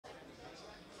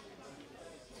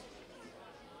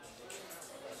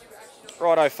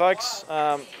Righto, folks.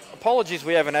 Apologies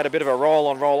we haven't had a bit of a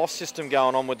roll-on, roll-off system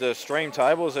going on with the stream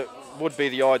tables. It would be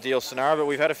the ideal scenario, but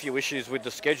we've had a few issues with the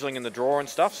scheduling and the draw and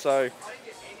stuff, so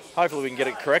hopefully we can get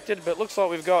it corrected. But it looks like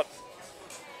we've got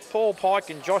Paul Pike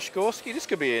and Josh Gorski. This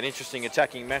could be an interesting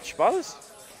attacking match, brothers.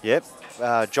 Yep.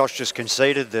 Josh just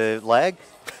conceded the lag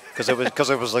because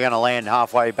it was going to land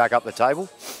halfway back up the table.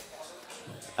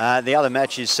 The other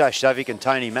match is Sasha, Savic and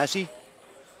Tony Masci.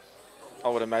 I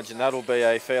would imagine that'll be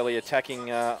a fairly attacking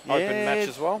open match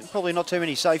as well. Probably not too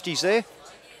many safeties there.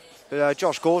 But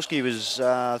Josh Gorski was,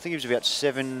 I think he was about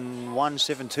 7-1,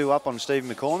 7-2 up on Steve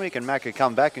McCormick, and Mac had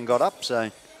come back and got up, so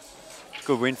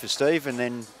good win for Steve, and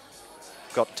then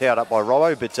got towed up by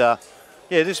Robbo. But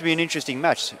yeah, this will be an interesting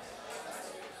match.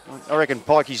 I reckon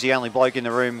Pikey's the only bloke in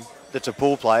the room that's a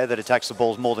pool player that attacks the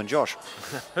balls more than Josh.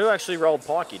 Who actually rolled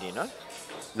Pikey, do you know?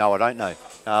 No, I don't know.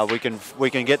 We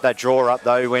can get that draw up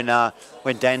though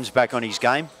when Dan's back on his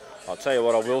game. I'll tell you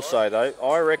what I will say though.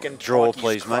 I reckon draw, Pikey's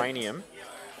please, cranium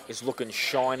is looking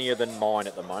shinier than mine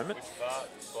at the moment.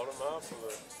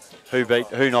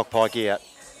 Who knocked Pikey out?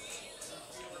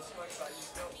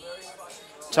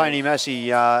 Tony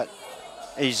Masci,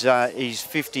 he's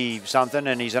 50 something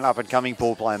and he's an up and coming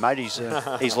pool player, mate.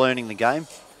 He's learning the game.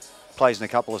 Plays in a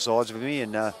couple of sides with me,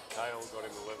 and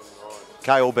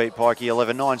Kale beat Pikey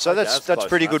 11-9, so okay, that's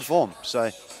pretty good form.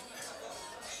 So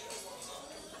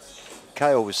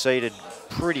Kale was seeded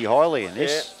pretty highly in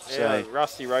this. Yeah,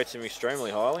 Rusty rates him extremely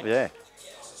highly. Yeah.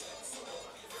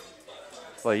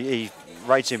 Well, he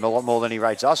rates him a lot more than he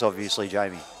rates us, obviously,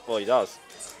 Jamie. Well, he does.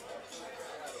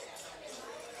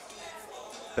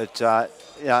 But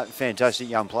yeah, fantastic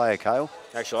young player, Kale.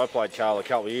 Actually, I played Kale a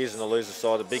couple of years in the loser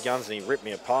side, the big guns, and he ripped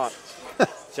me apart.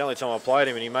 It's the only time I played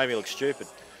him, and he made me look stupid.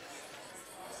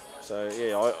 So,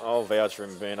 yeah, I'll vouch for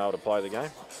him being able to play the game.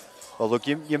 Well, look,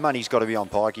 your money's got to be on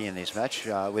Pikey in this match,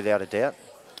 without a doubt.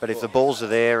 But if the balls are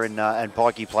there and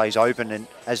Pikey plays open and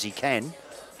as he can,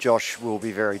 Josh will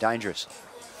be very dangerous.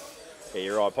 Yeah,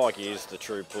 you're right. Pikey is the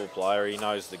true pool player. He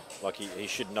knows he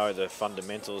should know the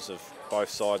fundamentals of both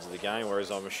sides of the game,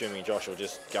 whereas I'm assuming Josh will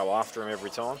just go after him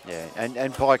every time. Yeah, and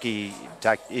Pikey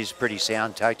is pretty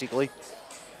sound tactically.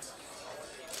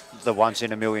 The once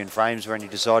in a million frames when he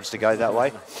decides to go that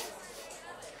way.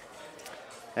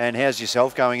 And how's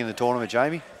yourself going in the tournament,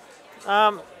 Jamie?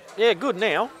 Yeah, good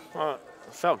now. I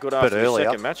felt good after the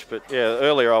second match, but yeah,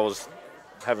 earlier I was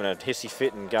having a hissy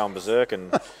fit and going berserk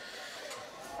and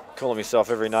calling myself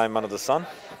every name under the sun.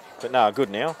 But no, good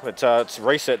now. But it's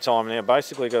reset time now.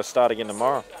 Basically, got to start again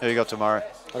tomorrow. Who you got tomorrow?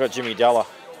 I got Jimmy Della.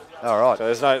 All right.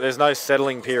 So there's no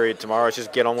settling period tomorrow. It's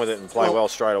just get on with it and play well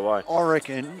straight away. I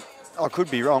reckon, I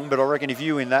could be wrong, but I reckon if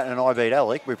you win that and I beat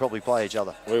Alec, we'd probably play each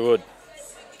other. We would.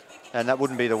 And that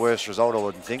wouldn't be the worst result, I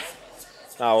wouldn't think.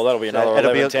 No, well, that'll be another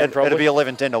 11-10 probably. It'll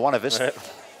be 11-10 to one of us. Yeah.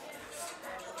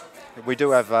 We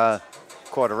do have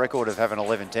quite a record of having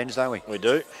 11-10s, don't we? We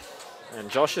do. And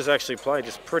Josh has actually played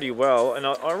just pretty well. And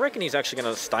I reckon he's actually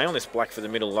going to stay on this black for the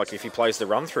middle, like if he plays the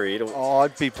run-through.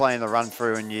 I'd be playing the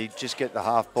run-through and you just get the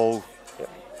half ball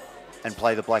and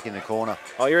play the black in the corner.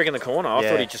 Oh, you reckon the corner? I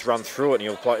thought he'd just run through it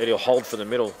and he'll hold for the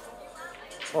middle.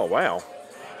 Oh, wow.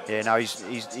 Yeah, no,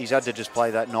 he's had to just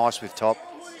play that nice with top.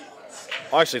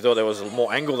 I actually thought there was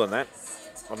more angle than that.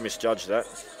 I misjudged that.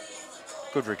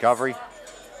 Good recovery.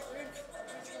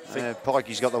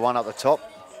 Pikey's got the one up the top.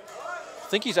 I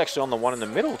think he's actually on the one in the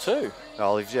middle too.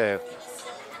 Oh,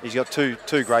 he's got two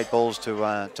great balls to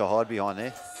hide behind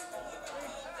there.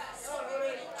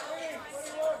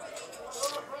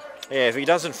 Yeah, if he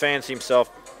doesn't fancy himself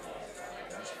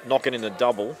knocking in the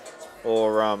double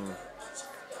or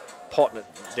potting it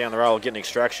down the rail, getting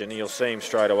extraction, you'll see him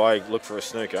straight away look for a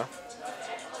snooker.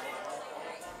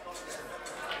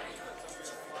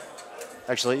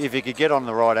 Actually, if he could get on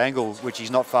the right angle, which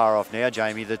he's not far off now,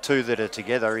 Jamie, the two that are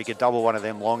together, he could double one of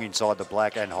them long inside the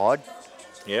black and hide.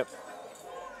 Yep.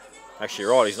 Actually,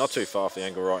 you're right, he's not too far off the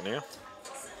angle right now.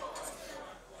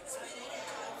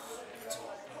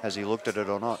 Has he looked at it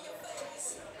or not?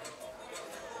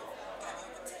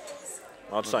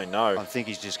 I'd say no. I think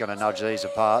he's just going to nudge these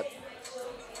apart.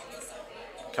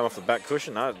 Come off the back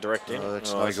cushion, no, direct in. Oh,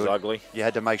 that's no good. Ugly. You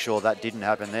had to make sure that didn't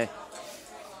happen there.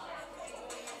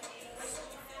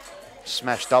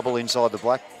 Smash double inside the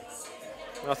black.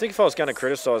 I think if I was going to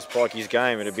criticise Pikey's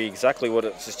game, it'd be exactly what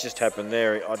it's just happened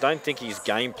there. I don't think his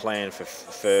game plan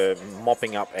for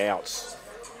mopping up outs.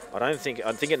 I think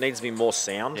it needs to be more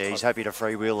sound. Yeah, he's happy to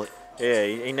freewheel it. Yeah,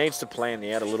 he needs to plan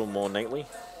the out a little more neatly.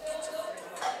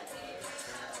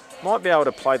 Might be able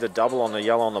to play the double on the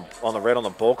yellow on the red on the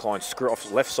balk line, screw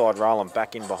off left side rail and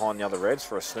back in behind the other reds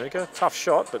for a snooker. Tough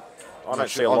shot, but I don't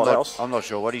see a lot else. I'm not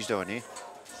sure what he's doing here.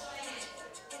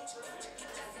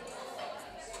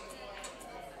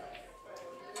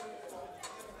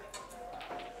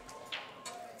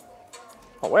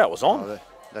 wow, it was on. Well,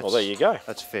 Well, there you go.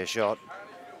 That's a fair shot.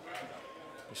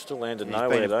 He still landed He's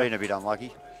nowhere, though. been a bit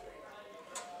unlucky.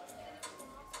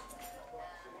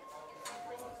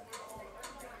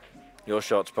 Your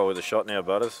shot's probably the shot now,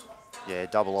 Butters. Yeah,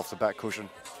 double off the back cushion.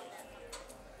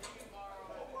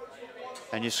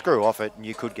 And you screw off it and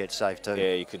you could get safe too.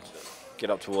 Yeah, you could get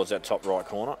up towards that top right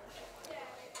corner.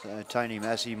 Tony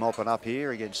Masci mopping up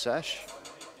here against Sash.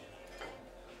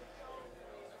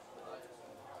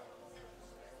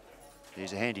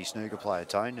 He's a handy snooker player,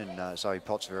 Tone, and so he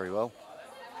pots very well.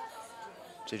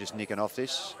 So just nicking off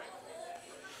this.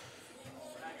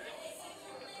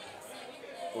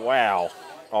 Wow.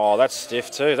 Oh, that's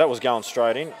stiff too. That was going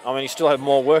straight in. I mean, he still had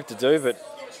more work to do, but...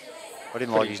 I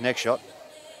didn't like his next shot.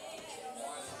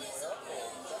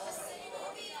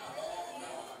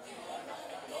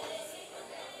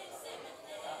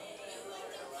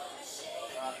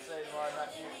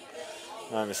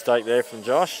 No mistake there from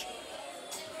Josh.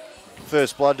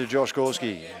 First blood to Josh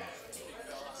Gorski.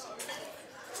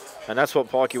 And that's what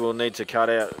Pike will need to cut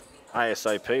out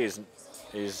ASAP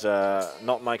is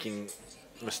not making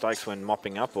mistakes when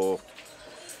mopping up or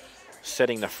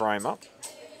setting the frame up.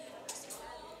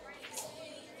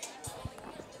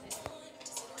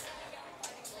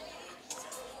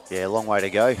 Yeah, long way to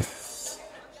go.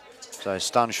 So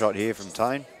stun shot here from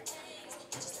Tone.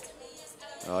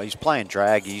 Oh, he's playing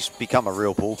drag. He's become a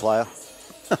real pool player.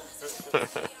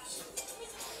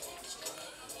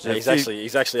 Yeah,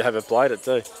 he's actually overplayed it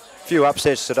too. Few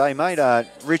upsets today, mate.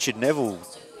 Richard Neville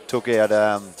took out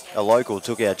a local,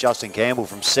 took out Justin Campbell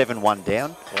from 7-1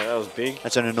 down. Yeah, that was big.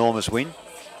 That's an enormous win.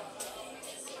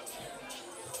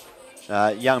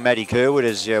 Young Matty Kerwood,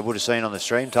 as you would have seen on the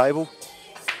stream table.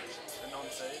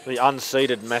 The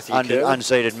unseeded Matthew Kerwood.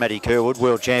 Unseeded Matty Kerwood,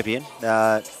 world champion.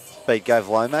 Beat Gav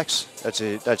Lomax. That's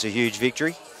a huge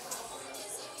victory.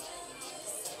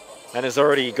 And has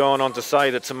already gone on to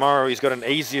say that tomorrow he's got an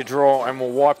easier draw and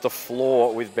will wipe the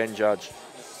floor with Ben Judge.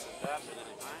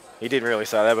 He didn't really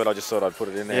say that, but I just thought I'd put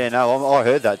it in there. Yeah, no, I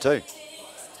heard that too.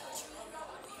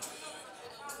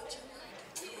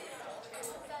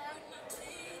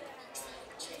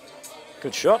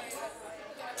 Good shot.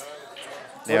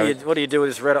 Now, What do you do with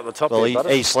this red up the top? Well,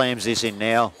 there, he slams this in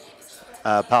now,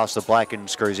 past the black and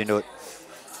screws into it.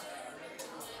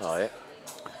 Oh, yeah.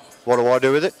 What do I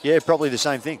do with it? Yeah, probably the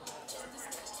same thing.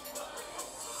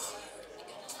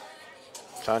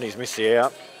 Tony's missed the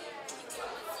out.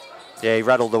 Yeah, he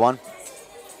rattled the one.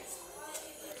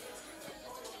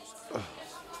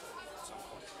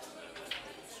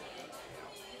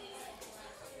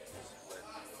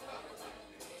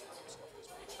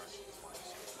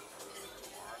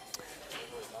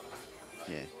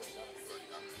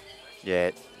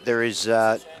 Yeah, there is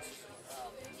the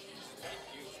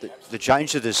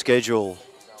change to the schedule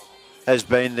has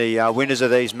been the winners of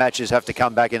these matches have to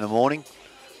come back in the morning,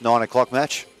 9 o'clock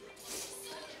match.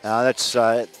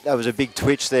 That was a big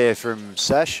twitch there from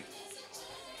Sash.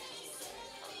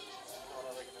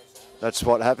 That's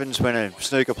what happens when a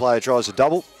snooker player tries to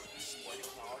double.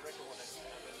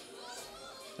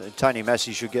 Tony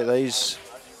Masci should get these.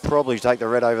 Probably take the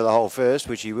red over the hole first,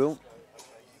 which he will.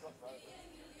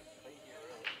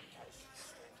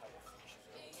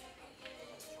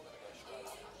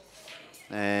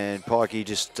 And Pikey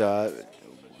just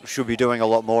should be doing a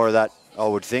lot more of that, I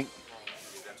would think.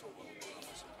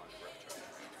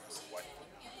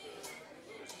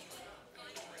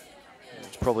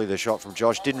 It's probably the shot from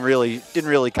Josh. Didn't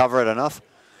really cover it enough.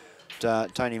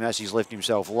 Tony Massey's left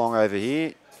himself long over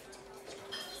here.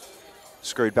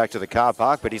 Screwed back to the car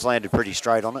park, but he's landed pretty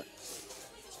straight on it.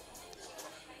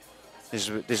 This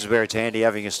is where it's handy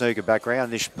having a snooker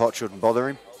background. This pot shouldn't bother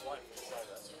him.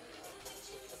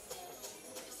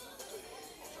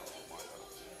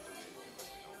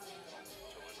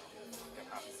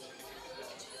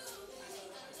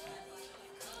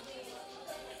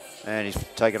 And he's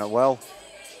taken it well.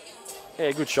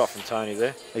 Yeah, good shot from Tony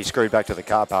there. He screwed back to the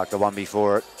car park, the one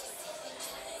before it.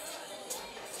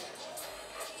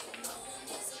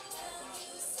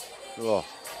 Oh,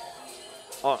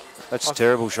 that's a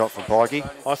terrible shot from Pikey.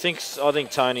 I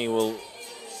think Tony will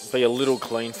be a little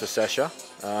clean for Sasha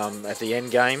at the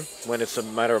end game when it's a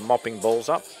matter of mopping balls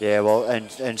up. Yeah, well,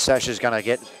 and Sasha's going to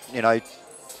get,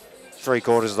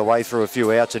 3/4 of the way through a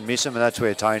few outs and miss them, and that's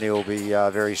where Tony will be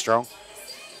very strong.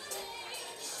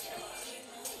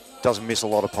 Doesn't miss a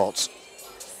lot of pots.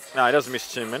 No, he doesn't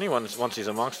miss too many once he's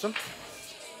amongst them.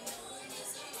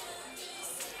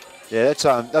 Yeah,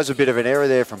 that was a bit of an error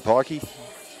there from Pikey.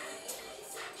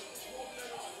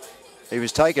 He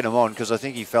was taking him on because I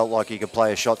think he felt like he could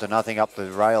play a shot to nothing up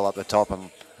the rail up the top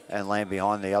and land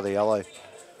behind the other yellow.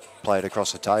 Play it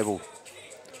across the table.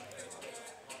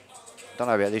 Don't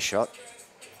know about this shot.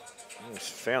 He's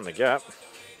found the gap.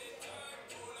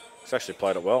 He's actually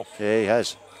played it well. Yeah, he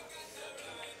has.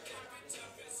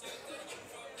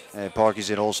 And Pike is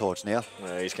in all sorts now.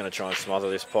 Yeah, he's going to try and smother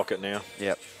this pocket now.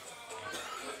 Yep.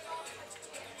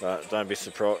 But don't be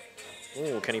surprised.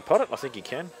 Ooh, can he pot it? I think he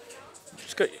can.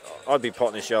 I'd be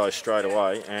potting this yellow straight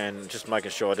away and just making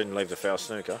sure I didn't leave the foul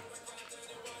snooker.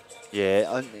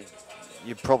 Yeah,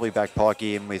 you probably back Pike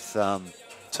in with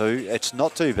 2. It's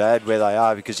not too bad where they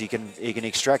are because he can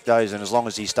extract those, and as long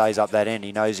as he stays up that end,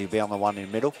 he knows he'll be on the one in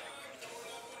the middle.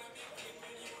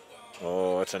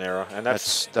 Oh, that's an error, and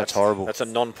that's horrible. That's a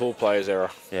non-pool player's error.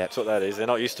 Yeah, that's what that is. They're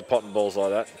not used to potting balls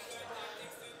like that.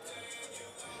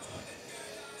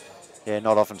 Yeah,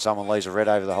 not often someone leaves a red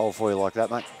over the hole for you like that,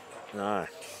 mate. No.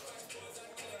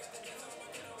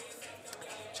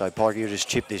 So Pike, you just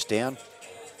chip this down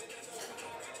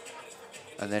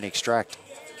and then extract.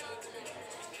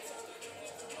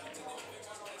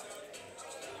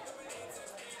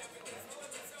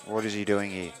 What is he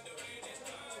doing here?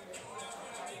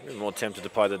 I'm more tempted to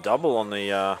play the double on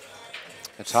the...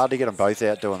 It's hard to get them both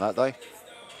out doing that, though.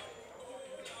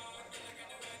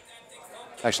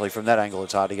 Actually, from that angle,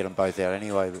 it's hard to get them both out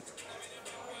anyway. But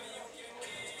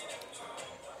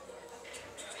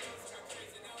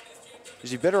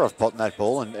is he better off potting that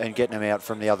ball and getting him out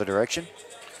from the other direction?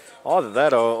 Either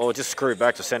that or just screw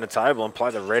back to centre table and play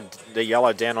the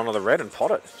yellow down onto the red and pot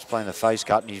it. He's playing the face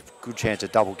cut, and he's good chance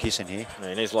of double kissing here. Yeah,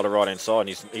 he needs a lot of right hand side,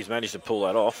 and he's managed to pull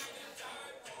that off.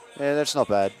 Yeah, that's not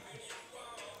bad.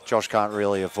 Josh can't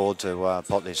really afford to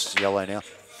pot this yellow now.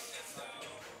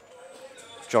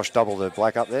 Josh double the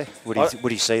black up there.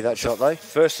 Would he see that shot though?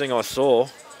 First thing I saw,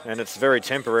 and it's very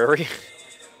temporary.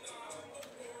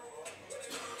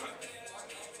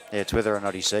 Yeah, it's whether or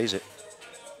not he sees it.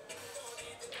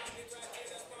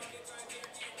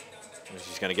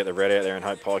 He's going to get the red out there and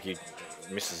hope Pike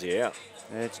misses you out.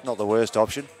 Yeah, it's not the worst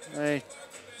option. Hey,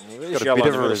 got a bit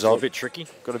of a result. A bit tricky.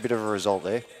 Got a bit of a result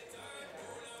there.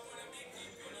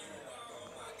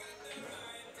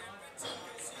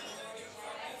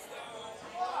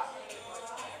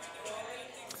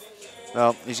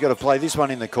 Well, he's got to play this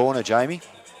one in the corner, Jamie.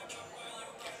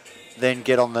 Then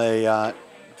get on the,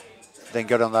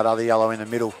 that other yellow in the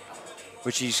middle,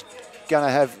 which he's going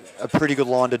to have a pretty good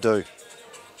line to do.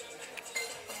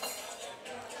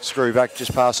 Screw back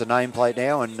just past the nameplate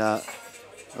now, and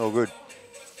all good.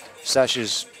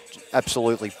 Sasha's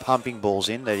absolutely pumping balls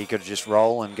in that he could just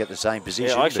roll and get the same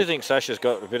position. Yeah, I actually think Sasha's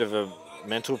got a bit of a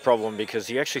mental problem because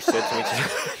he actually said to me,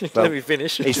 let me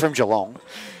finish. He's from Geelong.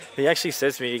 He actually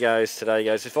says to me, he goes,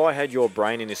 if I had your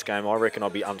brain in this game, I reckon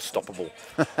I'd be unstoppable.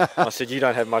 I said, you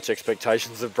don't have much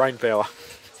expectations of brain power.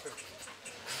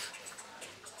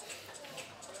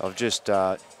 I've just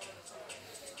spent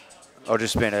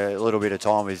a little bit of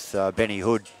time with Benny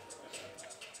Hood,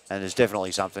 and there's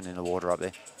definitely something in the water up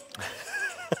there.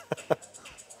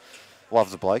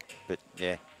 Love the bloke, but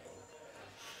yeah.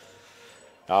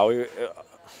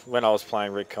 When I was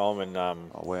playing Rick Coleman, oh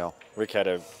wow, Rick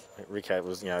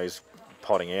was, he's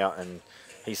potting out, and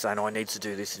he's saying, I need to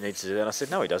do this, he needs to do that. And I said,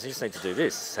 no, he doesn't. You just need to do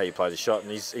this. This is how you play the shot. And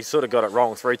he's sort of got it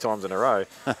wrong 3 times in a row.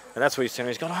 And that's what he's telling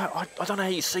me. He's going, I don't know how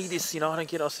you see this, I don't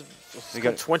get it. I said, I've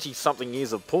got 20-something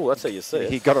years of pool. That's how you see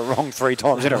it. He got it wrong 3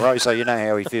 times in a row, so you know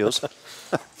how he feels.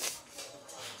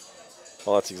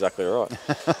 Well, that's exactly right.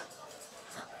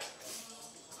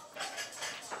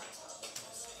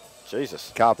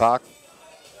 Jesus. Car park.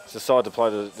 He's decided to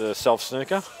play the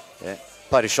self-snooker. Yeah.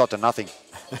 Played a shot to nothing.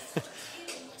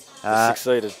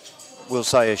 Succeeded. We'll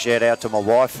say a shout out to my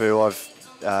wife, who I've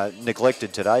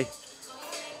neglected today.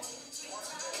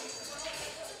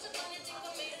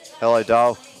 Hello,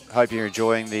 Dale. Hope you're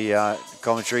enjoying the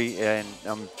commentary, and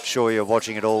I'm sure you're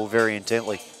watching it all very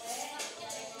intently.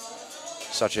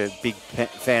 Such a big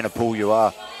fan of pool you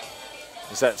are.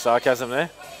 Is that sarcasm there?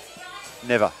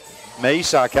 Never. Me,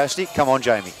 sarcastic? Come on,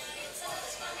 Jamie.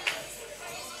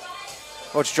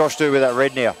 What's Josh do with that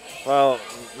red now? Well,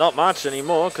 not much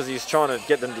anymore because he's trying to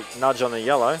get them to nudge on the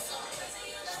yellow.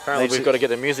 Apparently we've got to get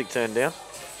the music turned down.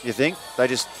 You think? They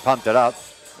just pumped it up.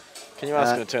 Can you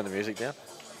ask him to turn the music down?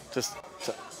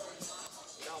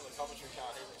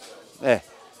 Yeah.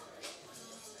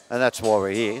 And that's why we're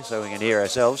here, so we can hear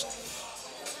ourselves.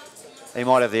 He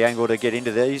might have the angle to get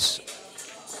into these.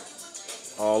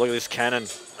 Oh, look at this cannon.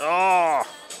 Oh,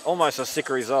 almost a sick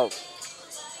result.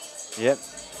 Yep.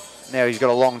 Now he's got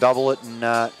a long double it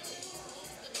and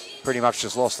pretty much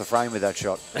just lost the frame with that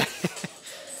shot.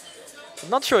 I'm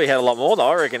not sure he had a lot more, though.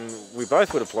 I reckon we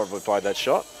both would have probably played that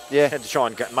shot. Yeah. Had to try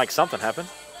and make something happen.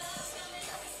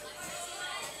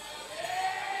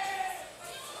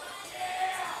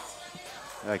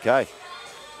 Okay.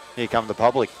 Here come the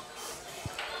public.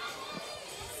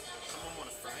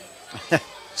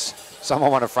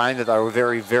 Someone won a frame that they were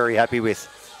very, very happy with.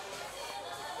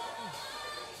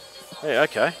 Yeah,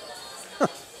 okay.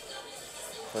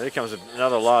 Well, here comes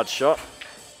another large shot.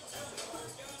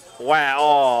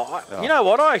 Wow. Oh. You know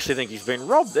what? I actually think he's been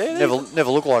robbed there.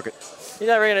 Never looked like it. You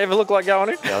don't reckon it ever looked like going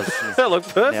in? That looked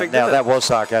perfect. Now that was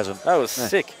sarcasm. That was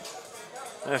sick.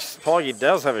 Pikey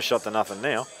does have a shot to nothing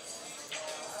now.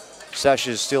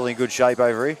 Sasha's still in good shape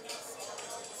over here.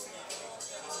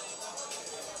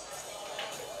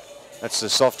 That's the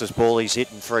softest ball he's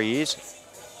hit in 3 years.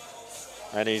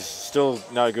 And he's still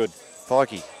no good.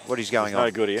 Pikey, what is going on?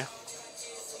 No good here.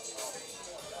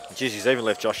 Jeez, he's even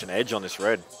left Josh an edge on this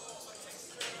red.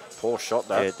 Poor shot,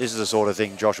 though. Yeah, this is the sort of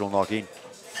thing Josh will knock in.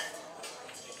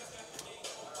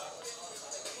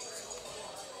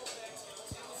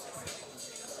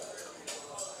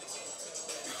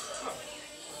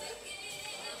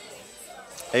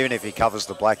 Even if he covers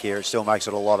the black here, it still makes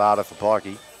it a lot harder for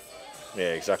Pikey.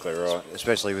 Yeah, exactly right.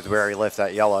 Especially with where he left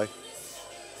that yellow.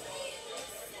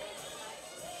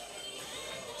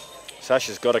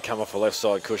 Sasha's got to come off the left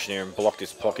side cushion here and block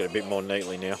this pocket a bit more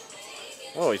neatly now.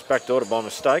 Oh, he's backdoored it by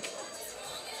mistake.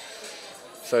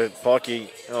 So Pikey,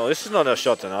 oh, this is not a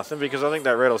shot to nothing because I think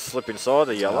that red will slip inside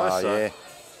the yellow. Oh, so. Yeah.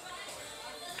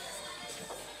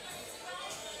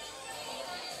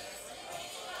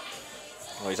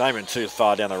 Well, he's aiming too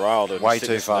far down the rail. To Way sit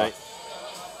too this far. neat.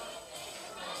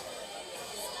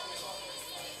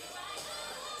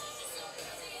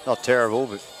 Not terrible,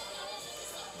 but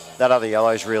that other yellow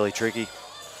is really tricky.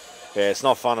 Yeah, it's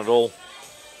not fun at all.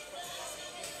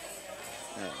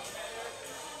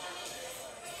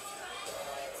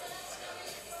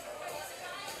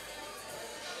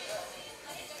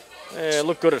 Yeah,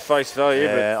 look good at face value.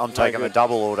 Yeah, but I'm taking the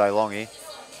double all day long here.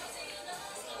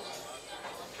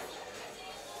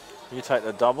 You take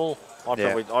the double.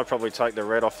 I'd probably take the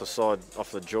red off the side,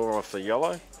 off the jaw, off the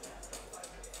yellow.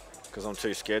 Because I'm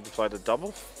too scared to play the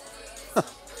double.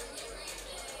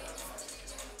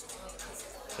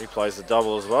 He plays the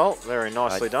double as well. Very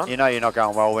nicely done. You know you're not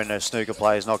going well when a snooker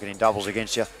player's knocking in doubles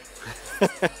against you.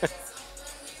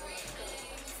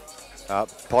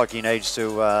 Pikey needs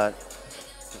to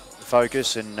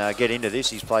focus and get into this.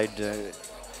 He's played a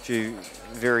few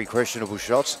very questionable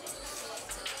shots.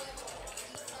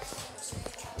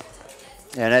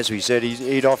 And as we said,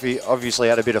 he'd obviously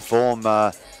had a bit of form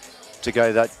to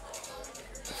go that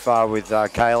far with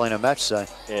Kale in a match. So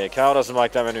yeah, Kale doesn't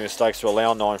make that many mistakes to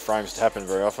allow 9 frames to happen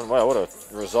very often. Wow, what a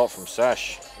result from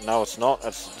Sash. No, it's not.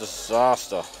 That's a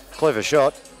disaster. Clever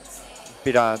shot.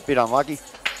 Bit unlucky.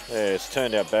 Yeah, it's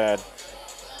turned out bad.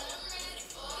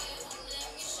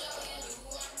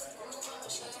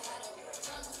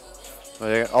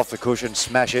 Off the cushion,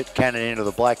 smash it, cannon into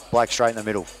the black straight in the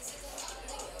middle.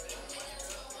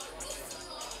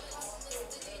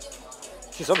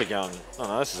 Jeez, I'll be going, oh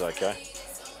no, this is okay.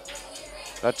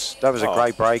 That was a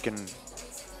great break and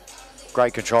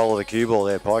great control of the cue ball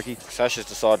there, Pikey. Sasha's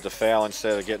decided to foul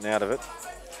instead of getting out of it.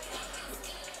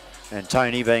 And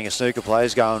Tony, being a snooker player,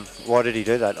 is going, why did he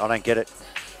do that? I don't get it.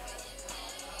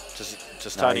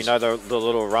 Does Tony know the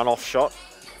little run-off shot?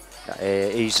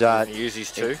 He's use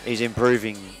his two. He's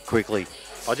improving quickly.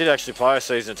 I did actually play a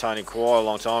season of Tony quite a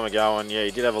long time ago, and yeah,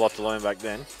 he did have a lot to learn back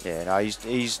then. Yeah, no,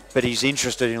 he's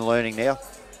interested in learning now.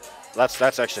 That's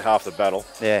actually half the battle.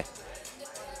 Yeah,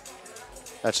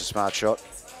 that's a smart shot.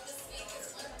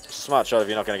 It's a smart shot if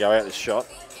you're not going to go out this shot.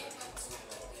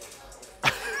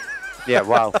 Yeah,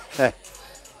 wow.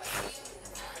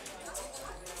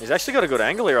 He's actually got a good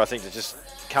angle here, I think, to just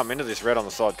come into this red on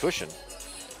the side cushion.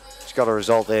 He's got a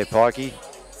result there, Pikey.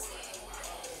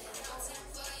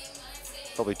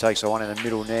 Probably takes the one in the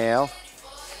middle now.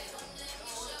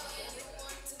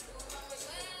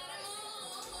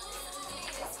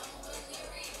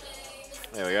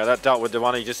 There we go. That dealt with the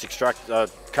one he just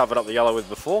covered up the yellow with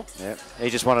before. Yeah, he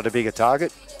just wanted a bigger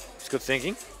target. It's good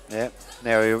thinking. Yeah,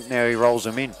 now he rolls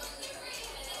them in.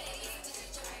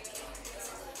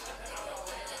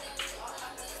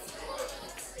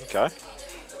 Okay.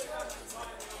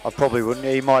 I probably wouldn't.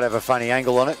 He might have a funny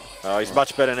angle on it. Oh, he's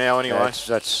much better now anyway.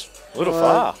 That's a little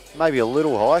far. Maybe a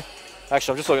little high.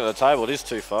 Actually, I'm just looking at the table. It is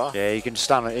too far. Yeah, he can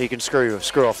stun it. He can screw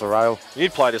off the rail.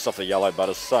 You'd play this off the yellow, but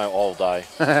it's so all day.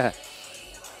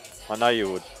 I know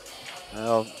you would.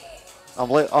 Well,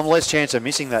 I'm less chance of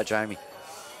missing that, Jamie.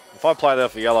 If I played that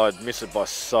off the yellow, I'd miss it by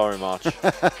so much.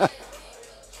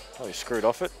 Oh, you screwed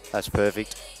off it. That's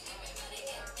perfect.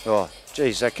 Oh,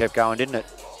 geez, that kept going, didn't it?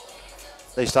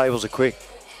 These tables are quick.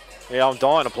 Yeah, I'm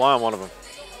dying to play on one of them.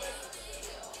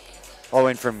 I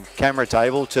went from camera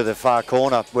table to the far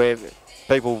corner where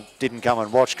people didn't come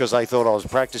and watch because they thought I was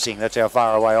practicing. That's how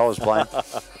far away I was playing.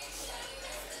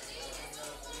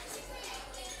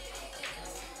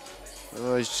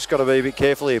 Oh, he's just got to be a bit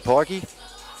careful here, Pikey.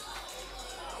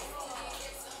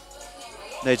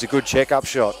 Needs a good check-up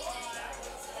shot.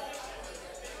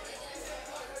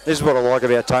 This is what I like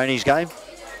about Tony's game.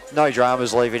 No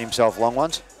dramas leaving himself long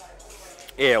ones.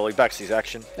 Yeah, well, he backs his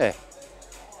action. Yeah.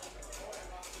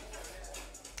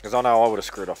 Because I know I would have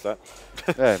screwed off that.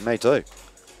 Yeah, me too.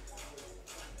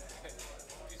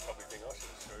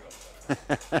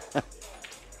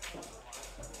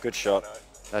 Good shot.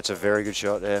 That's a very good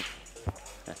shot, yeah.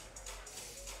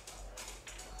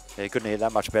 Yeah, he couldn't hit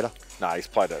that much better. No, he's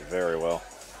played that very well.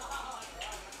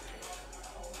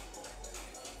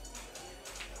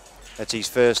 That's his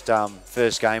first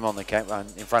game on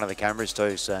the in front of the cameras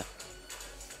too. So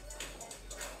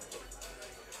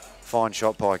fine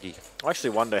shot, Pikey. I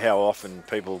actually wonder how often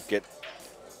people get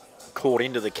caught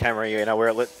into the camera, you know,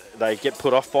 where they get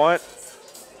put off by it.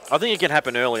 I think it can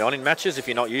happen early on in matches if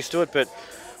you're not used to it, but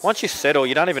once you settle,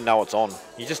 you don't even know it's on.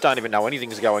 You just don't even know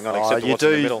anything's going on except what's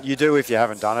in the middle. You do if you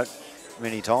haven't done it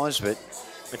many times, but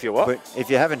if you what? But if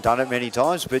you haven't done it many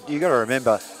times, but you got to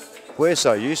remember, we're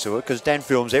so used to it because Dan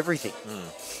films everything,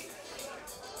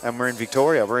 and we're in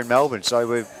Victoria, we're in Melbourne, so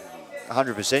we're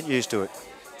 100% used to it.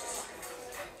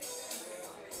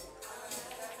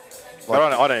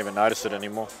 I don't even notice it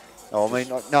anymore. Oh, I mean,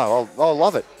 no, I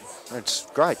love it. It's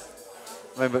great.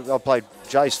 I mean, I played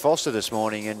Jace Foster this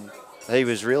morning, and he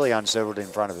was really unsettled in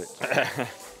front of it.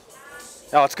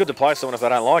 Oh, it's good to play someone if they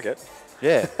don't like it.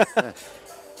 Yeah. Yeah.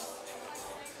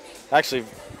 Actually,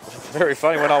 very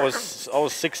funny, when I was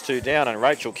 6-2 down, and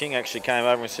Rachel King actually came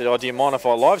over and said, "Oh, do you mind if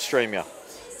I live stream you?"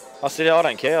 I said, "Yeah, I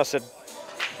don't care." I said,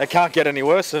 "It can't get any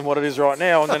worse than what it is right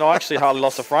now." And then I actually hardly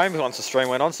lost a frame once the stream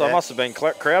went on, so I must have been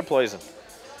crowd pleasing.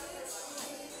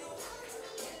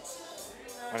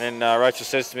 And then Rachel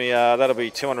says to me, "That'll be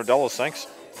 $200, thanks."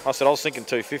 I said, "I was thinking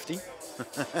 $250."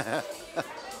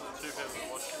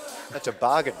 That's a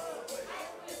bargain.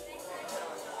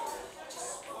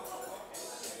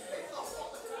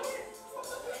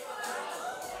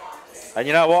 And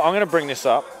you know what? I'm going to bring this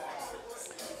up.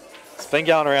 It's been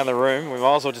going around the room. We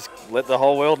might as well just let the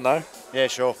whole world know. Yeah,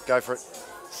 sure. Go for it.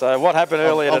 So what happened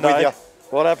earlier I'm today? with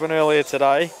What happened earlier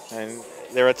today? And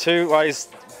there are two ways.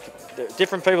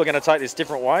 Different people are going to take this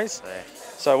different ways. Yeah.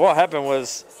 So what happened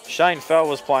was Shane Fell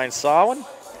was playing Sarwin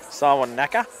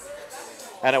Naka,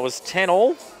 and it was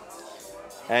 10-all.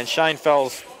 And Shane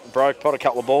Fell's pot a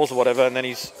couple of balls or whatever, and then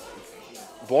his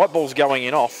white ball's going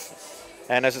in off.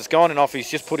 And as it's gone in off, he's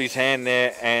just put his hand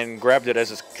there and grabbed it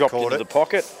as it's dropped into the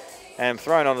pocket and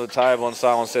thrown onto the table, and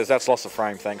someone says, "That's lost a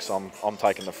frame, thanks, I'm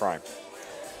taking the frame."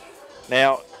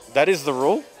 Now, that is the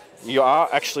rule. You are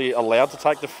actually allowed to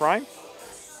take the frame,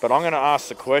 but I'm going to ask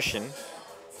the question,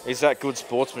 is that good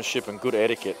sportsmanship and good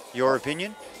etiquette? Your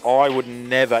opinion? I would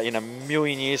never in a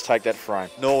million years take that frame.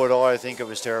 Nor would I think it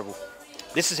was terrible.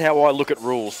 This is how I look at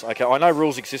rules. Okay, I know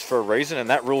rules exist for a reason, and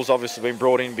that rule's obviously been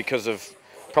brought in because of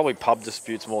probably pub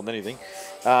disputes more than anything.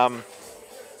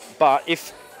 But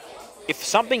if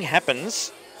something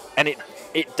happens and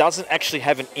it doesn't actually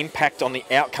have an impact on the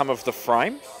outcome of the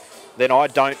frame, then I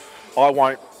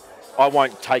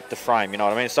won't take the frame. You know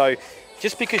what I mean? So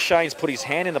just because Shane's put his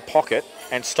hand in the pocket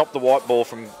and stopped the white ball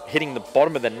from hitting the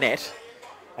bottom of the net,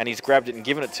 and he's grabbed it and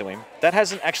given it to him, that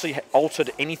hasn't actually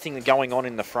altered anything going on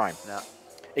in the frame. No.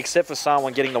 Except for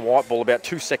someone getting the white ball about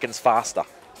 2 seconds faster.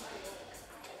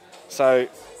 So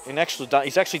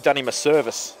he's actually done him a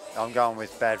service. I'm going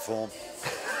with bad form.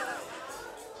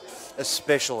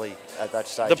 Especially at that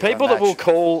stage. The people that will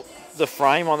call the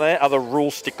frame on there are the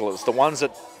rule sticklers. The ones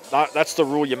that, no, that's the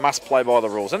rule, you must play by the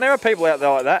rules. And there are people out there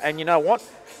like that, and you know what?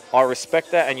 I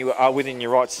respect that, and you are within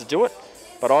your rights to do it.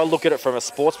 But I look at it from a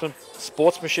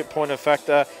sportsmanship point of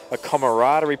factor, a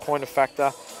camaraderie point of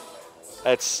factor.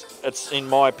 It's in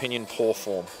my opinion, poor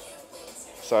form.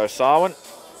 So, Sarwin,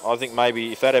 I think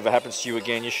maybe if that ever happens to you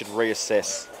again, you should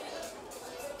reassess.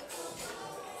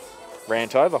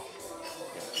 Rant over.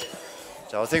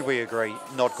 So I think we agree,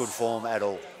 not good form at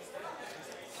all.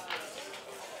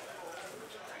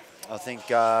 I think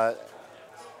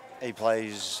he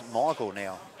plays Michael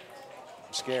now.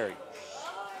 Scary.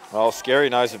 Well, Scary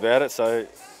knows about it, so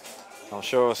I'm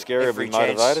sure Scary will be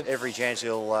motivated. Every chance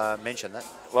he'll mention that.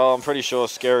 Well, I'm pretty sure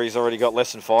Scary's already got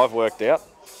lesson 5 worked out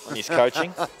in his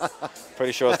coaching.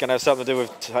 Pretty sure it's going to have something to do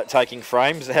with taking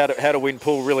frames, how to win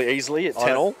pool really easily at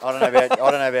 10-all. I don't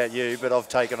know about you, but I've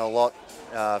taken a lot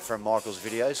from Michael's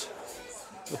videos.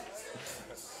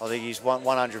 I think he's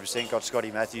 100% got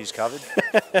Scotty Matthews covered.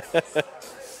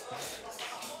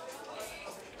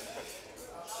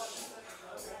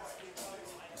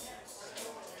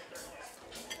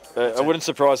 It wouldn't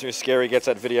surprise me if Scary gets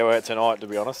that video out tonight, to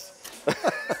be honest.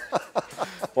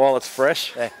 While it's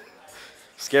fresh. Yeah.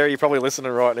 Scary, you're probably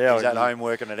listening right now. He's at home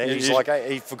working it out. He's like,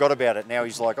 he forgot about it. Now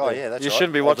he's like, oh, yeah, that's You right.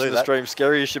 shouldn't be I'll watching do the that. stream,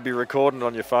 Scary. You should be recording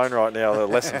on your phone right now, the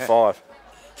lesson 5.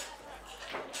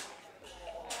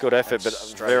 Good effort,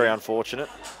 but very unfortunate.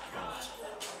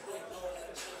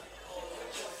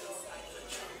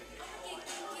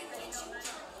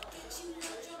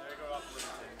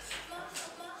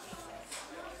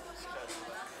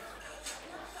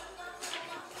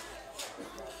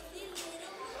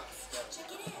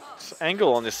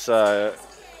 Angle on this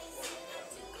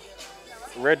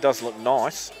red does look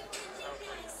nice.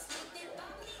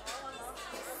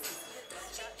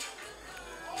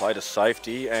 Played a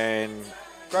safety and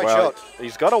Great shot.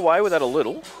 He's got away with that a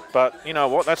little, but you know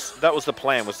what? That was the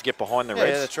plan, was to get behind the Reds.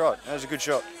 Yeah, that's right. That was a good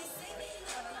shot.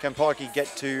 Can Pikey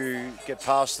get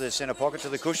past the centre pocket to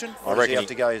the cushion, or does he have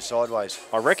to go sideways?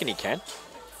 I reckon he can.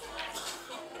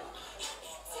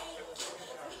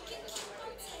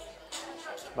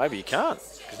 Maybe he can't.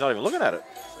 He's not even looking at it.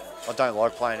 I don't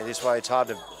like playing it this way. It's hard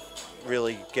to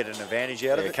really get an advantage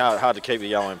out of it. Hard to keep the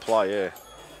yellow in play, yeah.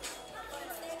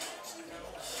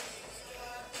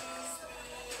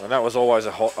 And that was always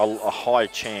a high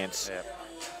chance. Yeah.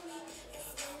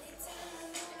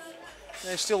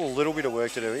 There's still a little bit of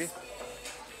work to do here.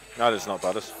 No, there's not,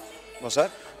 Butters. What's that?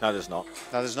 No, there's not.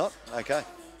 No, there's not? Okay.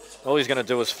 All he's going to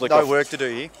do is flick off No work to do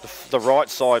here. the right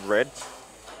side red.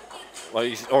 Well,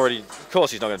 he's already, of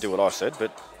course he's not going to do what I said,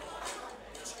 but...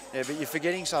 Yeah, but you're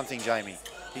forgetting something, Jamie.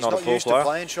 He's Not a not pool used player. to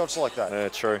playing shots like that. Yeah,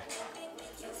 true.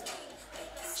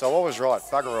 So I was right.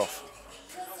 Bugger off.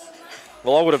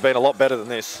 Well, I would have been a lot better than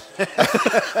this. Yeah.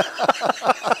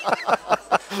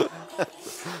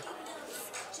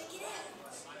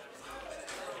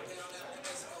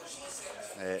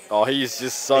 Oh, he's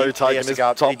just so taking this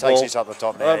top He takes ball. this up the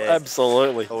top now. Yeah.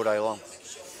 Absolutely. All day long.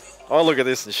 I look at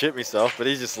this and shit myself, but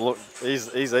he's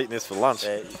eating this for lunch.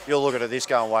 Yeah, you're looking at this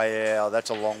going, way, yeah,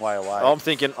 that's a long way away. I'm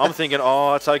thinking,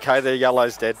 oh, it's okay, the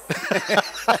yellow's dead.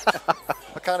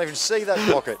 I can't even see that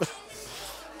pocket.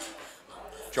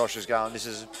 Josh is going, this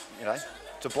is,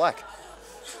 to black.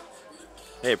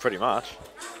 Yeah, pretty much.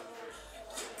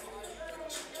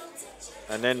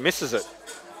 And then misses it.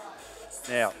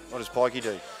 Now, what does Pikey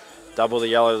do? Double the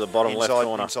yellow to the bottom left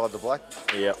corner. Inside the black?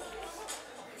 Yep.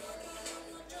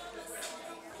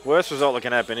 Worst result that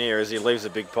can happen here is he leaves a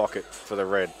big pocket for the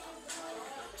red.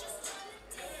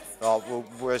 Oh, well,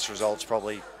 worst result's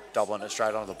probably doubling it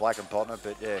straight onto the black and potting it,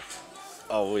 but yeah.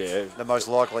 Oh, yeah. The most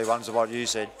likely ones are what you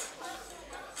said.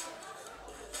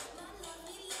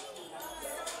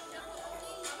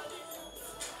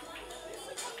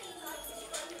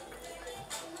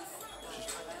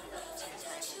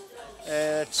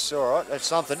 It's all right. That's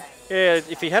something. Yeah,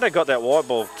 if he had got that white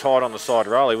ball tied on the side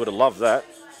rail, he would have loved that.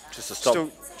 Just to stop.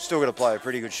 Still got to play a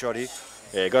pretty good shot here.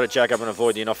 Yeah, got to jack up and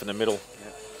avoid the in-off in the middle.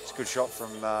 Yeah. It's a good shot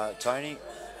from Tony.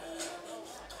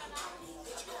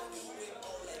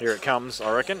 Here it comes,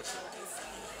 I reckon.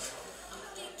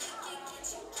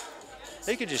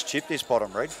 He could just chip this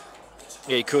bottom, Red.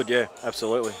 Yeah, he could, yeah,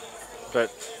 absolutely. But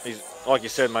he's, like you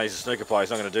said, mate, he's a snooker player. He's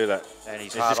not going to do that. And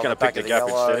he's just going to pick the gap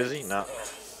instead, is he? No.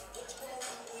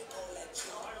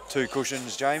 2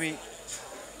 cushions, Jamie.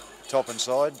 Top and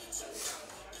side.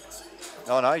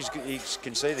 Oh no, he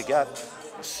can see the gap.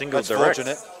 Single That's direct.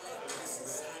 fortunate.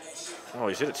 Oh,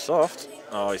 he's hit it soft.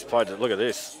 Oh, he's played it. Look at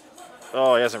this.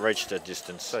 Oh, he hasn't reached that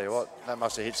distance. Tell you what, that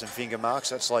must have hit some finger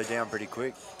marks. That slowed down pretty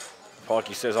quick.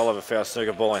 Pikey says, I'll have a foul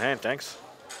snooker ball in hand, thanks.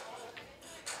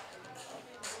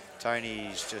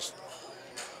 Tony's just...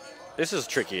 This is a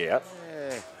tricky out.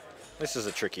 Yeah. This is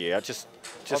a tricky out, just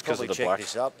because of the check black.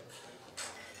 this up.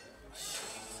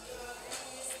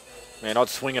 Man, I'd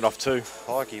swing it off too.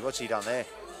 Pikey, what's he done there?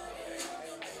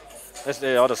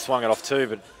 I'd have swung it off too,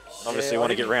 but obviously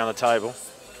want to get round the table.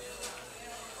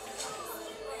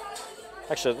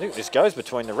 Actually, I think this goes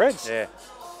between the reds. Yeah.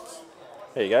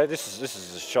 There you go. This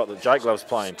is the shot that Jake loves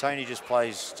playing. Tony just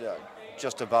plays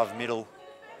just above middle.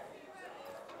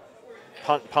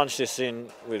 Punch this in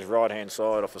with right-hand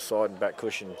side off the side and back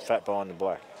cushion, fat behind the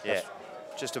black. Yeah,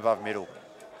 just above middle.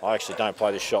 I actually don't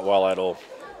play this shot well at all.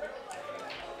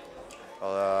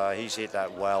 He's hit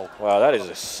that well. Wow, that is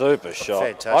a super shot.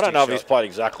 Fantastic I don't know if shot. he's played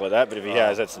exactly that, but if he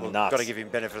has, that's nuts. Got to give him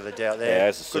benefit of the doubt there. Yeah,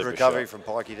 that's a good super recovery shot. from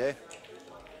Pikey there.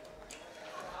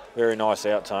 Very nice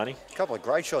out, Tony. A couple of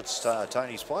great shots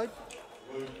Tony's played.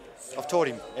 I've taught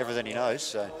him everything he knows.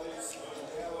 So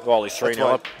While he's 3-0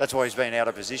 up. That's why he's been out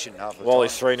of position half the time. While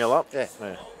he's 3-0 up? Yeah.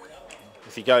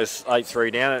 If he goes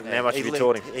 8-3 down, how much have you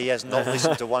taught him? He has not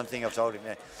listened to one thing I've told him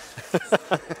there.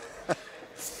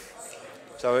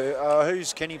 So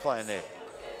who's Kenny playing there?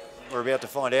 We're about to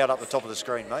find out up the top of the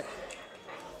screen, mate.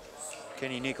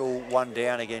 Kenny Nickel, one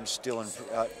down against Dylan.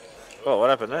 Oh, what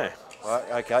happened there?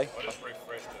 Right, okay.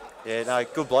 Yeah, no,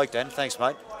 good bloke, Dan. Thanks,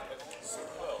 mate.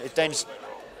 Dan's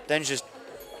just,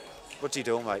 what's he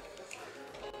doing, mate?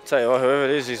 Tell you what, whoever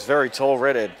it is, he's very tall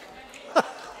redhead.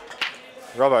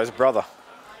 Robbo's brother.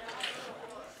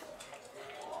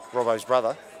 Robbo's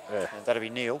brother? Yeah. And that'd be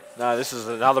Neil. No, this is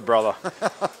another brother.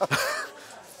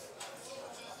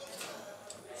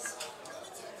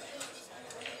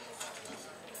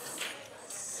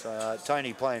 So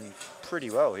Tony playing pretty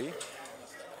well here.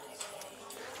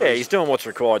 Yeah, he's doing what's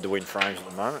required to win frames at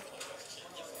the moment.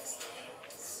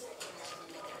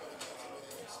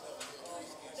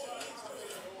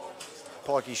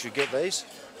 Pikey should get these.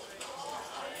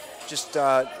 Just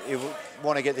you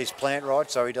want to get this plant right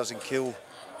so he doesn't kill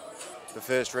the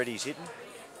first red he's hitting.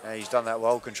 He's done that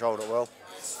well, controlled it well.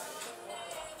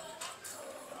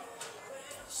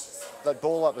 That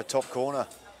ball up the top corner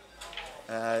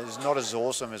is not as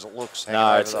awesome as it looks.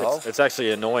 No, it's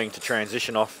actually annoying to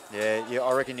transition off. Yeah,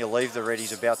 I reckon you leave the red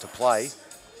he's about to play.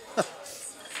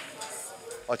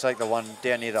 I take the one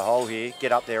down near the hole here,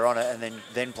 get up there on it, and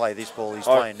then play this ball he's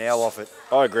playing now off it.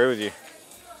 I agree with you.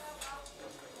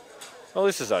 Well,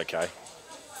 this is okay.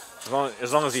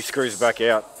 As long as he screws back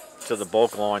out to the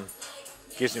bulk line,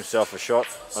 gives himself a shot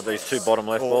of these two bottom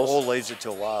left balls. Or leaves it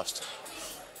till last.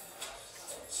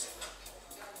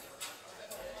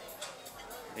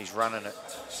 He's running it.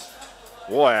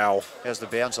 Wow. How's the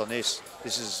bounce on this?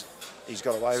 He's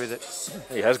got away with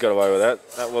it. He has got away with that.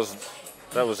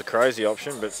 That was a crazy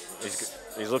option, but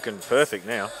he's looking perfect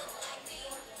now.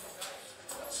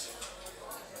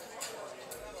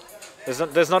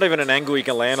 There's not even an angle he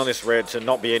can land on this red to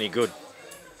not be any good.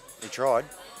 He tried.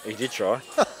 He did try.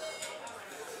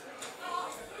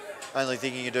 Only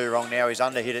thing he can do wrong now is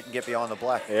underhit it and get behind the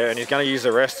black. Yeah, and he's going to use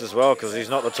the rest as well because he's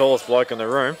not the tallest bloke in the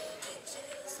room.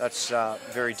 That's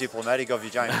very diplomatic of you,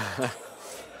 James.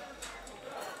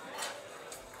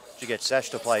 You get Sash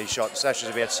to play his shot. Sash is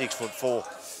about 6'4".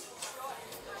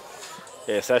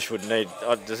 Yeah, Sash would need.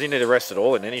 Does he need a rest at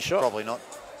all in any shot? Probably not.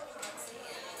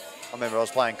 I remember I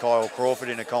was playing Kyle Crawford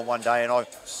in a comp one day, and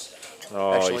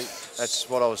that's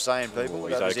what I was saying, people.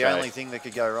 That was the only thing that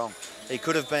could go wrong. He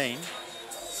could have been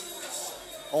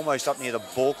almost up near the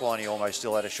balk line. He almost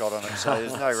still had a shot on it, so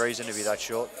there's no reason to be that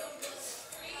short.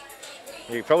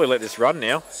 You could probably let this run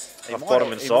now. He Off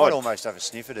bottom and he side. might almost have a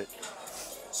sniff at it.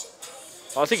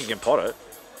 I think he can pot it.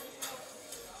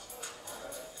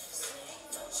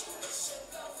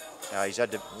 No, he's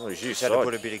had to. He's had to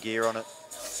put a bit of gear on it.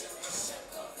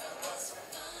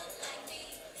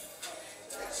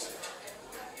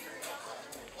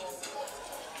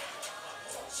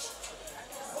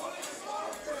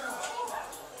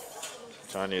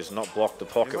 Tony has not blocked the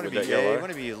pocket with that yellow. You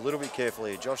want to be a little bit careful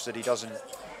here, Josh, that he doesn't,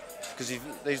 because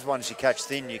these ones you catch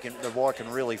thin, the white can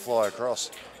really fly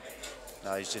across.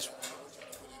 No, he's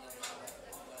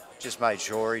just made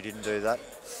sure he didn't do that.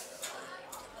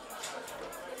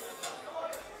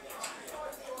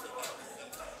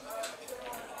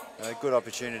 A good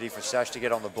opportunity for Sash to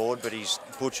get on the board, but he's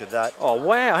butchered that. Oh,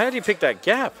 wow. How did he pick that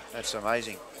gap? That's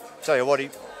amazing. Tell you what, I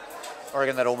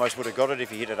reckon that almost would have got it if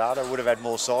he hit it harder. Would have had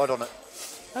more side on it.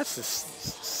 That's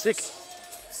just sick.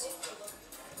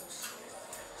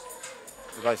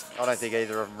 I don't think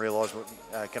either of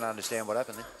them can understand what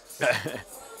happened there.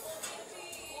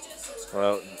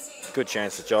 Well, good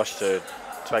chance for Josh to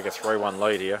take a 3-1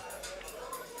 lead here.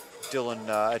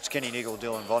 Dylan, it's Kenny Nickel,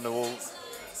 Dylan Vonderwall,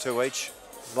 2 each.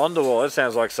 Vonderwall, that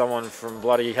sounds like someone from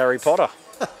bloody Harry Potter.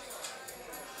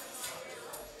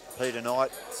 Peter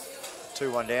Knight,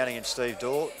 2-1 down against Steve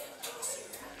Dort.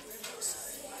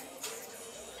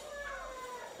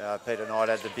 Peter Knight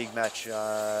had the big match.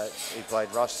 He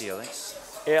played Rusty, I think.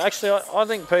 Yeah, actually, I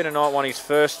think Peter Knight won his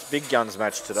first big guns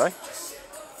match today.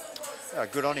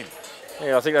 Good on him.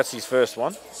 Yeah, I think that's his first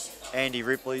one. Andy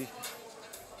Ripley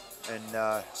and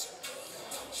I've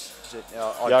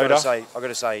Yoda. got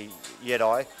to say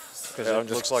Jedi because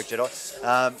it looks like Jedi.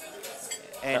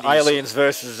 Aliens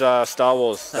versus Star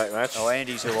Wars that match.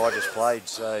 Andy's who I just played,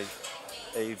 so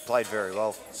he played very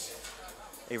well.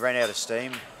 He ran out of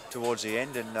steam towards the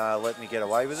end and let me get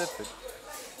away with it, but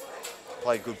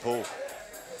played good pool.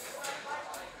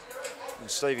 And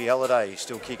Stevie Halliday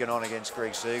still kicking on against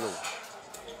Greg Siegel.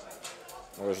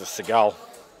 Or was it Seagal?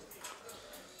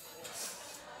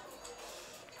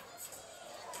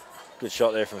 Good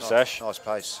shot there from Sash. Nice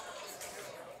pace.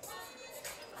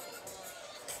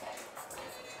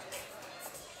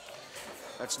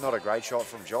 That's not a great shot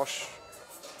from Josh.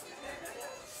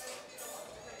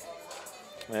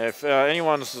 Yeah, if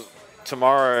anyone's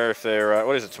tomorrow, if they're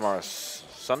what is it tomorrow?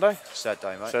 Sunday?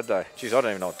 Saturday, mate. Saturday. Jeez, I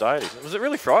don't even know what day it is. Was it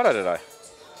really Friday today?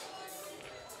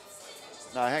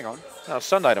 No, hang on. No, it's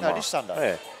Sunday tomorrow. No, it is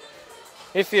Sunday. Yeah.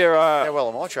 If you're How well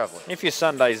am I travelling? if your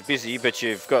Sunday's busy, but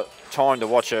you've got time to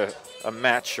watch a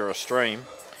match or a stream,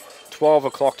 12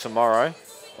 o'clock tomorrow,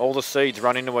 all the seeds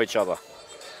run into each other.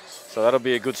 So that'll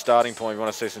be a good starting point if you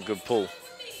want to see some good pull.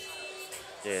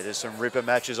 Yeah, there's some ripper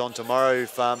matches on tomorrow.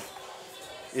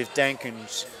 If Dan can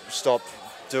stop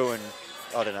doing,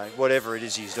 I don't know, whatever it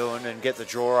is he's doing and get the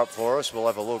draw up for us, we'll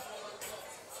have a look.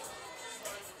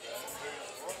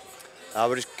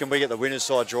 Can we get the winner's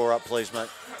side draw up, please, mate?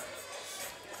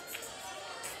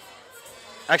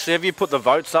 Actually, have you put the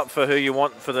votes up for who you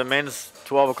want for the men's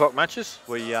 12 o'clock matches?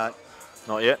 We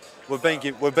Not yet. we've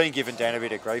been giving Dan a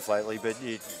bit of grief lately, but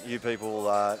you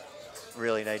people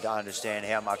really need to understand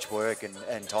how much work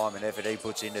and time and effort he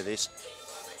puts into this.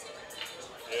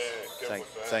 Yeah,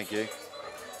 Thank you.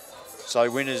 So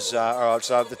winners, all right,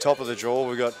 so at the top of the draw,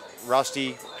 we've got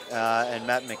Rusty and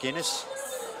Matt McInnes.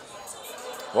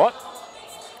 What?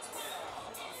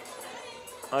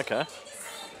 Okay.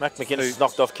 Mac McInnes has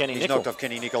knocked off Kenny He's Nickel. knocked off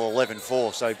Kenny Nickel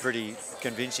 11-4, so pretty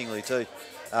convincingly too.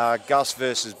 Gus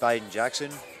versus Baden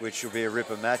Jackson, which will be a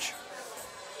ripper match.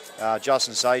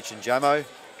 Justin Sage and Jamo,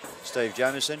 Steve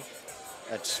Jamieson.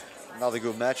 That's another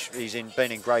good match. He's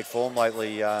been in great form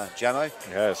lately, Jamo.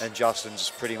 Yes. And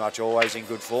Justin's pretty much always in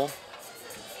good form.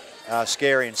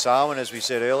 Scary and Sarwin, as we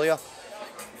said earlier.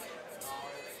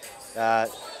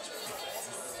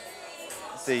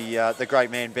 The great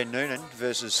man Ben Noonan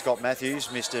versus Scott Matthews,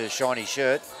 Mr. Shiny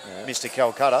Shirt, Mr.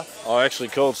 Calcutta. I actually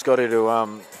called Scotty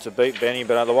to beat Benny,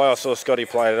 but the way I saw Scotty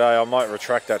play today, I might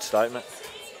retract that statement.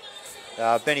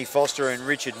 Benny Foster and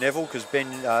Richard Neville, because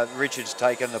Richard's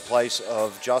taken the place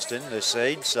of Justin, the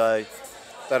seed, so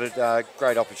that's a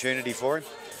great opportunity for him.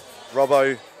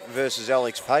 Robbo versus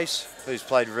Alex Pace, who's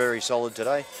played very solid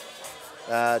today.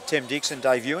 Tim Dixon,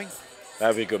 Dave Ewing.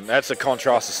 That'd be good. That's a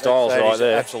contrast of styles right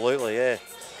there. Absolutely, yeah.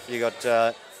 You got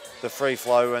the free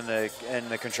flow and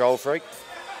the control freak.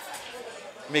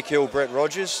 Mick Hill, Brett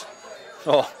Rogers.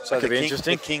 Oh, so that could be king,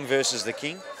 interesting. The king versus the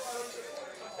king.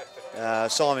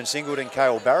 Simon Singleton,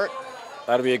 Cale Barrett.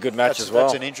 That'll be a good match as well.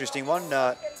 That's an interesting one.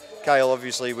 Cale,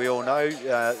 obviously, we all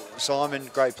know. Simon,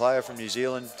 great player from New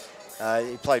Zealand.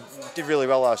 He did really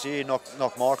well last year.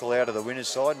 Knocked Michael out of the winners'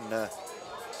 side. And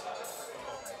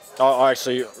I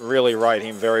actually really rate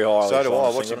him very highly. so do I.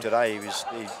 I watched him today.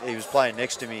 He was playing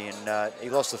next to me, and he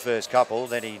lost the first couple.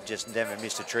 Then he just never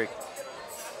missed a trick.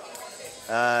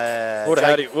 Would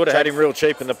have had him real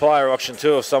cheap in the player auction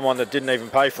too, if someone that didn't even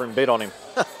pay for him bid on him.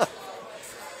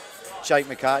 Jake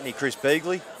McCartney, Chris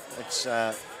Beagley.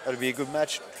 That'll be a good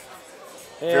match.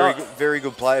 Yeah, Very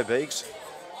good player, Beegs.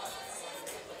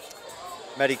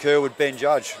 Matty Kerwood, Ben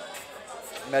Judge.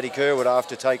 Matty Kerwood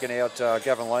after taking out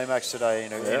Gavin Lomax today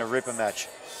in a ripper match.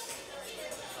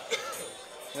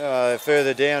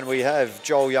 Further down we have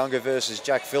Joel Younger versus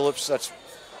Jack Phillips.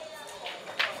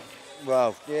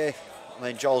 Well, yeah. I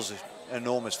mean, Joel's an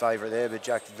enormous favourite there, but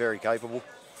Jack's very capable.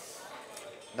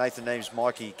 Nathan Neems,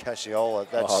 Mikey Cassiola.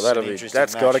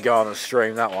 That's got to go on the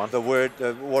stream, that one.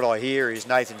 What I hear is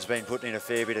Nathan's been putting in a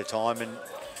fair bit of time,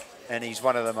 and he's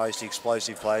one of the most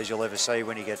explosive players you'll ever see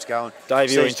when he gets going.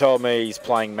 Dave Ewing told me he's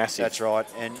playing massive. That's right.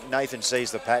 And Nathan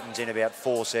sees the patterns in about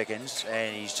 4 seconds,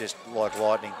 and he's just like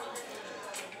lightning.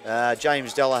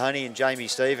 James Delahunty and Jamie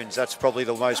Stevens. That's probably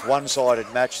the most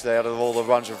one-sided match out of all the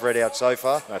runs we've read out so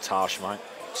far. That's harsh, mate.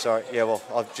 Sorry. Yeah, well,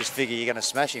 I just figure you're going to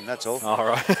smash him, that's all. All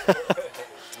right.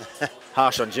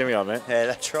 Harsh on Jimmy, I meant. Yeah,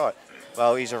 that's right.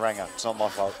 Well, he's a ranger. It's not my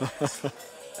fault.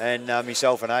 And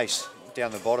myself and Ace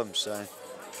down the bottom, so...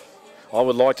 I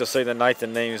would like to see the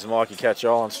Nathan Neems and Mikey catch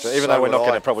on stream, even though we're not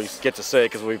going to probably get to see it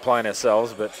because we'll be playing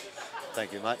ourselves, but...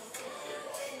 Thank you, mate.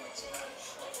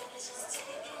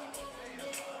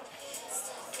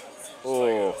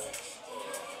 Oh.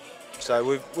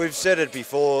 So we've said it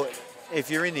before, if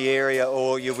you're in the area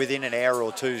or you're within an hour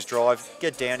or two's drive,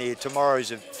 get down here.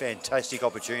 Tomorrow's a fantastic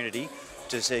opportunity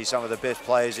to see some of the best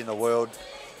players in the world,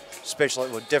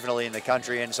 definitely in the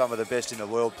country, and some of the best in the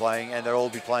world playing, and they'll all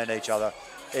be playing each other.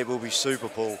 It will be super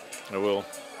cool. It will.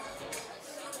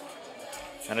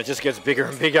 And it just gets bigger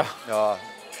and bigger.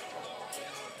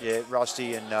 Yeah,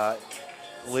 Rusty and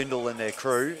Lyndall and their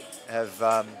crew have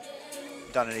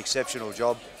done an exceptional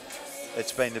job.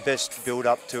 It's been the best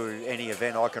build-up to any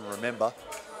event I can remember.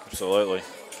 Absolutely.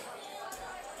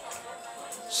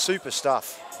 Super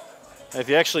stuff. If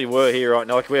you actually were here right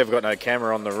now, like we have got no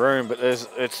camera on the room, but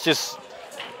it's just,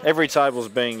 every table's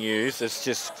being used. It's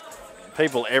just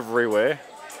people everywhere.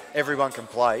 Everyone can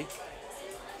play.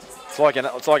 It's like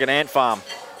an ant farm.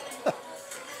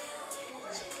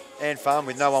 Ant farm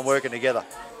with no one working together.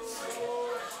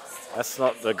 That's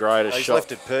not the greatest He's shot.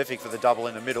 left it perfect for the double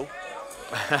in the middle.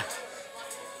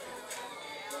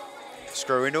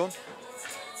 Screw into him.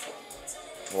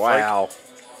 Wow.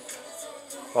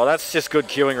 Well, that's just good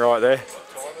cueing right there.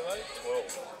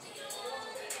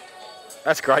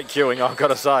 That's great cueing, I've got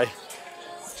to say.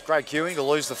 It's great cueing to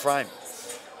lose the frame.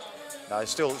 No,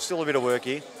 still a bit of work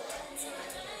here.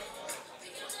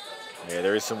 Yeah,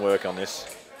 there is some work on this.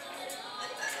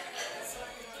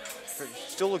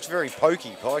 Still looks very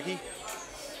pokey, Pikey.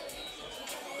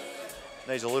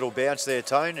 Needs a little bounce there,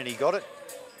 Tone, and he got it.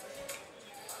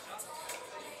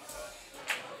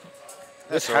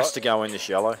 This has to go in, this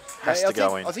yellow. Has to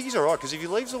go in. I think he's all right, because if he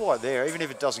leaves the white there, even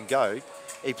if it doesn't go,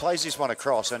 he plays this one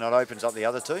across and it opens up the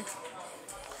other two.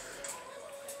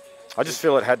 I just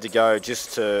feel it had to go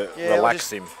just to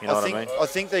relax him, you know what I mean? I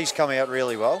think these come out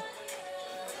really well.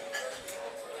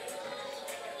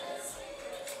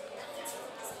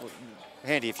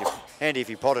 Handy if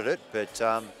you potted it, but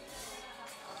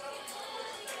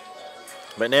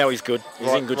now he's good.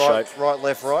 He's in good shape. Right,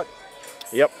 left, right.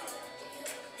 Yep.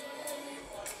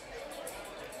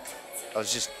 I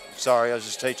was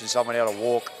just teaching someone how to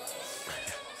walk.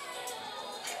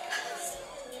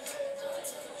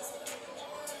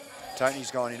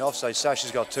 Tony's gone in off, so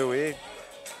Sasha's got two here.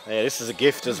 Yeah, this is a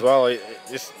gift as well.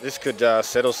 This could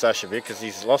settle Sasha a bit because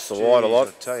he's lost the white a lot.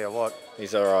 I tell you what.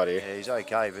 He's all right here. Yeah, he's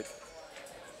okay, but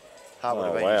heart would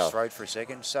have been in his throat for a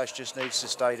second. Sash just needs to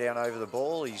stay down over the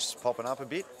ball. He's popping up a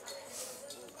bit.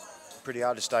 Pretty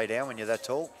hard to stay down when you're that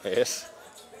tall. Yes.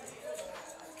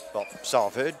 Well, so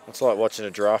I've heard. It's like watching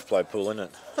a draft play pull, isn't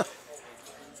it?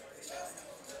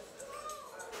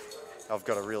 I've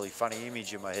got a really funny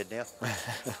image in my head now.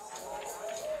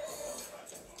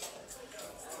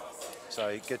 So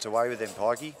he gets away with them,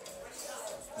 Pikey.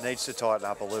 Needs to tighten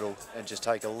up a little and just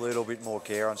take a little bit more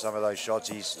care on some of those shots.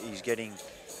 He's getting,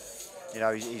 you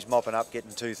know, he's mopping up,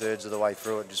 getting 2/3 of the way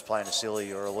through it, and just playing a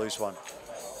silly or a loose one.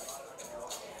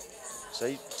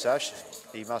 See, Sash,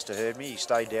 he must have heard me. He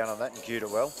stayed down on that and cued it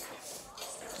well.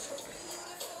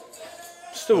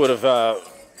 Still would have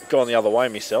gone the other way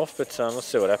myself, but let's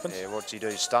see what happens. Yeah, what's he do?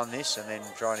 Stun this and then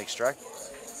try and extract?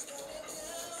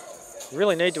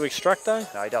 Really need to extract though?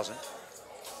 No, he doesn't.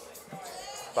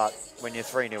 But when you're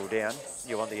 3-0 down,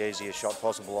 you want the easiest shot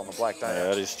possible on the black, don't you? Yeah,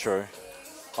 that is true.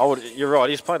 You're right,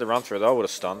 he's played the run through though, I would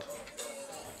have stunned.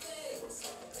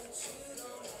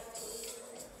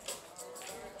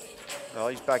 No,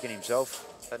 he's backing himself.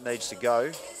 That needs to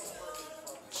go.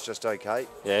 It's just okay.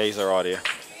 Yeah, he's all right here.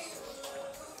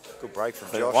 Good break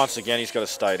from But Josh. once again, he's got to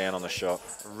stay down on the shot.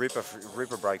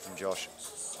 Ripper break from Josh.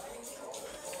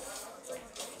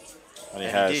 And he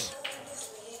has. He did.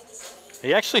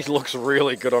 He actually looks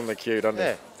really good on the cue, doesn't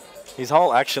Yeah. he? His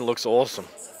whole action looks awesome.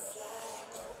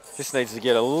 Just needs to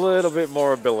get a little bit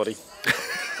more ability.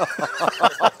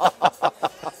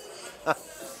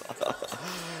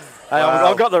 Hey,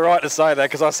 I've got the right to say that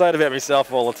because I say it about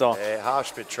myself all the time. Yeah,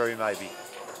 harsh but true, maybe.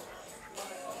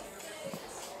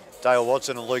 Dale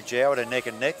Watson and Luke Jowett are neck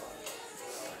and neck.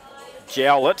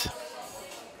 Jowett.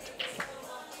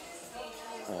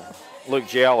 Luke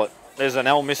Jowett. There's an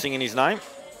L missing in his name.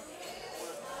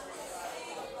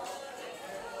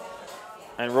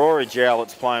 And Rory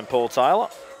Jowett's playing Paul Taylor,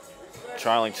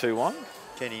 trailing 2-1.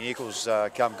 Kenny Nichols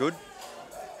come good.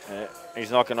 Yeah, he's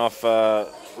knocking off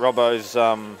Robbo's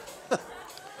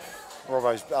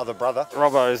Robbo's other brother.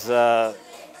 Robbo's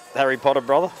Harry Potter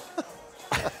brother.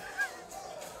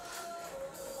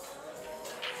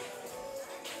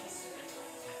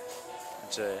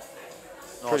 It's a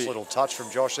nice little touch from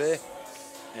Josh there.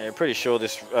 Yeah, pretty sure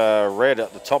this red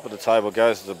at the top of the table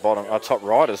goes to the bottom, top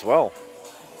right as well.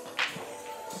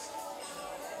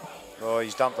 Oh,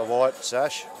 he's dumped the white,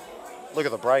 Sash. Look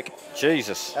at the break.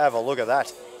 Jesus. Have a look at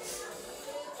that.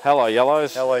 Hello,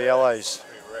 yellows. Hello, yellows.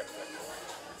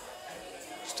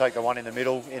 Just take the one in the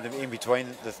middle, in between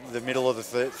the middle of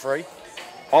the three.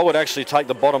 I would actually take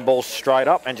the bottom ball straight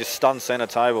up and just stun centre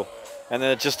table. And then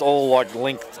it just all like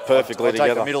linked perfectly I'll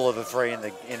together. take the middle of the three in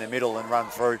the middle and run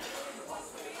through.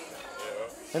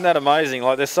 Isn't that amazing?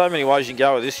 Like, there's so many ways you can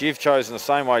go with this. You've chosen the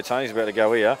same way Tony's about to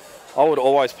go here. I would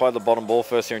always play the bottom ball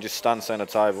first here and just stun centre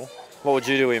table. What would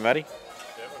you do here, Matty?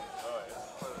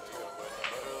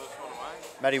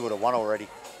 Matty would have won already.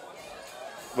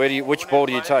 Which ball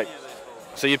do you take?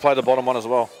 So you play the bottom one as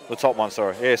well? The top one,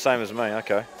 sorry. Yeah, same as me,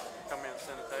 okay.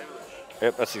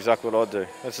 Yep, that's exactly what I'd do.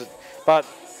 But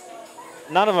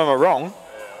none of them are wrong.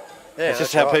 Yeah, it's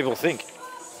just how people think.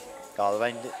 Oh,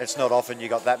 I mean, it's not often you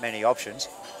got that many options.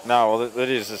 No, well, it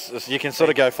is. You can sort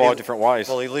of go 5 different ways.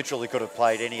 Well, he literally could have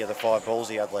played any of the 5 balls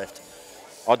he had left.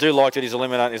 I do like that he's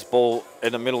eliminating this ball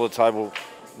in the middle of the table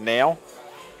now.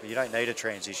 But you don't need a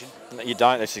transition. You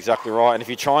don't, that's exactly right. And if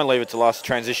you try and leave it to last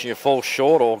transition, you fall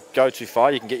short or go too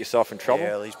far, you can get yourself in trouble.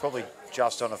 Yeah, well, he's probably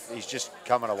just he's just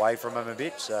coming away from him a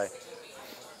bit, so.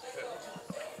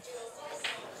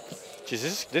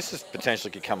 Geez, this is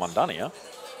potentially could come undone here.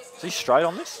 Is he straight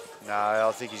on this? No,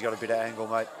 I think he's got a bit of angle,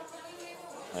 mate.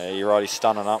 Yeah, you're right, he's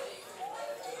stunning up.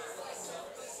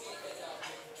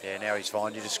 Yeah, now he's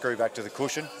fine. You just screw back to the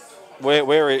cushion. Where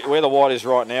the white is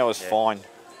right now is fine.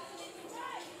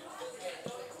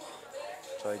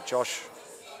 So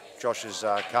Josh's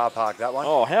car park, that one.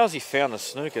 Oh, how's he found the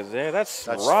snooker there? That's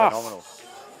rough. Phenomenal.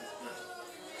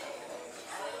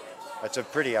 That's a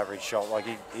pretty average shot. Like,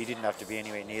 he didn't have to be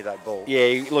anywhere near that ball.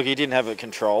 Yeah, look, he didn't have it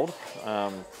controlled.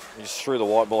 He just threw the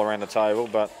white ball around the table,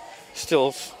 but still,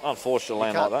 it's unfortunate to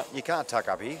land like that. You can't tuck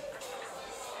up here.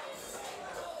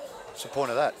 What's the point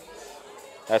of that?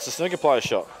 That's a snooker player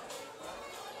shot.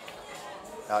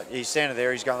 He's standing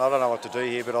there, he's going, I don't know what to do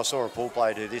here, but I saw a pool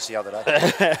player do this the other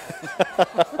day.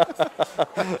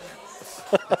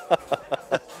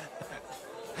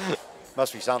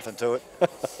 Must be something to it.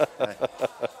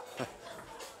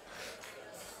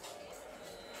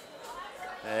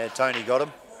 Yeah, Tony got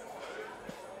him.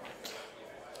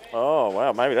 Oh,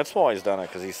 wow, maybe that's why he's done it,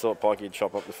 because he thought Pike would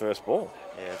chop up the first ball.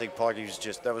 Yeah, I think Pike was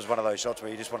that was one of those shots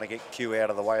where you just want to get Q out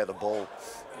of the way of the ball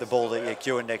that you're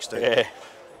queuing next to. Yeah.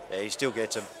 Yeah, he still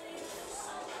gets him.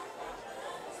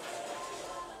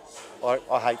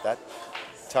 I hate that.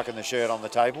 Tucking the shirt on the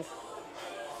table.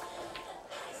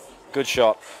 Good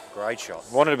shot. Great shot.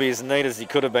 Wanted to be as neat as he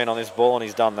could have been on this ball, and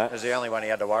he's done that. That's the only one he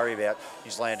had to worry about.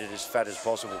 He's landed as fat as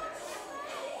possible.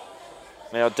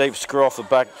 Now deep screw off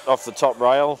the top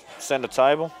rail, centre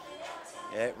table.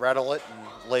 Yeah, rattle it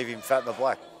and leave him fat in the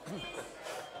black.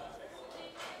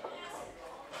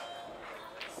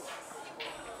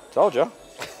 Told you.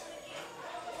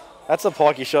 That's a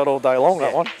pikey shot all day long,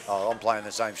 that one. Oh, I'm playing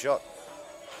the same shot.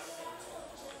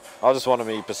 I just wanted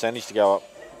my percentage to go up.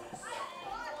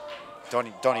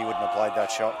 Donnie wouldn't have played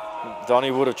that shot.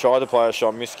 Donnie would have tried to play a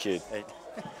shot, miscued.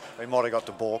 He might have got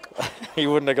the balk. He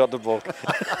wouldn't have got the balk.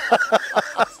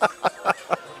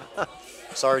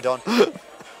 Sorry, Don.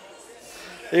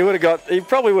 He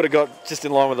probably would have got just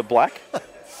in line with the black.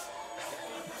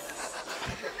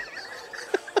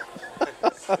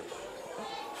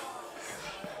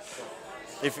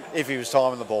 if he was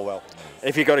timing the ball well.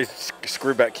 If he got his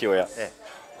screw back cue out. Yeah.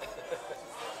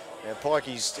 Yeah, Pike,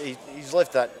 he's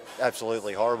left that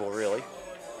absolutely horrible, really.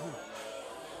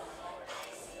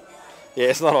 Yeah,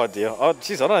 it's not ideal. Oh,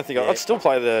 geez, I don't think I'd still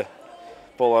play the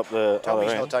ball up the Tommy's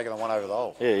other end. not taking the one over the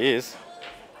hole. Yeah, he is.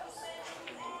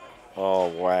 Oh,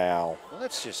 wow. Well,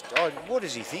 that's just, what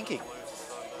is he thinking?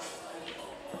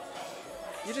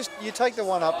 You take the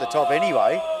one up the top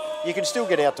anyway. You can still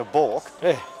get out to balk.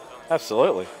 Yeah,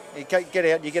 absolutely. You get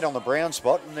out, you get on the brown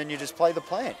spot, and then you just play the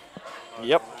plant.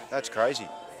 Yep. That's crazy.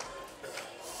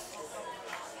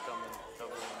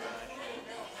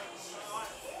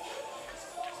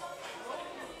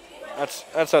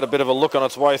 That's had a bit of a look on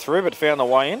its way through, but found the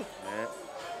way in. Yeah.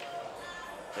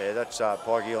 Yeah, that's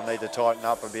Pike. He'll need to tighten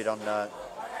up a bit on,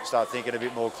 start thinking a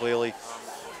bit more clearly.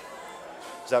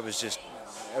 That was just,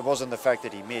 it wasn't the fact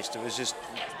that he missed. It was just.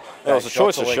 It was a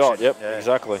choice of shot. Yep, yeah.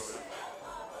 Exactly.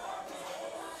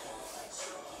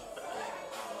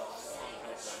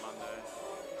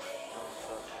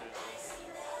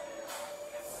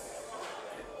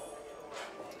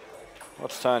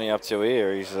 What's Tony up to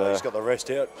here? He's got the rest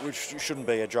out, which shouldn't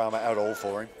be a drama at all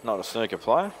for him. Not a snooker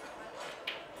player.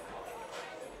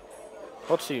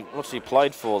 What's he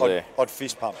played for there? I'd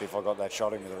fist pump if I got that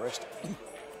shot in with the rest.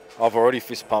 I've already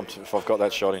fist pumped if I've got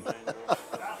that shot in.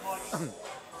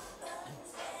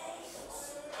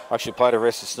 I actually played a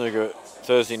rest of snooker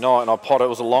Thursday night, and I potted. It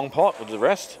was a long pot with the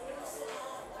rest,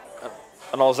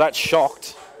 and I was that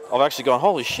shocked. I've actually gone,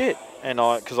 holy shit! And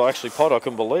because I actually potted, I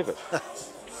couldn't believe it.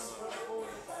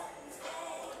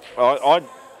 I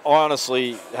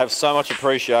honestly have so much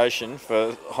appreciation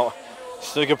for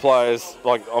snooker players,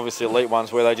 like obviously elite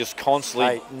ones, where they just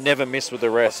constantly never miss with the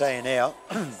rest. I'll tell you now,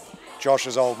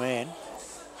 Josh's old man,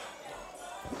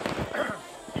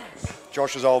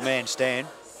 Stan,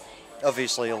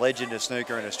 obviously a legend of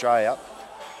snooker in Australia.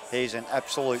 He's an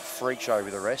absolute freak show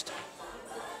with the rest.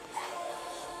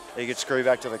 He could screw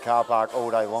back to the car park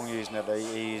all day long using it.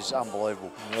 He's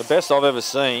unbelievable. The best I've ever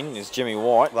seen is Jimmy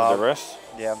White with the rest.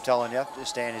 Yeah, I'm telling you,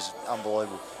 Stan is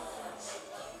unbelievable.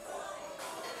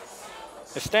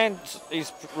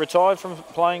 He's retired from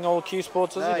playing all Q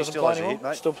sports, is No, he? he Doesn't still play has a anymore? hit,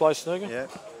 mate. Still plays snooker? Yeah.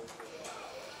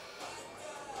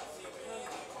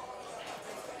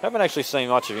 Haven't actually seen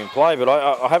much of him play, but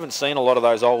I haven't seen a lot of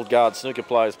those old guard snooker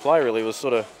players play, really. It was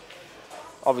sort of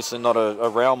obviously not a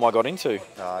realm I got into.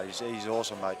 No, he's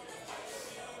awesome, mate.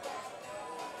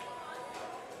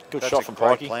 Good That's shot a from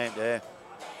great Pikey. plant, yeah.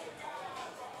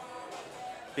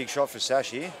 Big shot for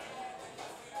Sasha here.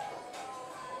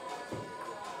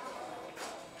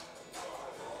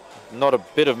 Not a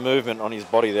bit of movement on his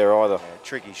body there either. Yeah,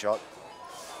 tricky shot.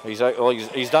 He's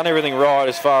done everything right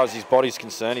as far as his body's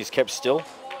concerned. He's kept still.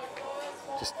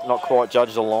 Just not quite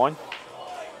judged the line.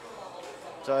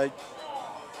 So,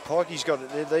 Pikey's got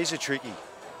it. These are tricky.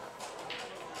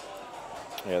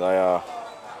 Yeah, they are.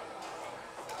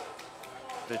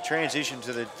 The transition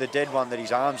to the dead one that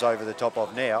his arm's over the top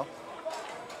of now.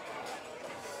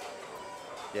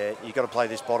 Yeah, you've got to play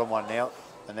this bottom one now,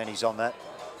 and then he's on that.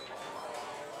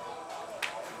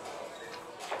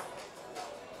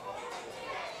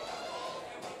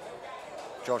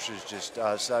 Josh is just,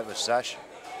 so it was Sash.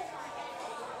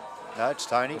 No, it's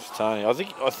Tony. It's Tony.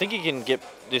 I think he can get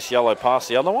this yellow past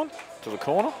the other one to the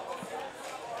corner.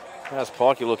 How's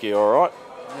Pikey looking? All right.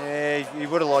 Yeah, he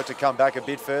would have liked to come back a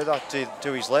bit further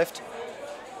to his left.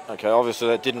 Okay, obviously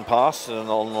that didn't pass on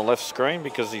the left screen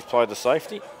because he's played the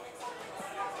safety.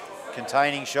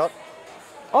 Containing shot.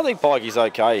 I think Pikey's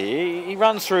okay. He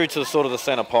runs through to sort of the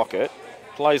centre pocket,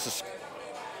 plays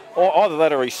or either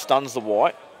that or he stuns the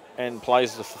white and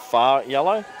plays the far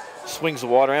yellow, swings the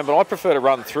white around. But I prefer to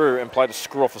run through and play the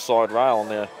screw off the side rail on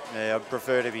there. Yeah, I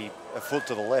prefer to be a foot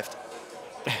to the left.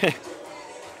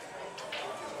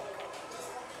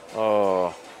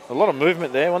 Oh, a lot of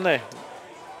movement there, wasn't there?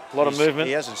 A lot of movement.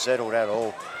 He hasn't settled at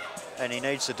all, and he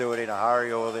needs to do it in a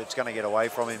hurry or it's going to get away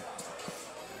from him.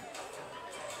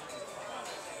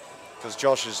 Because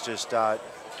Josh is just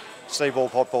see-ball,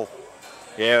 pot-ball.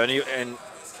 Yeah, and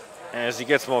as he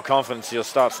gets more confidence, he'll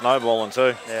start snowballing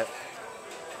too. Yeah.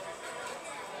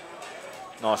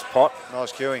 Nice pot.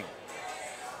 Nice cueing.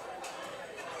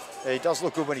 Yeah, he does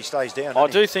look good when he stays down. I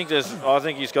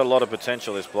think he's got a lot of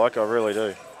potential, this bloke. I really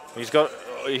do. He's got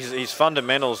his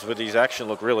fundamentals with his action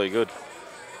look really good.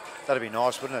 That'd be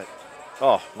nice, wouldn't it?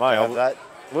 Oh, mate, Have that.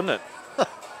 Wouldn't it?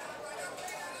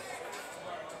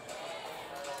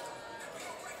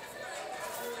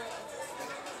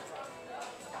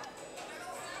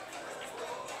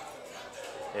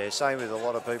 Yeah, same with a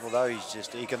lot of people though.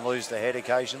 He can lose the head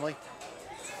occasionally.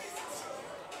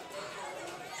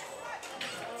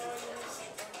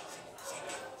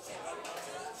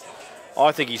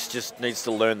 I think he just needs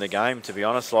to learn the game, to be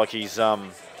honest. Like he still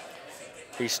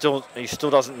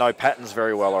doesn't know patterns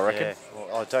very well, I reckon. Yeah,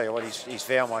 well, I'll tell you what, he's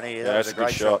found one here. Yeah, That was that's a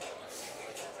great shot.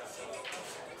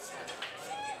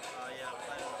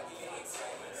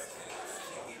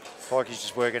 Pikey's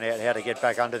just working out how to get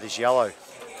back under this yellow.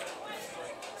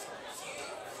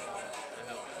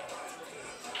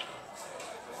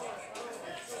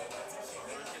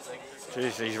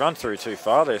 Jeez, he's run through too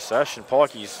far there, Sash, and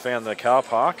Pikey's found the car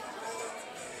park.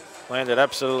 Landed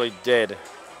absolutely dead.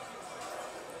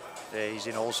 Yeah, he's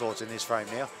in all sorts in this frame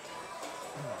now.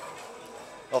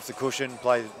 Off the cushion,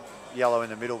 play yellow in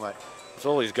the middle, mate. That's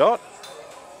all he's got.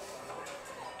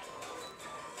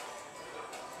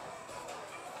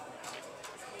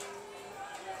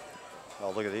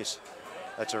 Oh, look at this.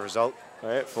 That's a result.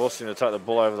 Yeah, forced him to take the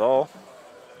ball over the hole.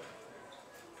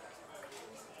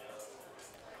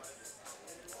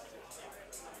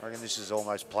 I reckon this is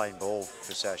almost plain ball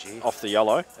for Sash here. Off the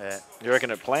yellow. Yeah. You reckon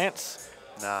it plants?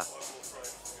 Nah.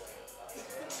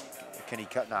 Can he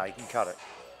cut? No, he can cut it.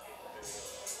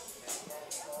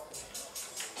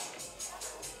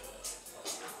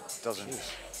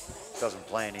 Doesn't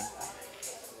plan in.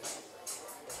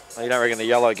 You don't reckon the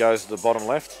yellow goes to the bottom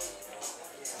left?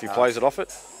 If he plays it off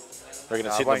it? Reckon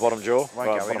it's hitting the bottom jaw?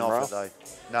 Won't go in bottom off rail? it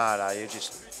though. No, you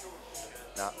just...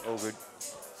 No, all good.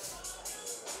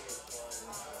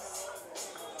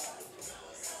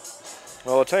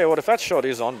 Well, I'll tell you what, if that shot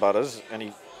is on Butters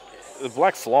and the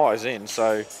black flies in,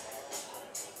 so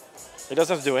he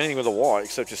doesn't have to do anything with the white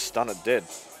except just stun it dead.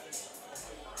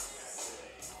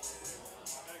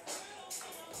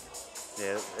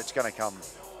 Yeah, it's going to come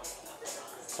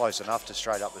close enough to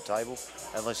straight up the table,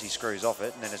 unless he screws off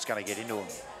it, and then it's going to get into him.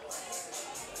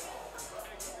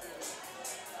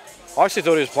 I actually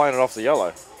thought he was playing it off the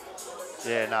yellow.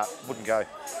 Yeah, no, wouldn't go.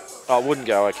 Oh, it wouldn't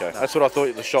go, okay. No. That's what I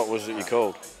thought the shot was that you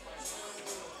called.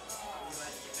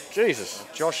 Jesus.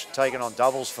 Josh taking on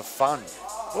doubles for fun.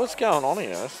 What's going on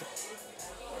here? It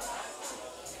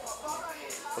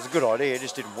was a good idea, it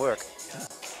just didn't work.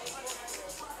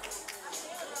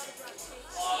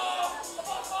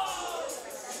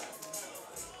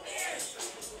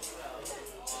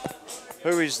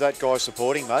 Who is that guy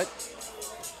supporting, mate?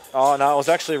 Oh, no, it was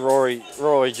actually Rory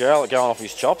Jarlett going off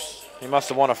his chops. He must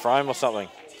have won a frame or something.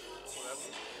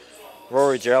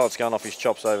 Rory Jarlett's going off his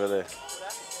chops over there.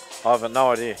 I have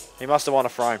no idea. He must have won a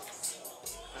frame.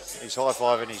 He's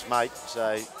high-fiving his mate,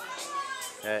 so...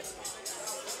 Yeah.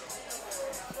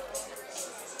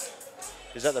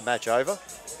 Is that the match over?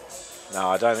 No,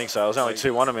 I don't think so. It was only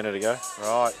 2-1 a minute ago.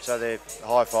 Right, so they're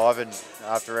high-fiving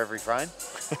after every frame.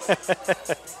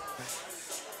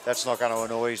 That's not going to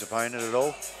annoy his opponent at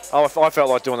all. Oh, I felt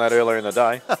like doing that earlier in the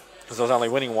day because I was only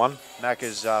winning one.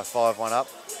 Macca's 5-1 up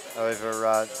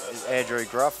over Andrew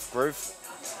Groove.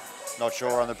 Not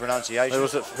sure on the pronunciation.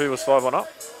 Who was 5-1 up?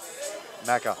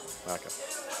 Macca. Okay.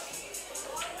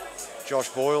 Josh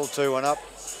Boyle 2-1 up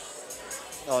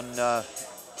on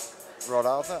Rod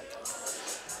Arthur.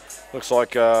 Looks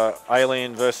like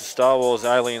Alien versus Star Wars.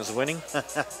 Alien's winning.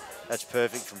 That's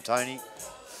perfect from Tony.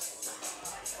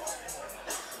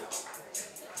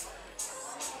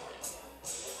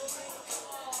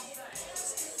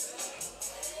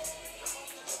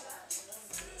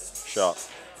 Shot.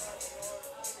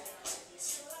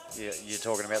 Yeah, you're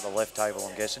talking about the left table,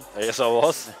 I'm guessing. Yes, I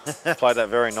was. Played that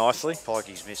very nicely.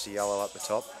 Pikey's missed the yellow up the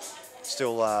top.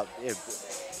 Still, yeah,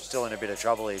 still in a bit of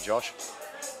trouble here, Josh.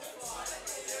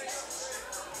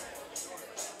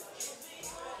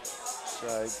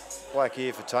 So, black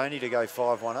here for Tony to go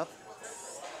 5-1 up.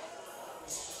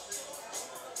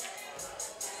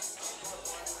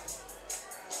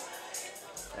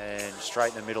 And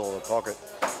straight in the middle of the pocket.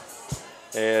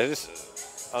 Yeah,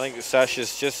 I think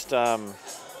Sasha's just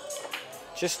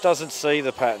doesn't see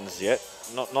the patterns yet.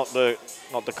 Not the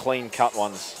clean cut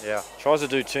ones. Yeah. Tries to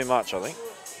do too much, I think.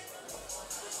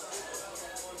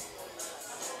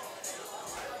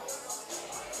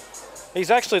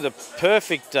 He's actually the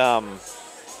perfect.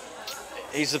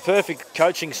 He's the perfect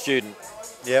coaching student.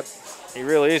 Yep. He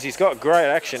really is. He's got great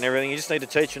action and everything. You just need to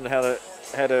teach him how to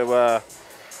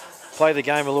play the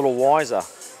game a little wiser,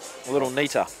 a little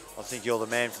neater. I think you're the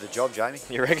man for the job, Jamie.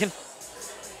 You reckon?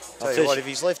 Tell you what, if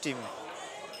he's left him,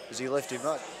 has he left him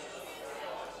right?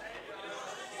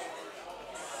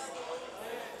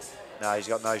 No, he's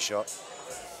got no shot.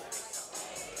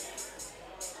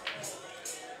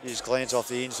 You just glance off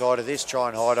the inside of this, try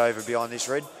and hide over behind this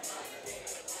red.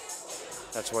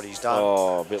 That's what he's done.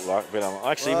 Oh, a bit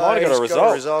actually, he might have got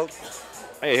a result.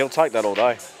 Yeah, he'll take that all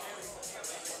day.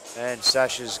 And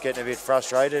Sasha's getting a bit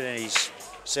frustrated, and he's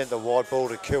sent the wide ball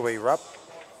to Kui Rupp.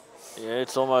 Yeah,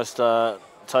 it's almost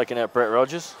taken out Brett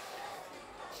Rogers.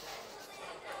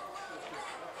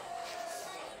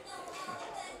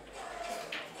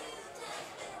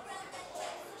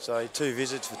 So 2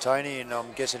 visits for Tony, and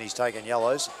I'm guessing he's taking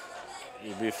yellows.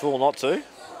 You'd be a fool not to.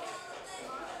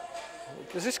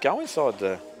 Does this go inside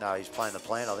there? No, he's playing the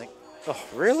plan, I think. Oh,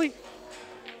 really?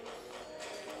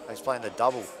 He's playing the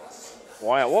double.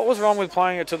 Wow, what was wrong with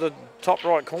playing it to the top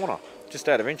right corner? Just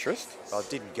out of interest. I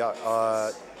didn't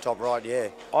go. Top right, yeah.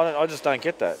 I just don't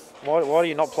get that. Why do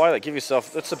you not play that? Give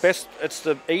yourself. It's the best. It's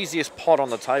the easiest pot on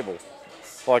the table,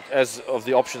 like as of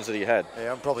the options that he had.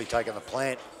 Yeah, I'm probably taking the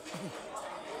plant.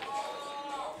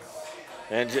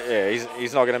 And yeah,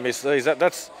 he's not going to miss these.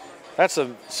 That's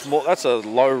a small. That's a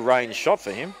low range shot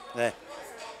for him. Yeah.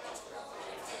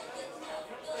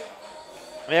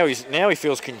 Now he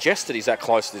feels congested. He's that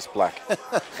close to this black.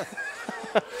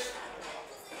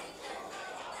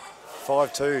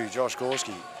 5-2, Josh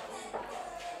Gorski.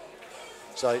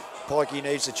 So Pikey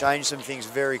needs to change some things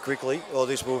very quickly, or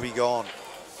this will be gone.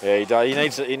 Yeah, he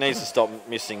does. He needs to stop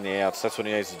missing the outs. That's what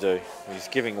he needs to do. He's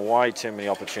giving way too many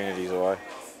opportunities away.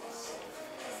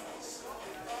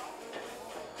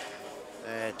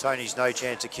 And Tony's no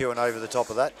chance of queuing over the top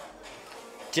of that.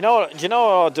 Do you know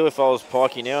what I'd do if I was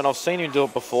Pikey now? And I've seen him do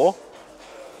it before.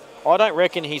 I don't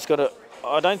reckon he's got a.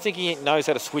 I don't think he knows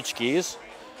how to switch gears.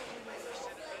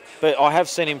 But I have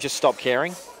seen him just stop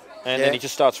caring, and then he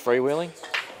just starts freewheeling,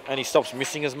 and he stops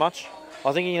missing as much.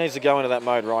 I think he needs to go into that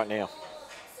mode right now.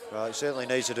 Well, he certainly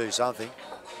needs to do something.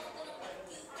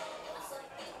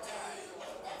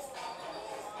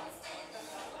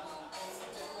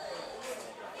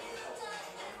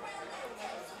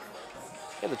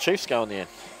 Yeah, the Chiefs go in the end.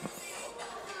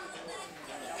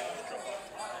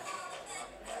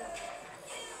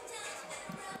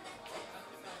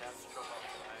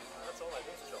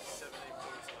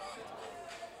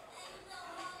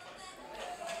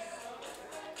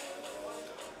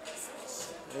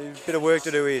 A bit of work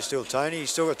to do here still, Tony.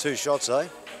 He's still got 2 shots, though.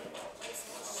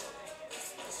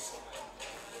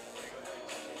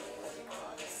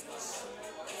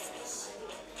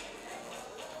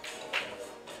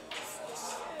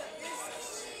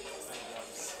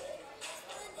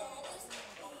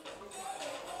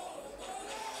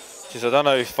 Geez, I don't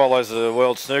know who follows the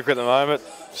World Snooker at the moment.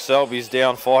 Selby's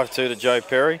down 5-2 to Joe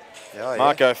Perry. Oh,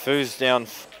 Marco Fu's down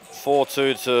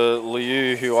 4-2 to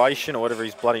Liu Huaishin, or whatever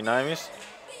his bloody name is.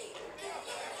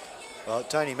 Well,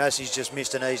 Tony Massey's just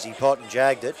missed an easy pot and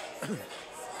jagged it.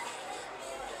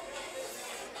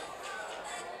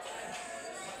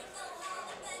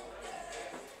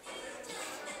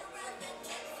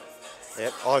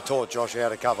 Yep, I taught Josh how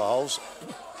to cover holes.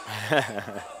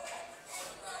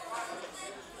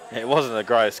 It wasn't the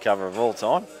greatest cover of all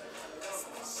time.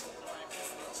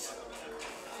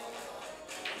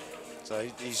 So I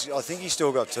think he's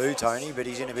still got 2, Tony, but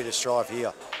he's in a bit of strife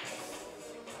here.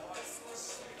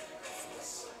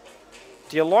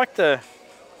 Do you like the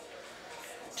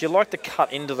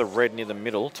cut into the red near the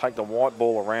middle, take the white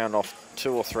ball around off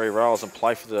 2 or 3 rails and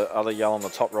play for the other yellow in the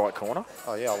top right corner?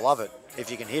 Oh yeah, I love it.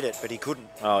 If you can hit it, but he couldn't.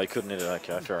 Oh, he couldn't hit it.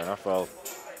 Okay, fair enough. Well,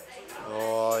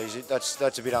 oh,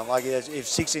 that's a bit unlucky. If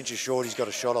 6 inches short, he's got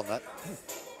a shot on that.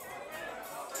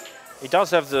 he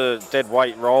does have the dead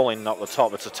weight rolling up the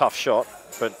top. It's a tough shot,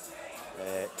 but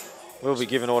will be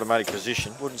given automatic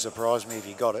position. Wouldn't surprise me if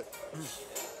he got it.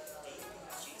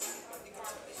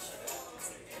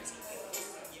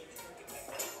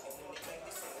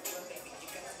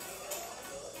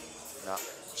 No,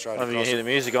 straight I think you across can hear it. the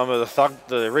music on, but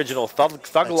the original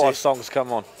Thug Life songs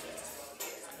come on.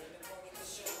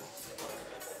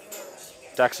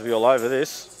 Dax will be all over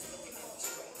this.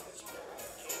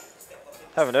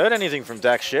 Haven't heard anything from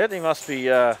Dax yet. He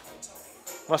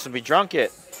mustn't be drunk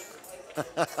yet.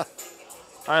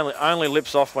 only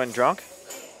lips off when drunk.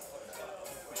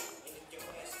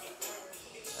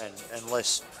 And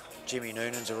unless Jimmy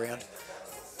Noonan's around.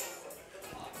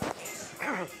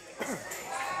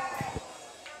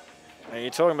 And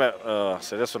you're talking about,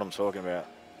 so that's what I'm talking about.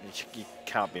 You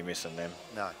can't be missing them.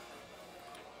 No.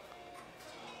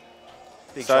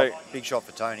 So, big shot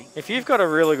for Tony. if you've got a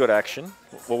really good action,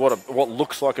 or what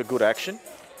looks like a good action,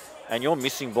 and you're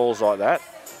missing balls like that,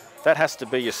 that has to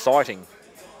be your sighting.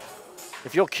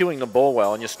 If you're cueing the ball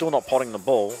well and you're still not potting the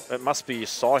ball, it must be your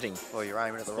sighting. Well, you're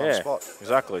aiming at the wrong spot.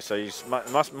 Exactly. So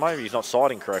maybe he's not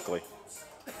sighting correctly.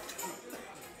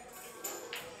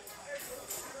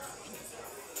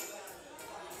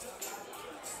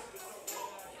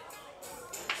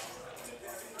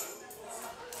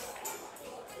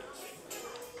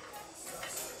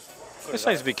 This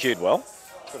needs to be cued well.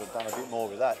 Could have done a bit more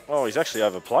with that. Oh, he's actually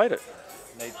overplayed it.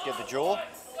 Need to get the jaw.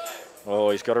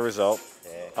 Oh, he's got a result.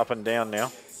 Yeah. Up and down now.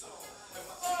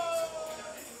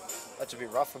 That's a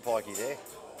bit rough for Pikey there.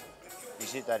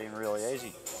 He's hit that in really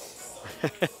easy.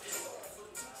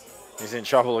 He's in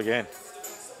trouble again.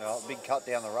 Well, big cut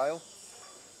down the rail.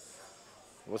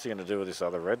 What's he going to do with this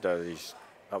other red, though? He's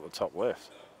up the top left.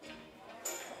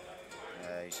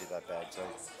 Yeah, he's hit that bad too.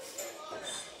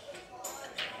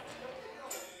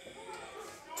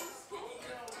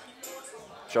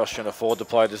 Josh can afford to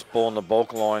play this ball in the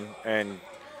bulk line and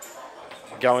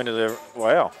go into the...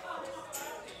 Wow.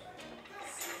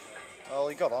 Well,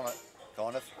 he got on it,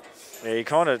 kind of. Yeah, he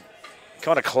kind of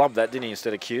clubbed that, didn't he,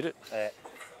 instead of cued it? Yeah.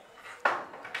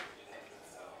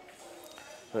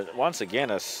 But once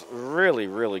again, a really,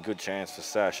 really good chance for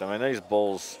Sash. I mean, these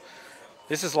balls...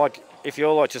 This is like if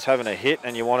you're like just having a hit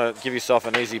and you want to give yourself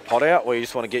an easy pot out where you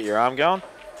just want to get your arm going.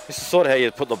 This is sort of how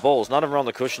you put the balls. None of them are on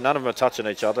the cushion. None of them are touching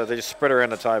each other. They just spread around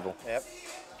the table. Yep.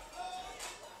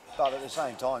 But at the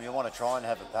same time, you want to try and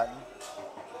have a pattern.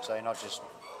 So you're not just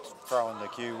throwing the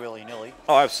cue willy-nilly.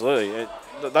 Oh, absolutely.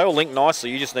 They all link nicely.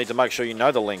 You just need to make sure you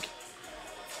know the link.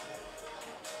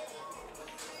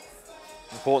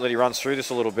 Important that he runs through this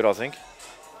a little bit, I think.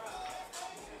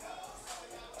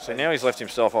 So now he's left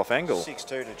himself off angle. 6-2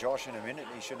 to Josh in a minute.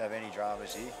 He shouldn't have any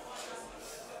dramas here.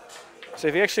 So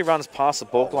if he actually runs past the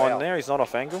balk line there, he's not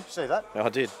off angle. See that? No, I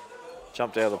did.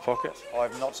 Jumped out of the pocket.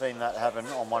 I've not seen that happen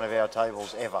on one of our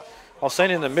tables ever. I've seen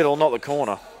it in the middle, not the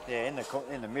corner. Yeah, in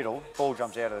the middle, ball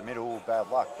jumps out of the middle, bad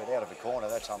luck. But out of the corner,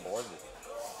 that's unbelievable.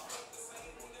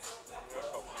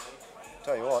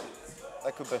 Tell you what,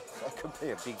 that could be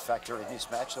a big factor in this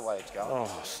match, the way it's going.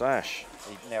 Oh, Sash.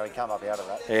 Now he come up out of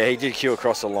that. Yeah, he did cue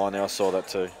across the line there. I saw that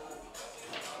too.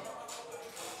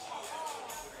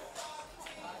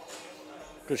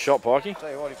 Good shot, Pikey.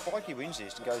 Tell you what, if Pikey wins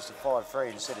this and goes to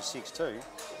 5-3 instead of 6-2,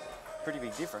 pretty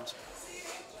big difference.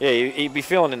 Yeah, he'd be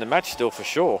feeling in the match still for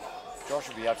sure. Josh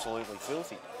would be absolutely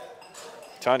filthy.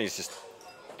 Tony's just...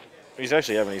 He's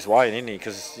actually having his way in, isn't he?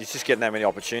 Because he's just getting that many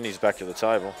opportunities back to the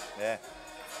table. Yeah.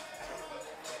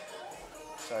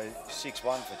 So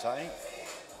 6-1 for Tony.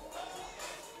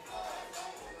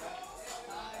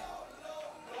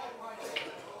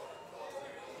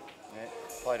 Yeah,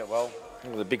 played it well.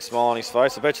 With a big smile on his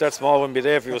face. I bet you that smile wouldn't be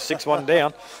there if he was 6-1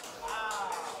 down.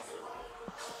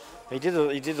 He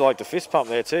did like the fist pump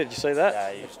there too. Did you see that?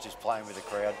 Yeah, he was just playing with the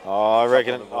crowd. Oh, I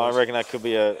reckon that could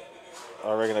be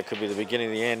the beginning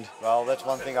of the end. Well, that's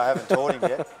one thing I haven't taught him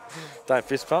yet. Don't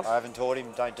fist pump. I haven't taught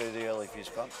him. Don't do the early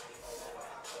fist pump.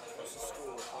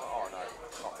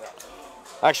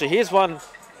 Actually, here's one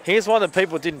that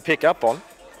people didn't pick up on.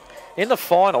 In the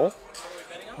final,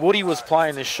 Woody was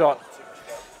playing this shot.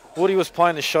 Woody was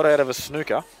playing this shot out of a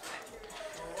snooker.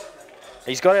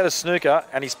 He's got out a snooker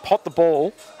and he's pot the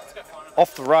ball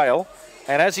off the rail,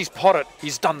 and as he's pot it,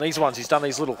 he's done these ones. He's done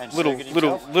these little.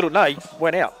 No, he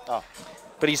went out. Oh.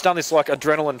 But he's done this like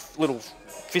adrenaline little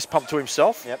fist pump to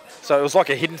himself. Yep. So it was like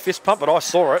a hidden fist pump, but I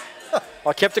saw it.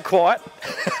 I kept it quiet.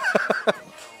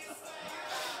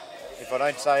 If I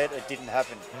don't say it, it didn't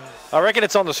happen. I reckon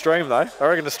it's on the stream though. I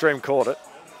reckon the stream caught it.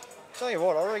 Tell you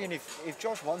what, I reckon if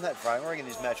Josh won that frame, I reckon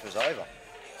this match was over.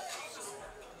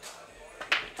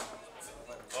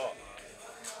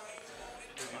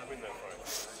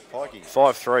 Pikey.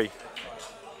 5-3.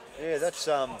 Yeah, that's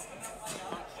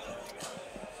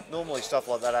normally stuff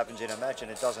like that happens in a match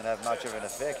and it doesn't have much of an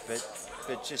effect,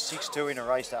 but just 6-2 in a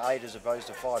race to 8 as opposed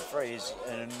to 5-3 is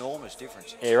an enormous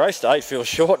difference. Yeah, race to 8 feels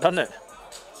short, doesn't it?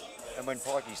 And when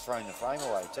Pikey's thrown the frame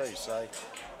away too, so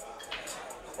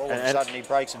all of a sudden he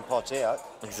breaks and pots out.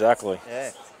 Exactly.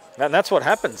 Yeah. And that's what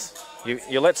happens.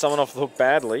 You let someone off the hook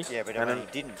badly. Yeah, but I mean, he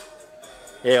didn't.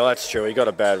 Yeah, well, that's true. He got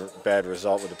a bad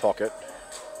result with the pocket.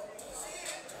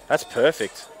 That's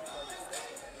perfect.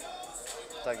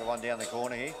 Take the one down the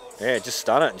corner here. Yeah, just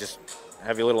stun it and just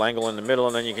have your little angle in the middle,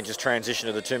 and then you can just transition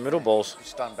to the 2 middle balls.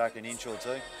 Stun back an inch or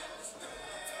two.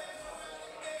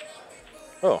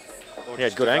 Oh, yeah,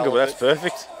 good angle, but that's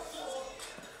perfect.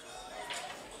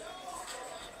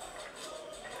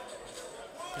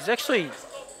 He's actually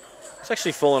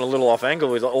fallen a little off angle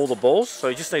with all the balls, so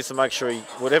he just needs to make sure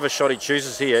whatever shot he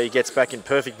chooses here, he gets back in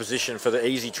perfect position for the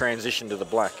easy transition to the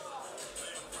black.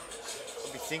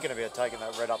 I'll be thinking about taking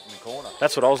that red up in the corner.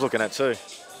 That's what I was looking at too.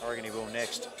 I reckon he will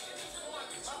next.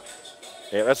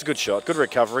 Yeah, that's a good shot. Good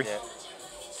recovery. Yeah.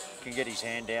 Can get his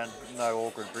hand down, no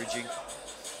awkward bridging.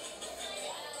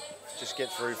 Just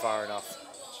get through far enough.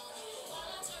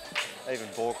 Even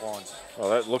balk line. Well,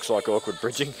 that looks like awkward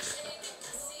bridging.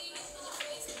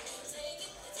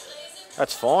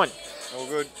 That's fine. All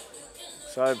good.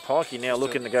 So Pikey now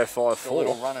looking to go 5-4. A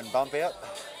little run and bump out.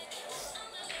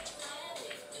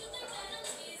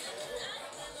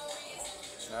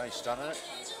 No, he's stunning it.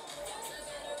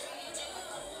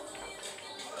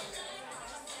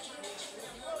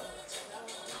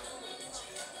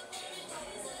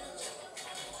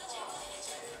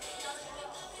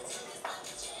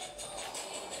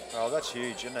 Oh, that's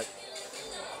huge, isn't it?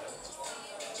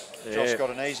 Yeah. Josh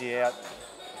got an easy out,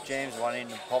 jams one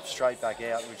in and pops straight back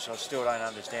out, which I still don't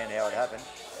understand how it happened.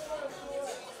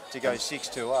 To go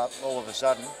 6-2 up, all of a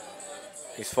sudden.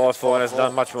 He's 5-4 and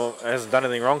hasn't done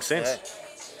anything wrong since. Yeah.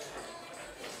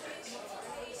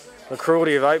 The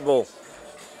cruelty of 8 ball.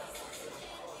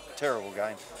 Terrible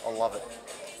game. I love it.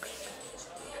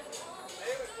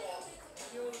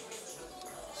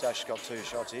 Sasha's got 2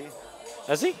 shots here.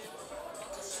 Has he?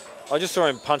 I just saw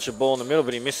him punch a ball in the middle,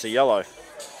 but he missed the yellow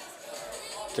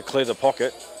to clear the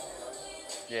pocket.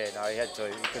 Yeah, no, he had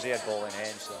to because he had ball in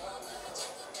hand. So.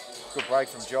 Good break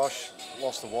from Josh.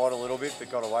 Lost the wide a little bit, but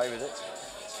got away with it.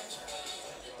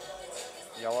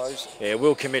 Yellows. Yeah,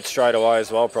 will commit straight away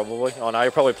as well, probably. Oh no,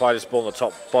 he'll probably play this ball in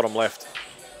the bottom left.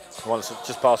 Once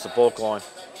just past the balk line.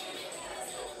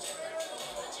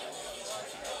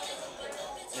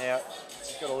 Now,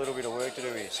 he's got a little bit of work to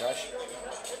do here, Sash.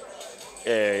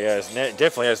 Yeah,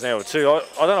 definitely has now too.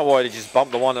 I don't know why he just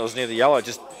bumped the one that was near the yellow,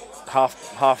 just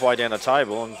halfway down the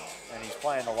table. And he's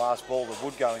playing the last ball that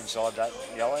would go inside that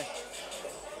yellow.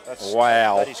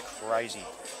 Wow. That is crazy.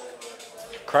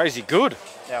 Crazy good.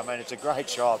 Yeah, I mean, it's a great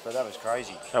shot, but that was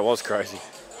crazy. That was crazy.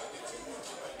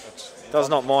 Does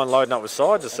not mind loading up with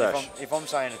sides, the Sash. If I'm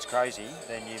saying it's crazy,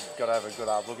 then you've got to have a good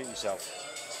hard look at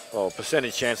yourself. Well,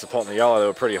 percentage chance of potting the yellow, they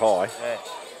were pretty high. Yeah,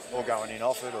 or going in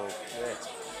off it, or, yeah.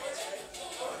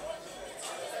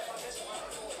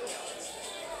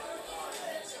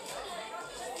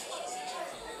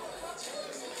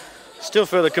 Still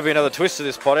further could be another twist to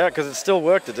this pot out because it's still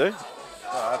work to do.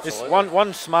 Oh, absolutely. Just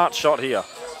one smart shot here.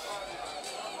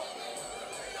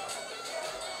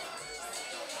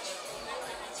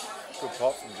 Good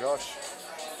pot from Josh.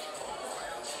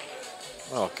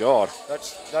 Oh God.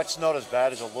 That's not as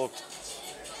bad as it looked.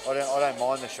 I don't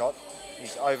mind the shot.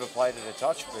 He's overplayed it a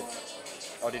touch, but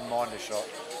I didn't mind the shot.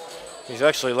 He's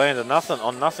actually landed nothing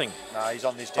on nothing. No, he's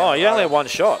on this down. Oh, he only had one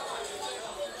shot.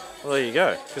 Well, there you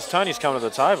go. Because Tony's come to the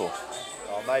table.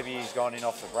 Oh, maybe he's gone in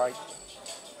off the break.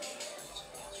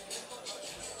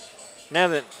 Now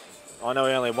that I know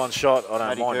he only had one shot, I don't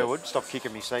Matty mind Kerwood, stop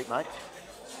kicking me seat, mate.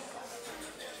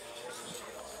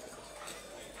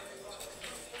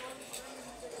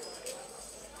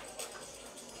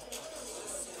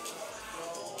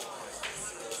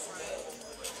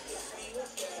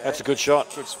 That's a good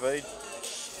shot. Good speed.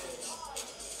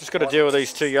 Just got to deal with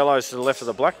these two yellows to the left of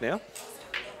the black now.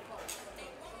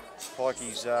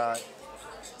 Pikey's a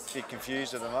bit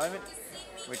confused at the moment,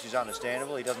 which is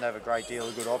understandable. He doesn't have a great deal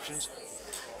of good options.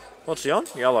 What's he on?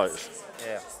 Yellows.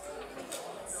 Yeah.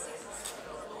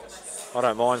 I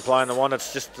don't mind playing the one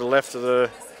that's just to the left of the...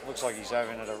 Looks like he's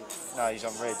having it. No, he's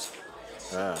on reds.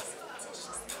 Ah.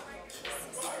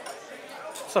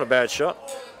 It's not a bad shot.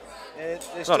 Yeah,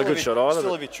 it's not a good shot either.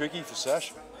 Still a bit tricky for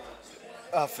Sash.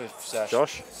 For Sash.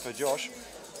 Josh. For Josh.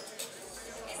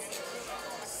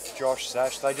 Josh,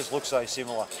 Sash, they just look so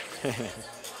similar.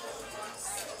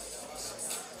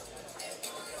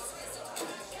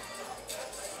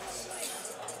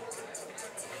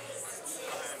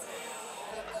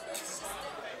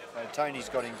 Tony's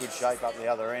got in good shape up the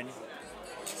other end.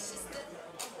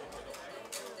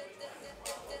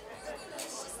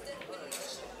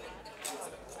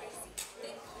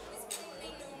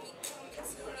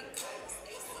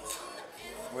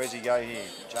 Where's he go here?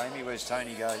 Jamie, where's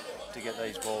Tony go to get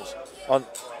these balls? I'm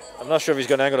not sure if he's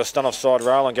going to angle a stun offside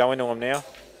rail and go into him now.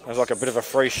 It was like a bit of a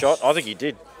free shot. I think he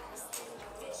did.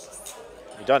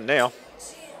 He done now.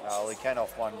 Oh, he can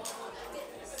off one.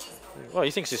 Well,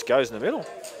 he thinks this goes in the middle.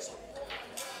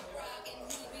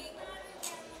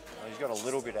 Well, he's got a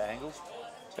little bit of angle.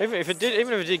 Even if it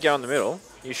did go in the middle,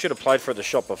 you should have played for the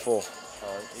shot before.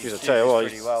 He's I tell you what,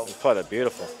 pretty well. He played it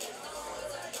beautiful.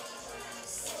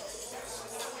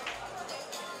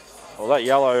 Well, that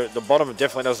yellow, the bottom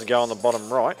definitely doesn't go on the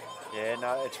bottom right. Yeah,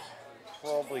 no, it's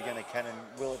probably going to cannon.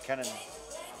 Will it cannon?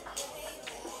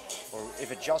 Or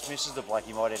if it just misses the black,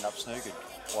 he might end up snookered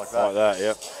like that. Like that,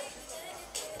 yep.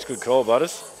 It's a good call,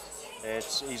 Butters. Yeah,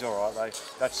 he's all right, though.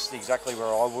 That's exactly where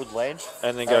I would land.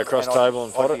 And then go across table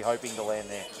and pot it. I'd be hoping to land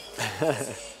there.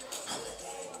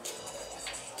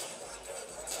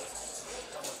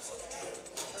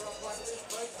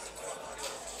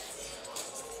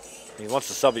 He wants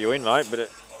to sub you in, mate, but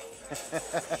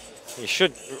you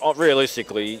should,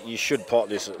 realistically, you should pot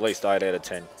this at least 8 out of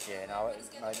 10. Yeah, no,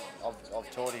 mate,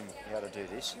 I've taught him how to do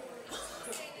this.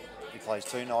 He plays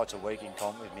 2 nights a week in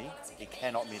comp with me. He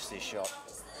cannot miss this shot.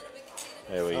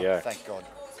 There we go. Thank God.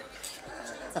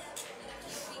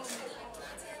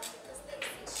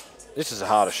 This is a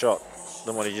harder shot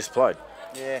than what he just played.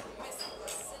 Yeah.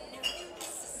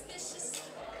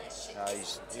 No,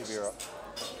 he'll be all right.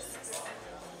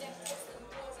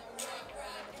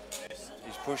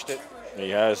 He's pushed it. He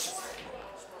has.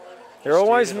 They're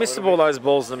always missable, those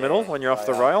balls in the middle when you're off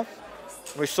the rail.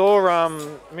 We saw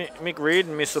Mick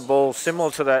Reardon miss a ball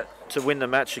similar to that to win the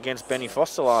match against Benny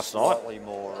Foster last night. Slightly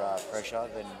more pressure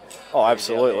than... Oh,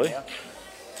 absolutely.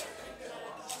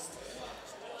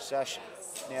 Sash,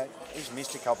 now, he's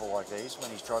missed a couple like these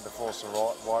when he's tried to force the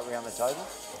white round the table.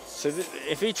 So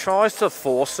if he tries to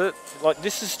force it, like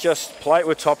this is just play it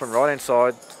with top and right hand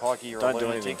side. Pikey, you're Don't a do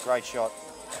lunatic. anything. Great shot.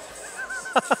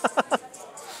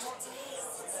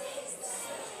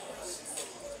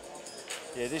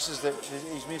 Yeah,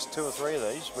 he's missed 2 or 3 of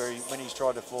these where when he's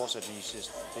tried to force it,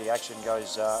 the action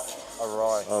goes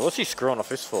awry. Oh, what's he screwing off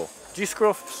this for? Do you screw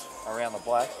off? Around the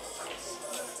black.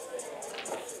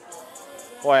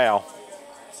 Wow.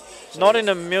 Not in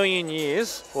a million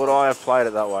years would I have played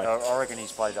it that way. I reckon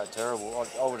he's played that terrible.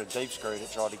 I would have deep screwed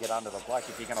it, tried to get under the black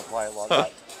if you're going to play it like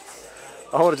that.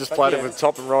 I would have just played it with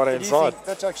top and right hand side.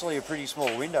 That's actually a pretty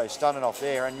small window, stunning off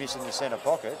there and missing the centre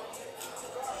pocket.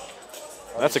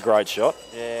 That's a great shot.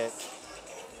 Yeah,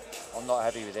 I'm not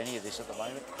happy with any of this at the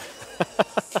moment.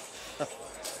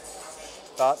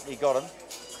 But he got him.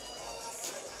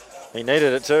 He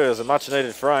needed it too. It was a much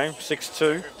needed frame.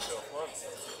 6-2.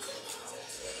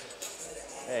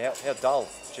 Yeah, how dull.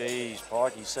 Jeez,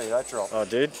 Pike, you see that drop. I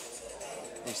did.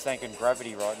 He's thanking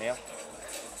gravity right now.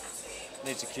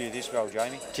 Needs to cue this well,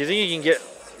 Jamie. Do you think he can get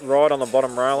right on the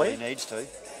bottom rail Well, here? he needs to.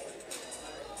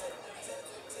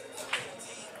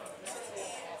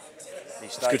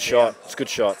 It's a good shot. It's a good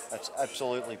shot. That's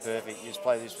absolutely perfect. You just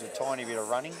play this with a tiny bit of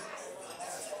running.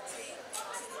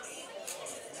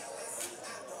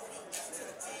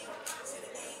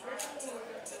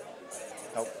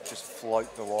 Help just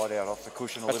float the white out off the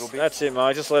cushion a little bit. That's it,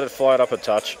 mate. Just let it fly it up a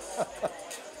touch.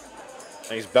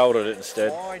 He's belted it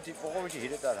instead. Why would you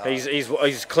hit it that hard?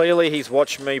 He's clearly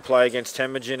watched me play against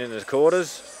Temujin in the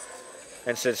quarters,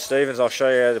 and said, Stevens, I'll show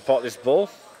you how to pot this ball.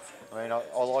 I mean,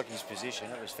 I like his position.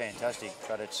 It was fantastic,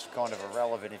 but it's kind of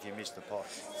irrelevant if you miss the pot.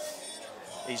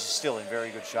 He's still in very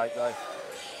good shape, though.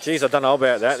 Geez, I don't know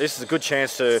about that. This is a good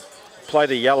chance to play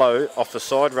the yellow off the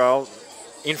side rail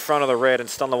in front of the red and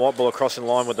stun the white ball across in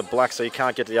line with the black so you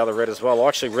can't get to the other red as well. I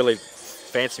actually really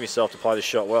fancy myself to play this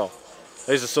shot well.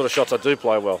 These are the sort of shots I do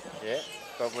play well. Yeah,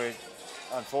 but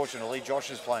unfortunately, Josh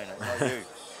is playing it, not you.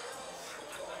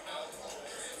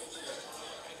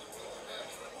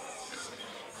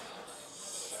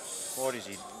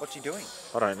 What's he doing?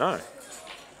 I don't know.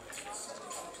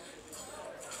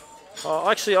 Oh,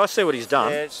 actually, I see what he's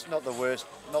done. Yeah, it's not the worst,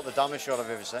 not the dumbest shot I've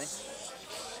ever seen.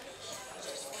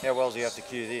 How well does he have to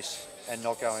cue this and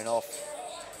not going off?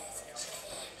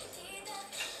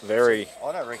 Very.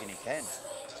 I don't reckon he can.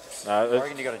 No, I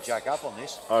reckon you got to jack up on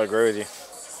this. I agree with you.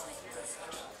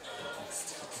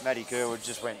 Matty Kerwood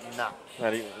just went, nah.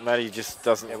 Matty just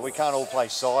doesn't. Yeah, we can't all play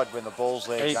side when the ball's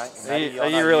there. Are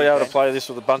you really able to play this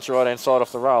with a bunch of right-hand side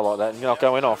off the rail like that and you're not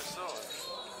going off?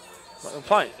 I'm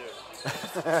playing.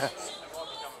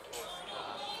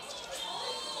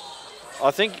 I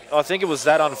think it was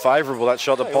that unfavourable, that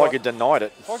shot, that Pike had denied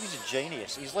it. Pike is a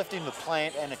genius. He's left him the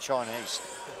plant and a Chinese.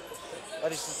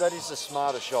 That is the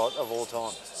smartest shot of all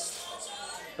time.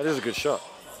 That is a good shot.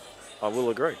 I will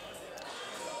agree.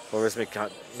 Or as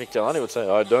Mick Delaney would say,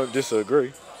 I don't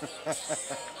disagree.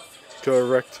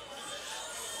 Correct.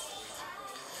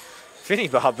 Vinny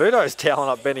Barbuto's toweling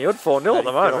up Benny Hood 4-0 at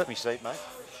the moment. Get off me seat, mate.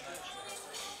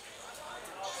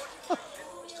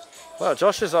 Well,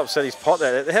 Josh has upset his pot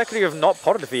there. How could he have not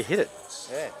potted if he hit it?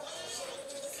 Yeah.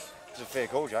 It's a fair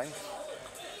call, Jamie.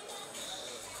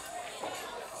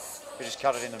 You just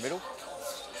cut it in the middle.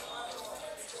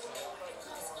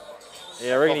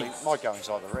 Yeah, I reckon he might go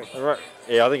inside the red. Right.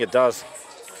 Yeah, I think it does.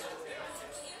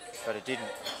 But it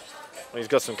didn't. He's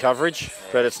got some coverage,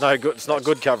 but it's no good. It's not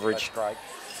good coverage. That's great.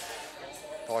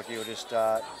 Pikey will just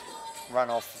run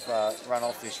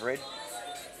off this red.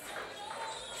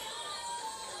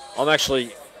 I'm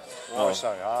actually. Oh,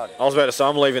 so hard. I was about to say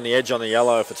I'm leaving the edge on the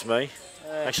yellow if it's me.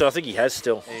 Actually, I think he has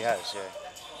still. He has, yeah.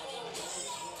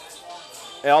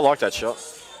 Yeah, I like that shot.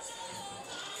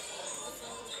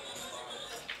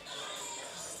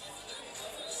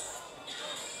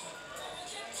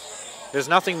 There's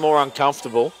nothing more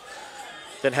uncomfortable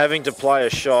than having to play a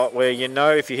shot where you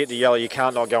know if you hit the yellow you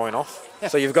can't not going off.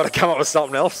 So you've got to come up with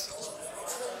something else.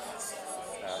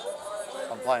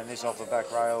 I'm playing this off the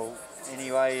back rail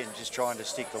anyway and just trying to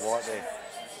stick the white there.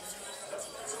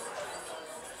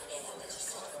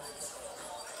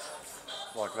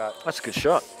 Like that. That's a good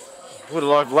shot. Would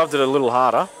have loved it a little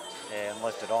harder. Yeah, and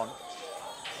left it on.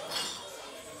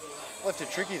 Left it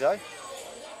tricky though.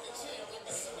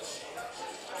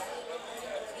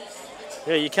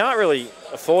 Yeah, you can't really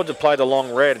afford to play the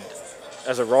long red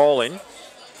as a roll-in.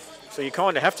 So you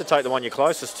kind of have to take the one you're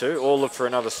closest to or look for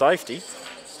another safety.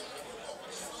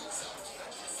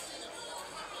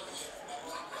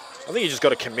 I think you just got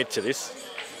to commit to this.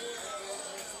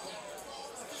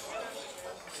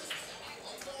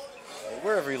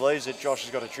 Wherever he leaves it, Josh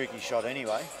has got a tricky shot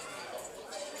anyway.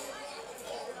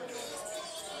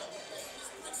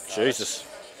 Jesus.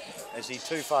 Is he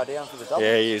too far down for the double?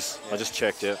 Yeah, he is. Yeah. I just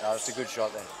checked it. No, it's a good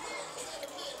shot then.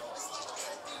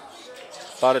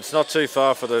 But it's not too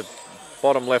far for the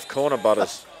bottom left corner,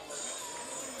 Butters.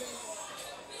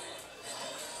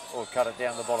 Or cut it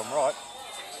down the bottom right.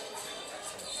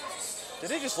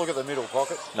 Did he just look at the middle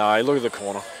pocket? No, he looked at the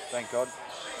corner. Thank God.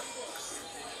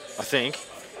 I think.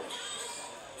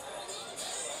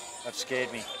 That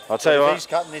scared me. I'll tell you what. If he's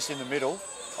cutting this in the middle,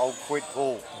 I'll quit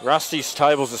pool. Rusty's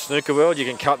tables, the snooker world, you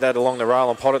can cut that along the rail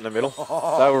and pot it in the middle.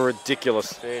 They were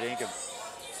ridiculous. Fair dinkum.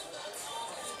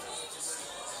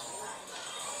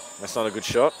 That's not a good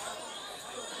shot.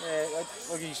 Yeah,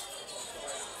 look, he's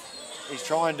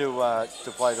trying to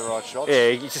play the right shots.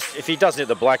 Yeah, if he doesn't hit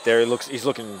the black there, he's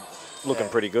looking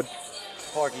pretty good.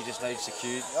 Pikey just needs to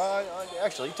cue.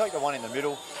 Actually, take the one in the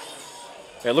middle.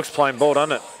 Yeah, it looks plain ball,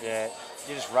 doesn't it? Yeah,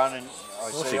 you're just running.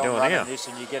 What's he doing now? This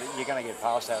and you're going to get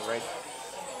past that red.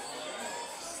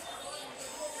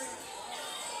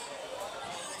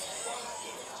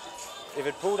 If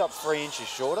it pulled up 3 inches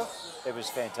shorter, it was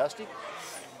fantastic.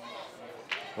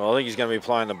 Well, I think he's going to be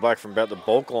playing the black from about the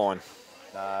bulk line.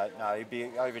 No, he'd be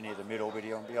over near the middle, but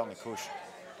he'll be on the cush.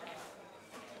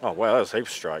 Oh, wow, that was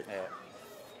heaps straight. Yeah.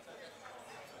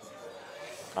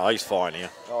 Oh, he's fine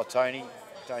here. Oh, Tony's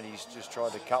just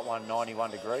tried to cut one 91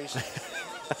 degrees.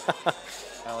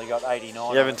 Only got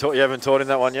 89. You haven't taught him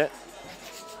that one yet?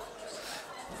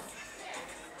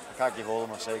 I can't give all of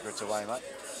my secrets away, mate.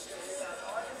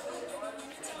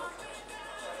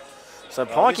 So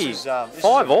Pikey, this is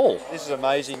 5-all. This is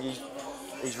amazing.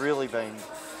 He's really been,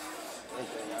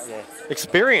 yeah.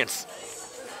 Experience.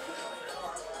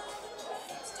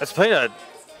 It's been a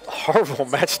horrible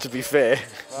match, to be fair.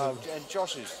 And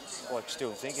Josh is like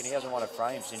still thinking he hasn't won a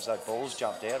frame since that ball's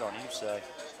jumped out on him. So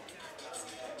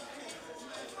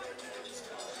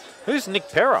Who's Nick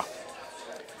Perra?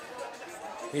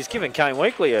 He's given Kane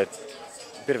Weekly a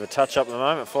bit of a touch up at the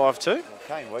moment, 5-2.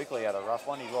 well, Kane Weekly had a rough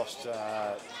one. He lost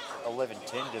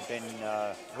 11-10 to Ben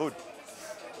Hood.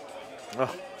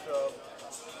 Oh.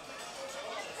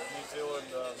 New Zealand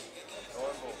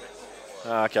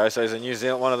Okay, so he's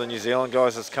one of the New Zealand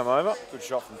guys that's come over. Good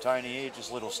shot from Tony here.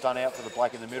 Just a little stun out for the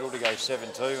black in the middle to go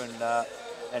 7-2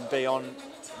 and be on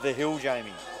the hill,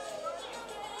 Jamie.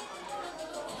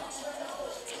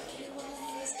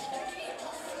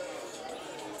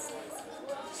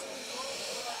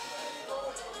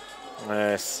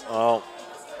 Yes. Oh.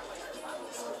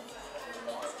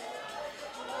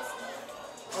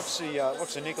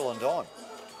 What's the nickel and dime?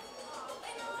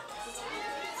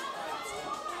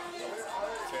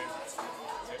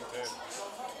 10.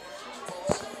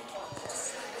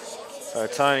 So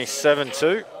Tony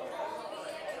 7-2.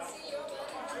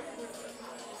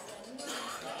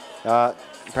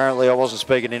 Apparently I wasn't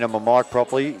speaking into my mic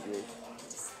properly.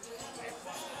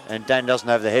 And Dan doesn't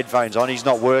have the headphones on. He's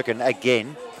not working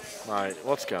again. Mate,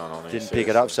 what's going on here? Didn't pick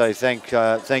it up, so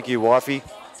thank you, wifey.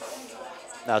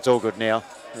 No, it's all good now.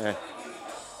 Yeah.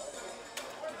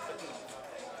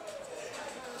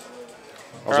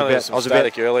 I was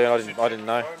static earlier. I didn't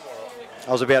know.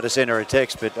 I was about to send her a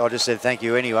text, but I just said thank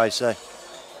you anyway, so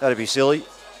that'd be silly.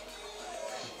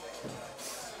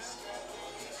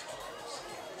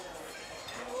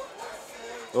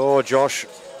 Oh, Josh.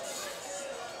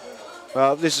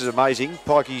 Well, this is amazing.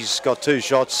 Pikey's got 2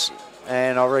 shots,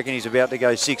 and I reckon he's about to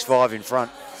go 6-5 in front.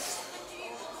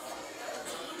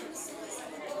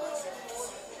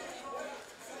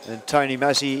 And Tony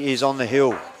Masci is on the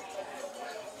hill.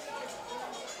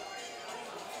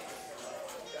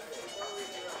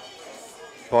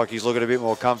 Pikey's looking a bit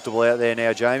more comfortable out there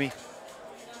now, Jamie.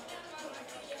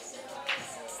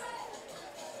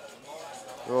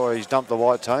 Oh, he's dumped the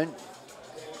white tone.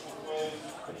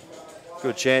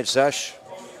 Good chance, Sash.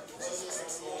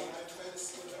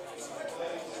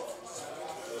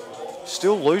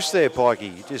 Still loose there,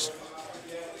 Pikey. It's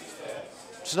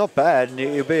not bad, and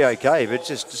he'll be okay, but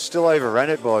just still overran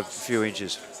it by a few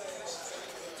inches.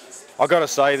 I got to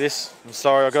say this. I'm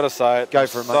sorry, I got to say it. Go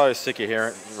for it, mate. So sick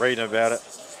of reading about it.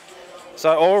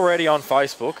 So already on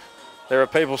Facebook, there are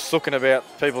people sooking about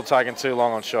people taking too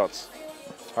long on shots.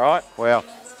 All right? Wow.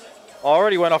 I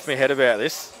already went off my head about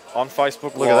this on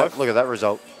Facebook Live. Look at that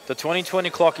result. The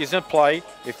 2020 clock is in play.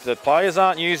 If the players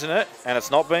aren't using it and it's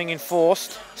not being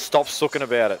enforced, stop sooking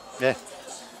about it. Yeah.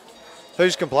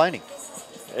 Who's complaining?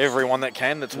 Everyone that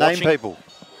can that's Name watching. people.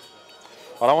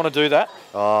 I don't want to do that.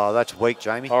 Oh, that's weak,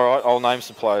 Jamie. All right, I'll name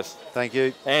some players. Thank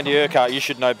you. Andy Urquhart, you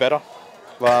should know better.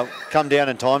 Well, come down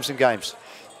and time some games.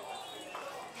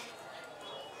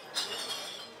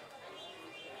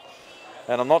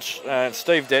 And I'm not.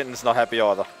 Steve Denton's not happy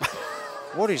either.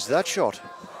 What is that shot?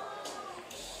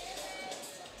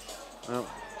 Well,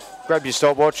 grab your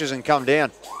stopwatches and come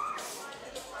down.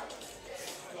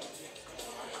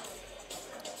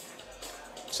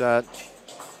 It's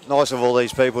nice of all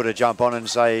these people to jump on and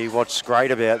say what's great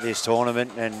about this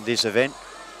tournament and this event.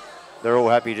 They're all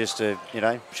happy just to,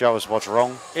 show us what's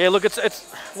wrong. Yeah, look,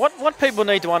 it's what people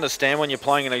need to understand when you're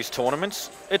playing in these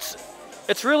tournaments.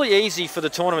 It's really easy for the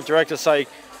tournament director to say,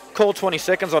 call 20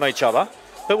 seconds on each other.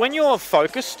 But when you're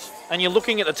focused and you're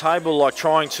looking at the table like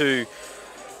trying to,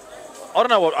 I don't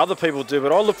know what other people do,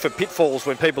 but I look for pitfalls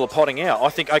when people are potting out. I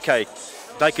think, okay,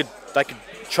 they could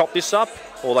chop this up,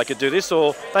 or they could do this,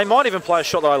 or they might even play a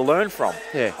shot that I learned from.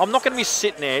 Yeah. I'm not going to be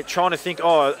sitting there trying to think,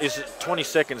 oh, is it 20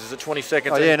 seconds? Is it 20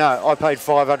 seconds? Oh, yeah, no, I paid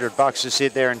 $500 to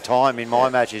sit there and time in my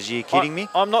matches. Are you kidding me?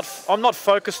 I'm not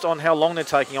focused on how long they're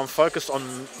taking. I'm focused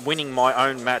on winning my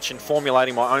own match and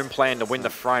formulating my own plan to win the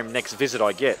frame next visit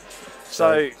I get.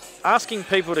 So asking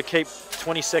people to keep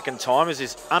 20-second timers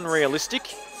is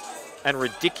unrealistic and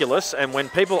ridiculous. And when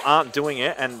people aren't doing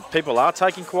it and people are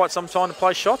taking quite some time to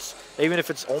play shots, even if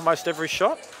it's almost every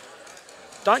shot,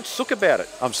 don't sook about it.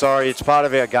 I'm sorry, it's part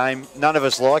of our game. None of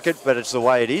us like it, but it's the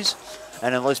way it is.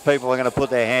 And unless people are going to put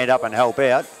their hand up and help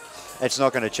out, it's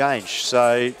not going to change.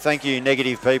 So thank you,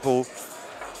 negative people.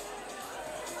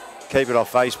 Keep it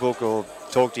off Facebook or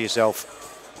talk to yourself.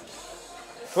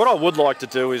 What I would like to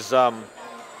do is I'd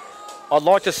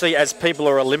like to see, as people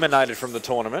are eliminated from the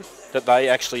tournament, that they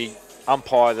actually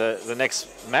umpire the next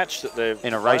match that they're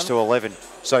in a race to 11.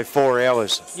 So 4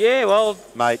 hours. Yeah, well,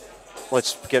 mate.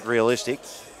 let's get realistic.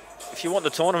 If you want the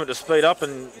tournament to speed up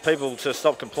and people to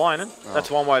stop complaining, that's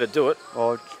one way to do it.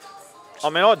 Well, I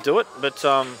mean, I'd do it, but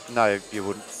no, you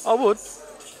wouldn't. I would.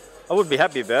 I wouldn't be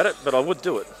happy about it, but I would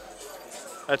do it.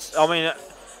 I mean,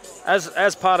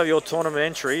 as part of your tournament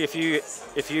entry, if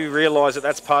you realise that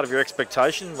that's part of your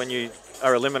expectation when you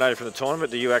are eliminated from the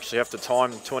tournament, do you actually have to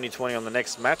time 2020 on the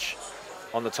next match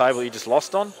on the table you just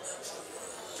lost on?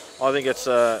 I think it's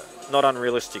not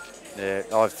unrealistic. Yeah,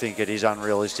 I think it is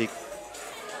unrealistic.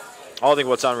 I think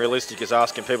what's unrealistic is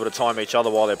asking people to time each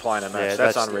other while they're playing a match. Yeah,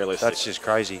 that's unrealistic. That's just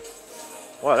crazy.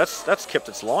 Wow, that's kept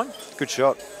its line. Good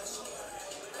shot.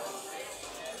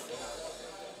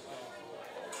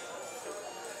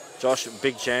 Josh,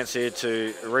 big chance here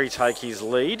to retake his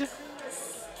lead.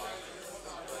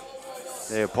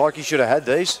 Yeah, Pikey should have had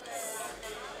these.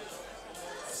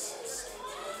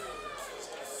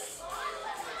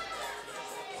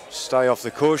 Stay off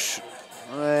the cush.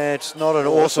 It's not an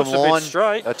awesome looks a bit line.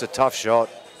 straight. That's a tough shot.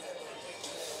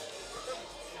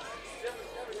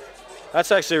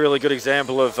 That's actually a really good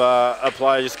example of a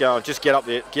player just going, just get up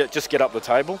the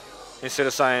table, instead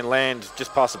of saying land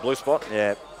just past the blue spot.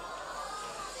 Yeah.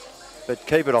 But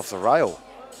keep it off the rail.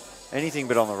 Anything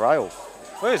but on the rail.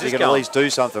 Where is You this can going? at least do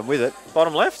something with it.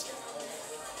 Bottom left?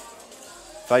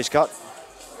 Face cut.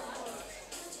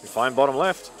 You're playing bottom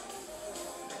left.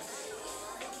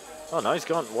 Oh no, he's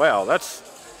gone. Wow, that's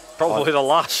probably the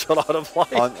last shot I'd have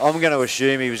played. I'm going to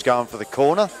assume he was going for the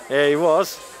corner. Yeah, he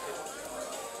was.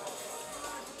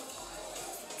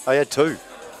 Oh, he had two.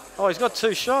 Oh, he's got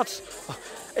two shots.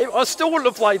 I still wouldn't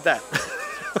have played that.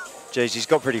 Jeez, he's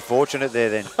got pretty fortunate there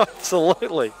then.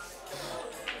 Absolutely.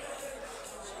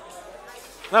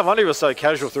 No wonder he was so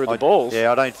casual through the balls.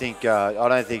 Yeah, I don't think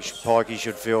Pikey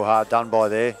should feel hard done by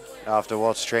there after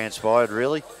what's transpired,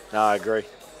 really. No, I agree.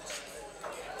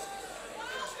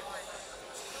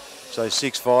 So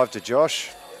 6-5 to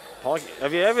Josh. Pike,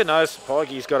 have you ever noticed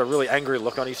Pikey's got a really angry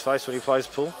look on his face when he plays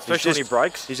pool, especially when he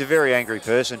breaks? He's a very angry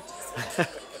person.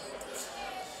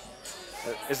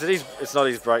 Is it his? It's not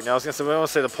his break now. I was going to say we want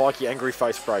to see the Pikey angry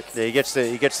face break. Yeah, he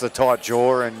gets the tight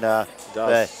jaw and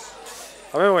Does.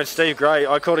 I remember when Steve Gray,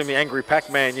 I called him the angry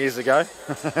Pac-Man years ago.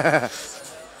 And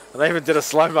they even did a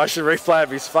slow motion replay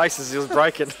of his face as he was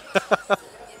breaking.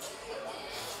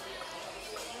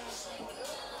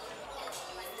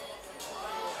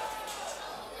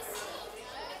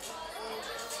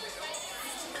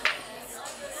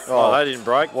 Oh, they didn't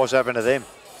break. What's happened to them?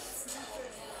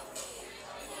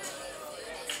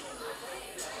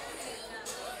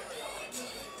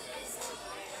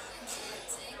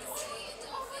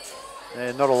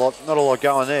 Yeah, not a lot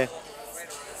going there.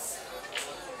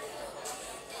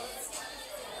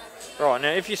 Right,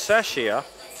 now if you sash here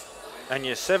and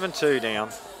you're 7-2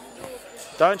 down,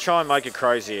 don't try and make it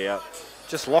crazy out.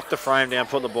 Just lock the frame down,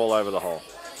 put the ball over the hole.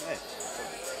 Yeah.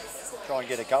 Try and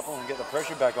get a couple and get the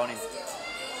pressure back on him.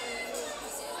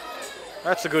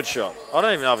 That's a good shot. I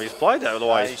don't even know if he's played that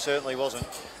otherwise. He certainly wasn't.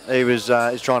 He was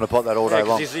he's trying to pot that all day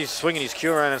long. He's swinging his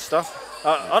cue around and stuff.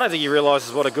 I don't think he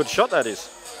realises what a good shot that is.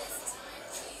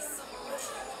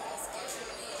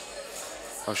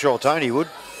 I'm sure Tony would.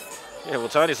 Yeah, well,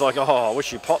 Tony's like, oh, I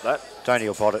wish you pot that. Tony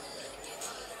will pot it.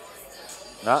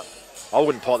 No. I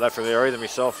wouldn't pot that from there either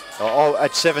myself. Oh,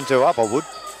 at 7-2 up, I would.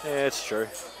 Yeah, it's true.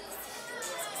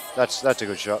 That's a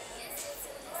good shot.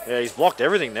 Yeah, he's blocked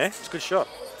everything there. It's a good shot.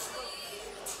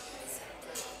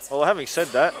 Well, having said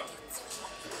that,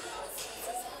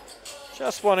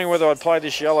 just wondering whether I'd play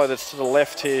this yellow that's to the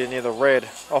left here near the red,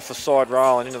 off the side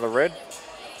rail and into the red.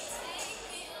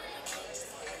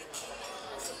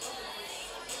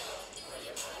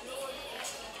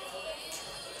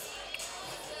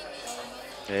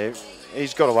 Yeah,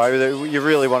 he's got away with it. You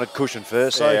really want to cushion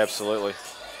first. Yeah, so. absolutely.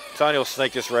 Tony will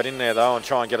sneak this red in there, though, and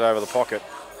try and get it over the pocket.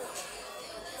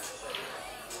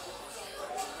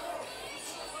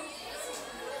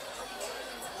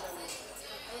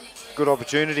 Good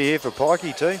opportunity here for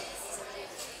Pikey too.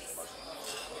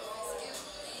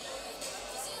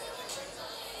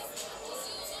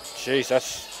 Jeez,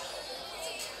 that's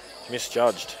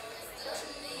misjudged.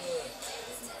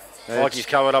 Yeah, Pikey's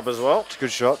covered up as well. It's a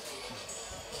good shot.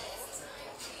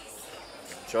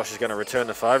 Josh is going to return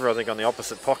the favour, I think, on the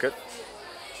opposite pocket.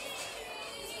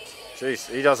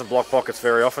 Jeez, he doesn't block pockets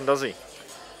very often, does he?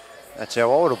 That's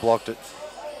how I would have blocked it.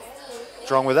 What's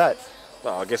wrong with that?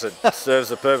 Well, I guess it serves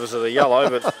the purpose of the yellow,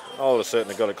 but I would have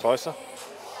certainly got it closer.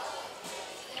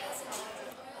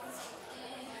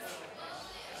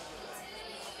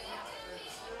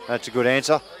 That's a good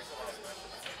answer.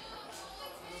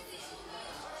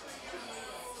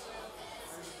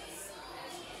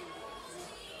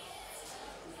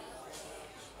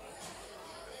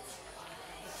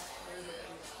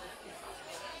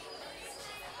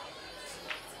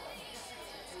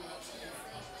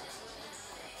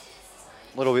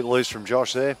 A little bit loose from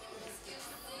Josh there.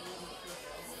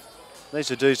 Needs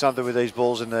to do something with these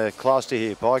balls in the cluster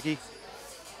here, Pikey.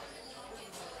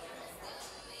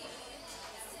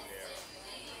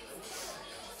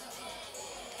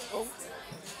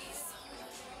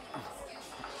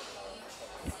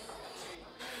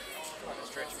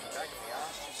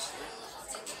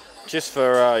 Just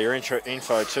for your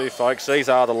info too, folks, these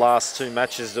are the last 2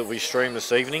 matches that we stream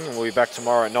this evening, and we'll be back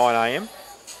tomorrow at 9 a.m.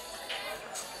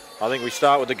 I think we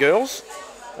start with the girls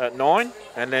at 9,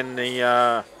 and then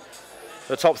the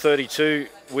top 32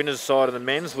 winners side of the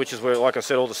men's, which is where, like I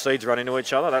said, all the seeds run into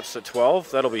each other. That's at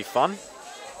 12. That'll be fun.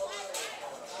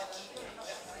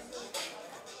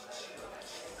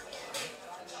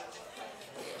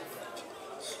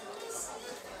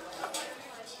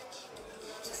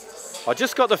 I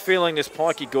just got the feeling this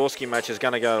Pikey Gorski match is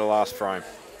going to go to the last frame.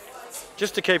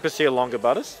 Just to keep us here longer,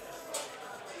 Butters.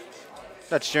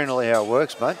 That's generally how it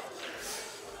works, mate.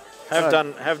 Have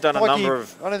done Pikey, a number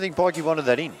of... I don't think Pikey wanted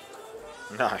that in.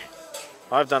 No.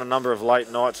 I've done a number of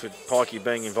late nights with Pikey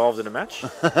being involved in a match.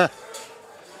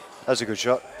 That's a good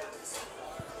shot.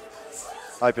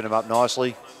 Open him up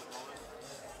nicely.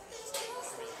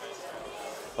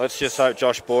 Let's just hope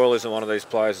Josh Boyle isn't one of these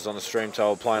players who's on the stream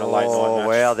table playing a late night match. Oh,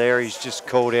 wow, there he's just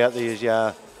called out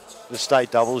the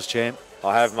state doubles champ.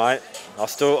 I have, mate. I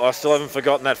still haven't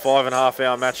forgotten that 5.5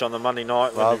 hour match on the Monday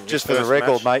night. Well, just for the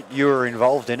record, mate, you were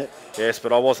involved in it. Yes,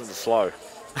 but I wasn't the slow.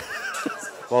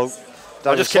 Well,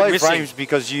 I just kept slow missing frames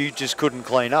because you just couldn't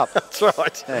clean up. That's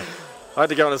right. Yeah. I had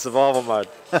to go into survival mode.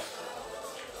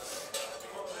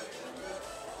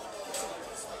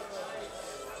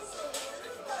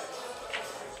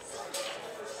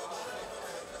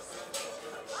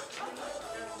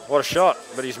 What a shot,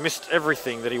 but he's missed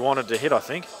everything that he wanted to hit, I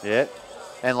think. Yeah,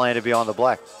 and landed behind the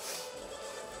black.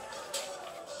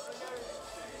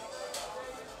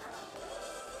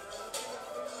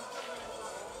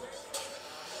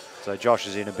 So Josh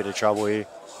is in a bit of trouble here.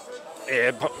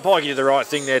 Yeah, Pikey did the right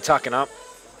thing there, tucking up.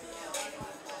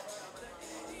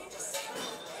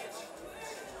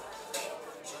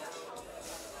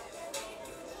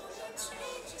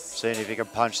 Seeing if he can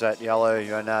punch that yellow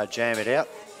and jam it out.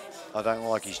 I don't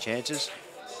like his chances.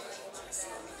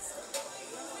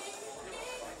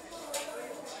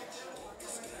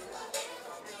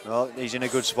 Well, he's in a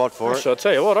good spot for it. I'll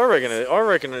tell you what, I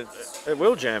reckon it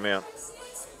will jam out.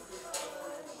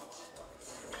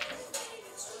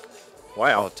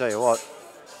 Wow. I'll tell you what.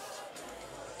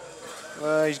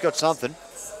 Well, he's got something.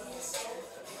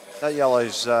 That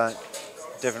yellow's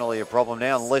definitely a problem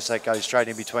now, unless that goes straight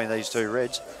in between these 2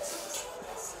 reds.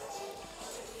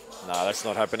 No, that's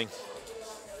not happening.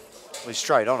 Well, he's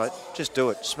straight on it. Just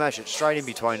do it. Smash it straight in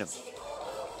between them.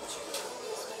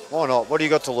 Why not? What do you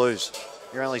got to lose?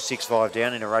 You're only 6-5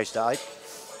 down in a race to 8.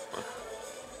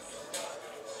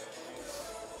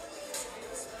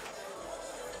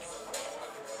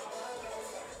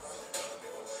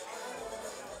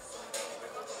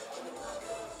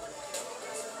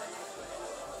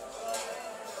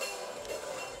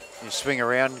 You swing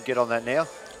around, get on that now.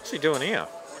 What's he doing here?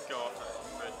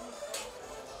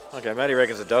 Okay, Matty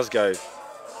reckons it does go.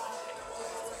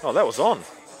 Oh, that was on.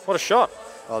 What a shot.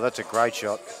 Oh, that's a great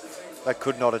shot. That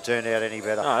could not have turned out any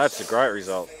better. No, that's a great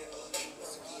result.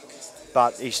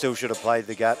 But he still should have played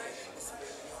the gut.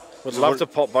 Would love to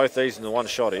pop both these in the one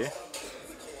shot here.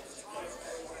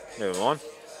 Never mind.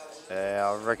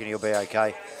 I reckon he'll be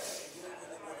okay.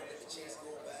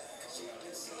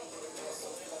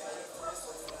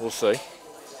 We'll see.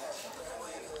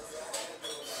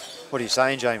 What are you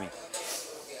saying, Jamie?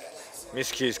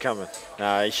 Miscue's coming.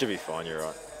 Nah, he should be fine, you're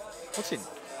right. What's he?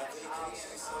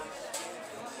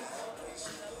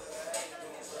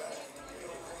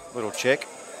 Little check.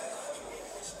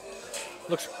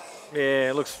 Looks,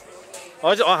 yeah, looks.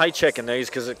 I hate checking these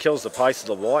because it kills the pace of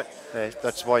the white. Yeah,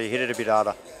 that's why you hit it a bit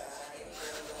harder.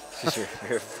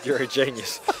 You're a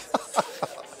genius.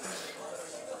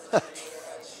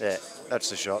 Yeah, that's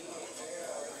the shot.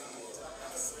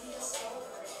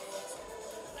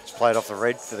 It's played off the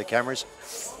red for the cameras.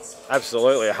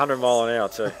 Absolutely, 100 mile an hour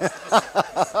too.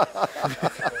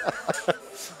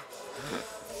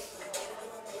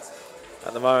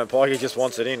 At the moment, Pikey just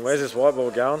wants it in. Where's this white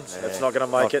ball going? Yeah, it's not going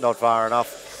to make it. Not far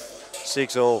enough.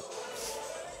 6-all.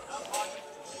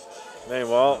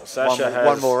 Meanwhile, Sasha has...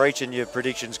 One more each and your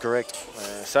prediction's correct.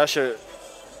 Sasha,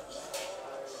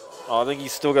 I think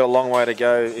he's still got a long way to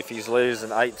go if he's losing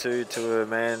 8-2 to a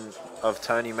man of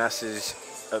Tony Mass's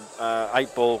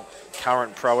 8-ball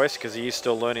current prowess, because he is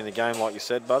still learning the game, like you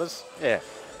said, Butters. Yeah.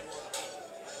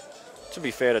 To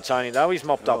be fair to Tony, though, he's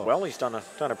mopped up well. He's done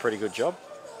a pretty good job.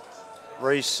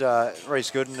 Reese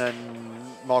Gooden and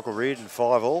Michael Reardon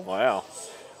 5 all. Wow.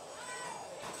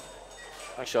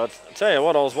 Actually, I'll tell you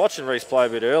what, I was watching Reese play a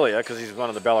bit earlier because he's one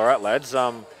of the Ballarat lads.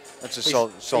 That's a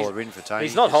solid win for Tony.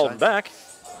 He's not holding back.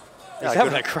 He's No,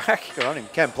 having a crack. Good on him.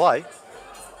 Can play.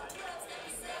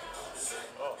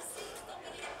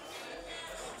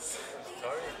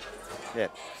 Yeah.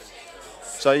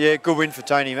 So, yeah, good win for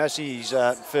Tony Masci. He's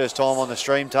first time on the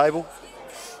stream table.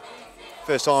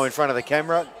 First time in front of the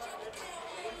camera.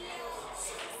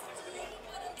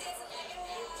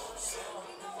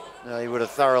 No, he would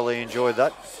have thoroughly enjoyed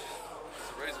that.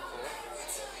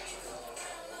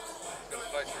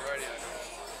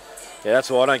 Yeah,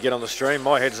 that's why I don't get on the stream.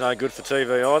 My head's no good for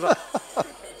TV either.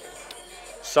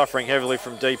 Suffering heavily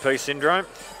from DP syndrome.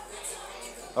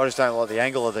 I just don't like the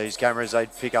angle of these cameras. They'd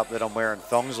pick up that I'm wearing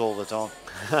thongs all the time.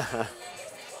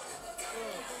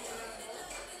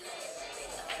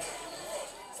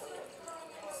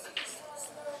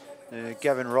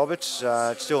 Gavin Roberts,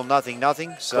 still nothing.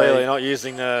 So Clearly not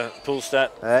using the pool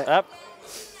stat app.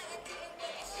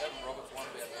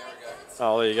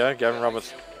 Oh, there you go, Gavin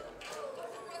Roberts.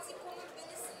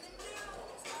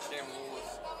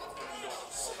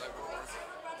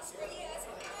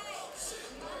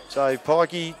 So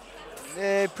Pikey,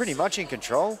 pretty much in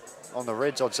control on the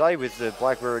Reds, I'd say, with the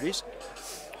black where it is.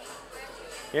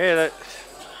 Yeah,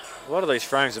 a lot of these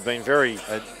frames have been very...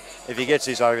 If he gets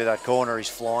this over that corner, he's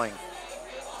flying.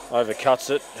 Overcuts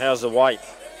it. How's the weight?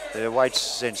 The weight's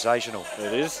sensational.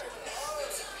 It is.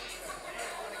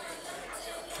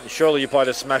 Surely you played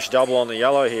a smash double on the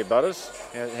yellow here, Butters.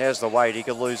 How's the weight? He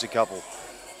could lose a couple.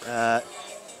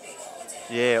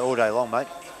 Yeah, all day long, mate.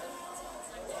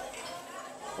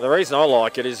 The reason I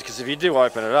like it is because if you do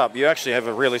open it up, you actually have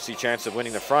a realistic chance of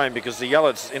winning the frame because the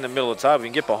yellow's in the middle of the table. You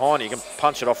can get behind it, you can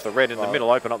punch it off the red in the middle,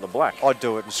 open up the black. I'd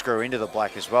do it and screw into the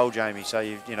black as well, Jamie. So,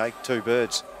 you know, 2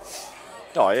 birds.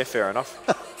 Oh, yeah, fair enough.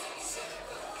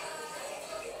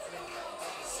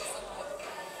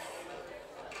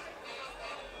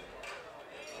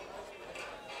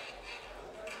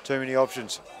 Too many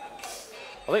options.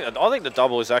 I think the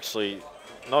double is actually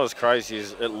not as crazy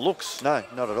as it looks. No,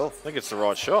 not at all. I think it's the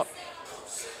right shot.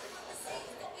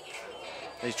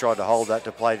 He's tried to hold that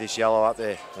to play this yellow up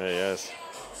there. Yeah, he has.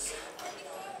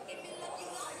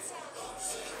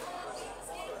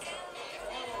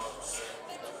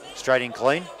 Straight in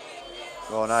clean.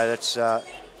 Oh, no, that's...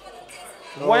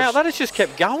 wow, that has just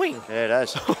kept going. Yeah, it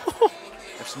has.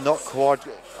 It's not quite...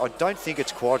 I don't think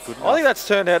it's quite good enough. I think that's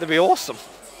turned out to be awesome.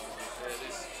 Yeah, it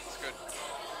is. It's good.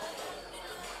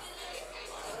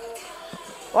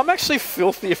 I'm actually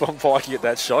filthy if I'm Pikey at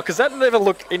that shot because that never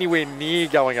looked anywhere near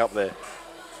going up there.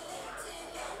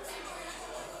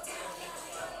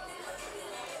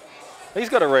 He's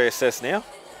got to reassess now.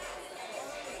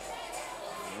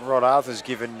 Rod Arthur's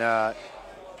given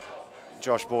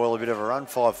Josh Boyle a bit of a run,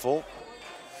 5-4.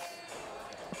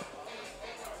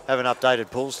 Haven't updated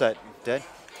pool stat, Dad.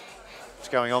 What's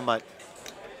going on, mate?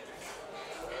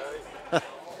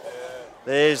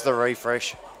 There's the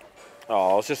refresh.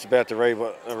 Oh, I was just about to read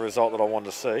the result that I wanted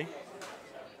to see.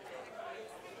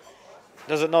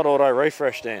 Does it not auto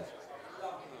refresh, Dan?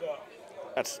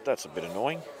 That's a bit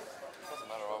annoying. Doesn't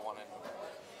matter, I won it.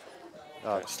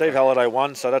 Oh, Steve Halliday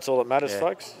won, so that's all that matters, yeah.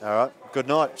 folks. All right. Good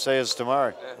night. See us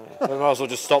tomorrow. We might as well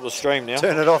just stop the stream now.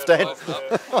 Turn it off, Dan.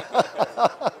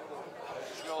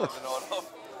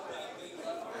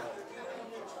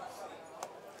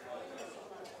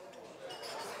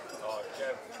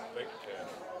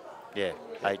 Yeah,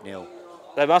 8-0.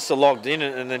 They must have logged in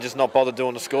and then just not bothered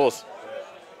doing the scores. So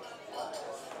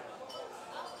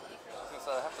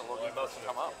they have to log in to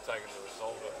come up.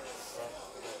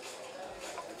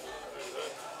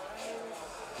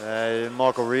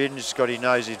 Michael Reardon just got his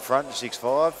nose in front,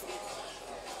 6-5.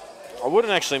 I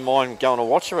wouldn't actually mind going to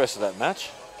watch the rest of that match.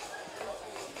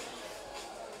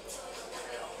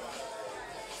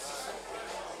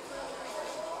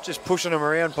 Just pushing him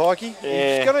around, Pikey.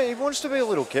 Yeah. He wants to be a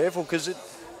little careful because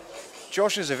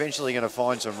Josh is eventually going to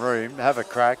find some room, have a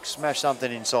crack, smash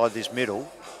something inside this middle.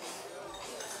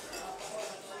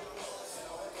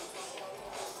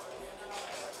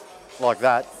 Like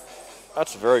that.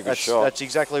 That's a very good shot. That's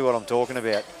exactly what I'm talking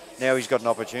about. Now he's got an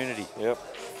opportunity. Yep.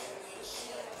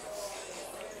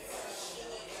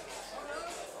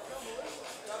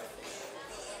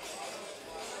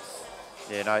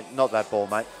 Yeah, no, not that ball,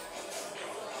 mate.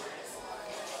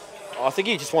 I think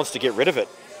he just wants to get rid of it.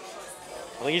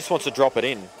 I think he just wants to drop it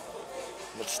in,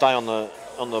 but stay on the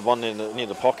one near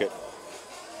the pocket.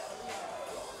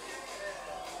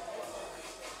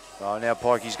 Oh, now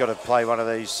Pikey's got to play one of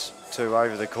these two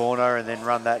over the corner and then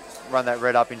run that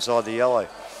red up inside the yellow.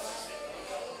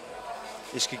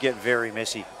 This could get very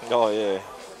messy. Oh, yeah.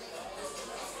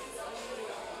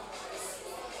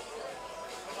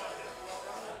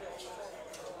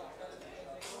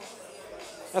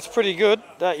 That's pretty good.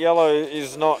 That yellow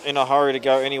is not in a hurry to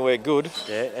go anywhere good.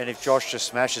 Yeah, and if Josh just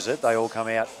smashes it, they all come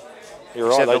out. You're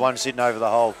right. Except the one sitting over the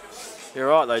hole. You're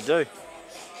right, they do.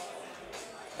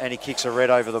 And he kicks a red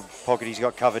over the pocket he's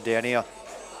got covered down here.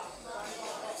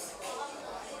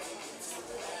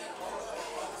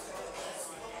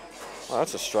 Well,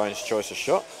 that's a strange choice of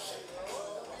shot.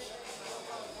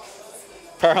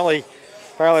 Apparently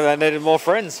they needed more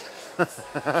friends.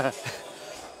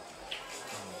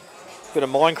 Bit of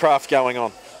Minecraft going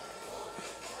on.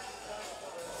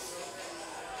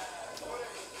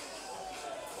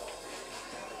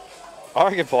 I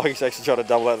reckon Pike's actually tried to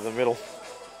double that in the middle.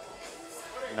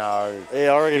 No.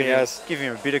 Yeah, I reckon he has. Give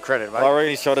him a bit of credit, mate. I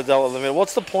reckon he's trying to double it in the middle.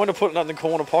 What's the point of putting it in the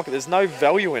corner pocket? There's no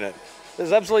value in it.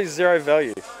 There's absolutely zero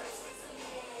value.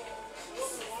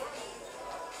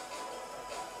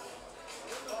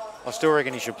 I still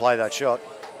reckon he should play that shot.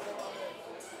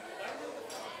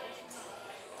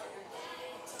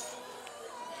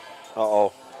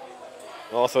 Uh-oh.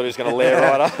 Oh, I thought he was going to layer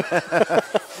right up.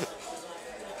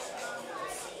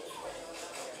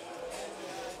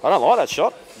 I don't like that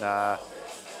shot. Nah.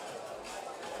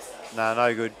 Nah,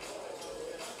 no good.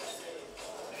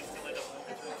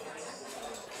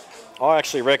 I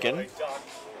actually reckon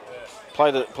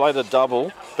play the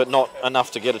double, but not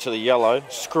enough to get it to the yellow.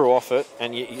 Screw off it,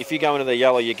 and if you go into the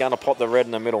yellow, you're going to pop the red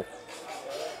in the middle.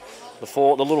 The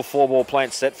little 4-ball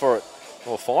plant set for it.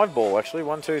 Or 5-ball actually.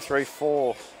 1, 2, 3,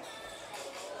 4.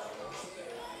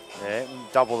 Yeah,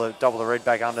 double the red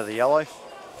back under the yellow.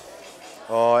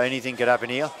 Oh, anything could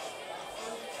happen here.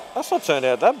 That's not turned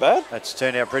out that bad. That's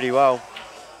turned out pretty well.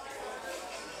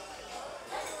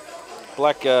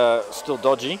 Black still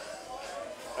dodgy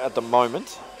at the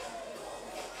moment.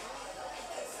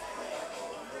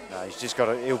 No, he's just got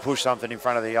to. He'll push something in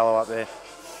front of the yellow up there.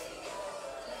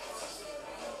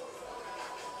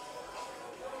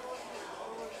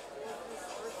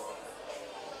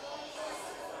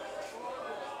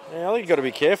 Yeah, I think you've got to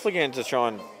be careful again to try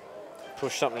and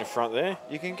push something in front there.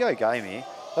 You can go game here.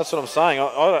 That's what I'm saying.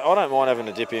 I don't mind having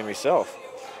a dip here myself.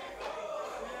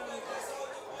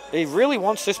 He really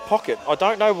wants this pocket. I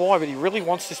don't know why, but he really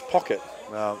wants this pocket.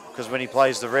 Well, because when he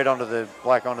plays the red onto the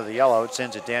black onto the yellow, it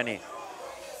sends it down here.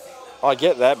 I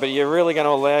get that, but you're really going to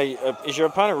allow... is your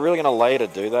opponent really going to allow you to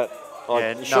do that?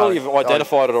 Like, Yeah, surely you've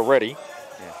identified it already.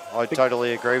 Yeah, I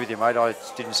totally agree with you, mate. I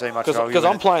didn't see much value Because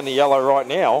I'm playing the yellow right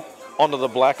now, onto the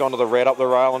black, onto the red, up the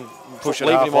rail, and push it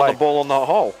leaving him on halfway. the ball on the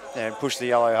hole. Yeah, and push the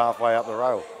yellow halfway up the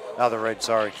rail. The red,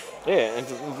 sorry. Yeah,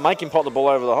 and make him pop the ball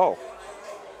over the hole.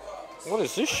 What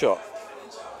is this shot?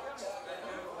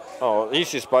 Oh,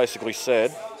 he's just basically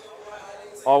said,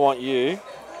 I want you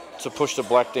to push the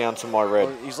black down to my red.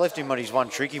 Well, he's left him on his one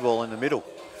tricky ball in the middle.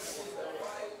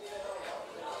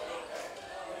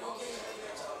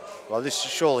 Well, this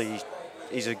surely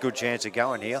is a good chance of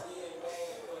going here.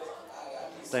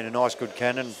 Been a nice, good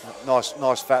cannon.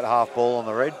 Nice fat half ball on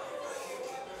the red.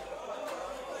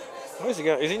 Where's he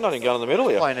going? Is he not even going in the middle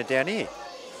here? Playing it down here.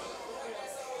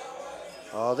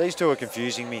 Oh, these two are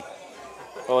confusing me.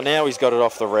 Well, now he's got it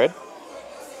off the red.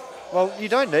 Well, you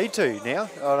don't need to now,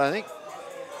 I don't think.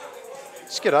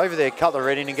 Just get over there, cut the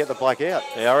red in and get the black out.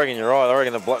 Yeah, I reckon you're right. I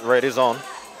reckon the red is on.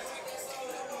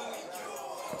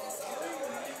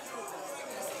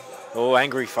 Oh,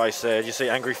 angry face there. Did you see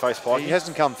angry face Pike? He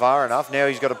hasn't come far enough. Now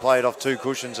he's got to play it off 2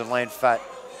 cushions and land fat.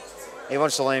 He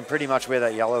wants to land pretty much where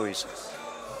that yellow is.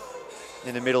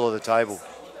 In the middle of the table.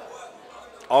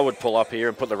 I would pull up here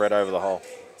and put the red over the hole.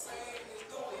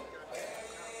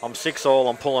 I'm 6-all,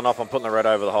 I'm pulling up, I'm putting the red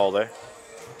over the hole there.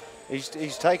 He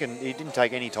didn't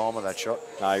take any time on that shot.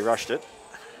 No, he rushed it.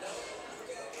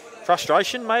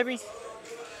 Frustration, maybe?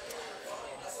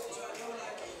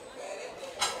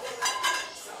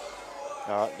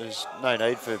 All right, there's no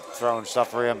need for throwing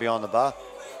stuff around behind the bar.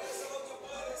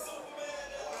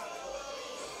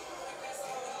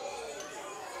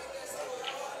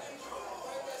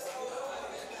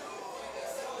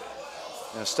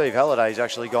 Now, Steve Halliday's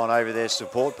actually gone over there to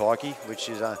support Pikey, which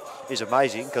is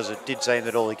amazing because it did seem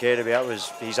that all he cared about was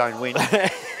his own win.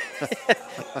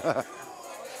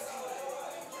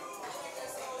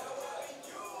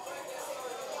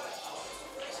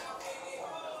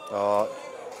 Oh,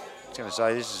 I was going to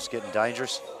say this is getting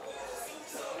dangerous.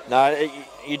 No,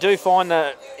 you do find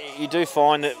that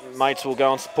mates will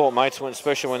go and support mates,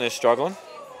 especially when they're struggling.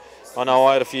 I know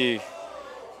I had a few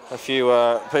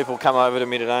people come over to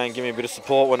me today and give me a bit of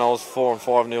support when I was 4 and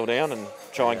 5-0 down and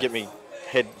try and get me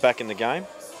head back in the game.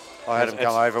 I had them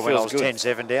come over when I was good.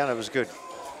 10-7 down. It was good.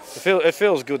 It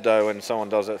feels good though when someone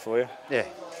does that for you. Yeah.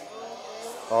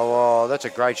 Oh, that's a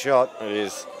great shot. It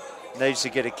is. Needs to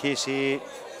get a kiss here.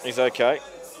 He's okay.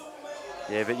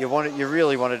 Yeah, but you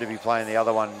really wanted to be playing the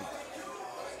other one.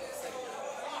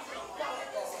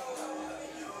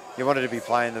 You wanted to be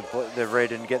playing the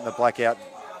red and getting the black out.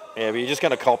 Yeah, but you're just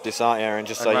going to cop this, aren't you, Aaron?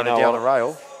 Just and so run you know it down what? the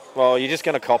rail. Well, you're just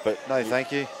going to cop it. No,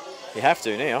 thank you. You have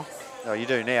to now. No, you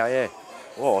do now, yeah.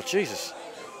 Oh, Jesus.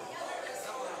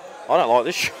 I don't like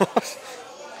this shot.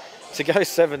 To go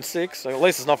 7-6, so at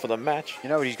least it's not for the match. You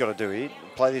know what he's got to do here?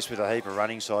 Play this with a heap of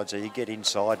running side so you get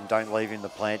inside and don't leave him the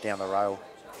plant down the rail.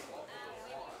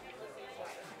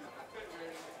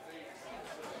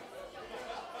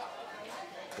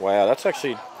 Wow, that's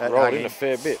actually That rolled hung in in. a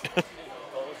fair bit.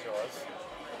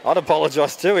 I'd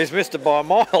apologise too. He's missed it by a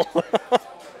mile.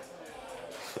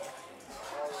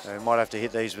 We might have to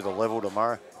hit these with a level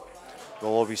tomorrow.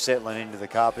 We'll all be settling into the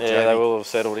carpet. Yeah, Jamie. they will have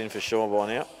settled in for sure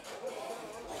by now.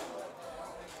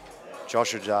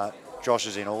 Josh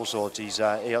is in all sorts.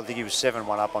 I think he was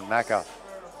 7-1 up on Macca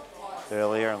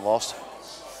earlier and lost.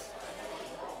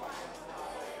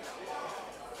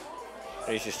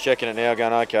 He's just checking it now,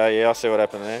 going, okay, yeah, I see what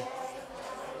happened there.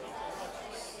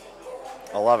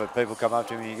 I love it. People come up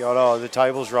to me and you go, oh, the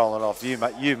table's rolling off.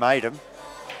 You made him.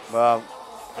 Well,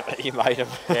 You made him.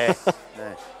 yeah,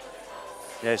 yeah.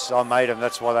 Yes, I made them.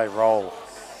 That's why they roll.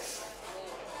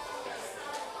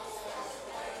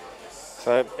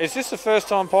 So, is this the first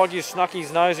time Pike snuck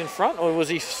his nose in front, or was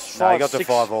he No, he got to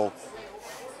 5 all.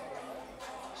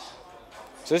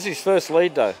 So this is his first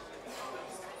lead, though.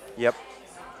 Yep.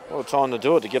 What a time to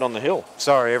do it, to get on the hill.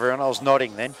 Sorry, everyone. I was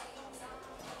nodding then.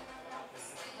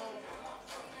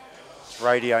 It's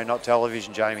radio, not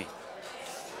television, Jamie.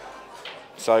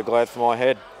 So glad for my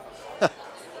head.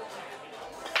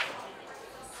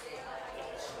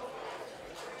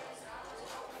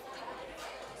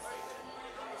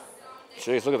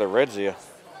 Jeez, look at the reds here.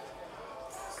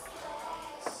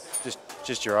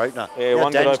 Just your opener. Yeah,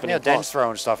 one good opening Now Dan's pot.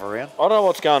 throwing stuff around. I don't know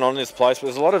what's going on in this place, but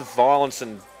there's a lot of violence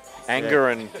and anger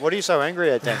and What are you so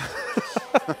angry at, Dan?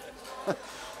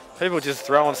 people just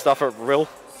throwing stuff at Rill.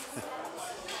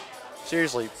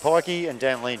 Seriously, Pikey and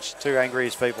Dan Lynch, two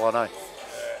angriest people I know.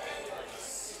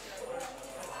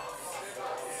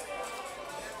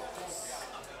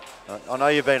 I know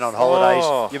you've been on holidays.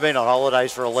 Oh. You've been on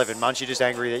holidays for 11 months. You're just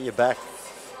angry that you're back.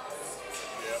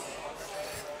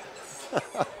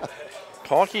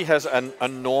 Pikey has an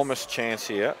enormous chance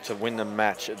here to win the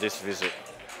match at this visit.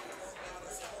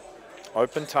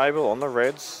 Open table on the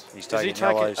reds. He's Is taking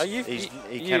yellows. Are you, He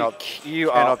you- cannot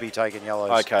you are, be taking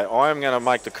yellows. okay, I am going to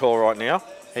make the call right now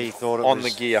He thought it on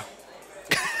was... the gear.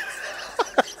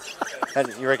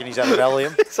 You reckon he's had a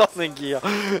Valium? It's on the gear.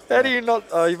 How do you not?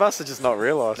 Oh, you must have just not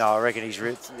realised. No, I reckon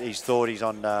he's thought he's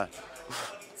on...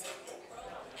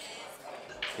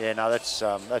 Yeah, no, that's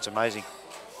amazing.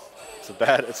 It's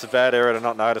a bad error to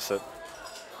not notice it.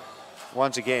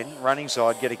 Once again, running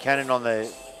side, get a cannon on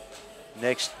the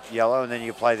next yellow, and then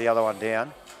you play the other one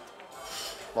down.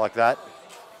 Like that.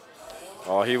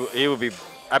 Oh, he would be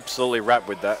absolutely wrapped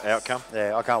with that outcome.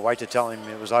 Yeah, I can't wait to tell him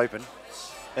it was open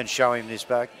and show him this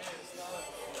back.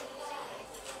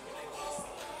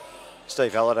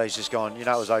 Steve Halliday's just gone, you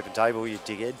know it was open table, you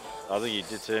dickhead. I think he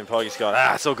did too. And Pikey's gone,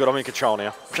 it's all good, I'm in control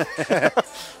now.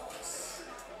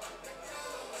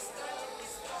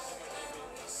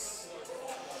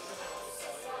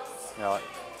 No,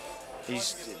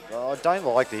 I don't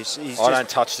like this. I don't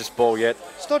touch this ball yet.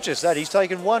 It's not just that, he's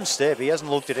taken one step. He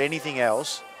hasn't looked at anything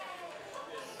else.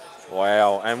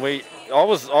 Wow, and I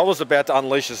was about to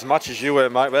unleash as much as you were,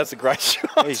 mate, but that's a great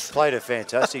shot. He's played a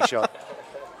fantastic shot.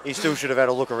 He still should have had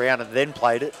a look around and then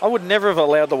played it. I would never have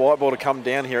allowed the white ball to come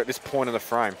down here at this point in the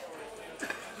frame.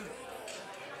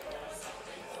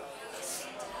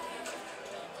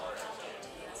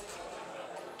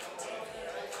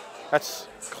 That's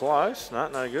close.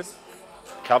 No good.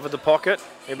 Covered the pocket.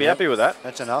 He'll be happy with that.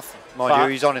 That's enough. Mind you,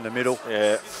 he's on in the middle.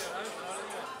 Yeah.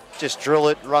 Just drill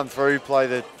it, run through, play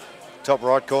the top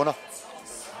right corner.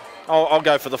 I'll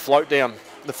go for the float down.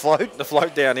 The float? The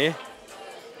float down here.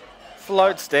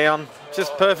 Floats down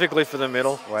just perfectly for the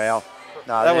middle. Wow.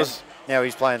 No, now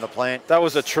he's playing the plant. That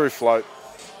was a true float.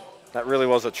 That really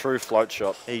was a true float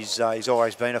shot. He's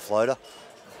always been a floater.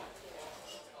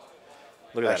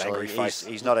 Look at that angry face.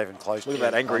 He's not even close. Look at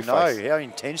that angry face. face. How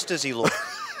intense does he look?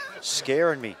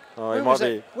 Scaring me. Oh, he might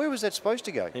be. Where was that supposed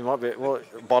to go? He might be. Well,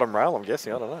 bottom rail, I'm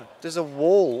guessing. I don't know. There's a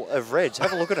wall of reds.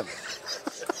 Have a look at him.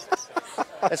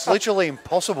 It's literally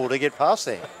impossible to get past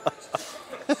there.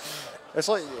 It's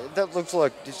like that looks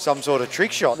like some sort of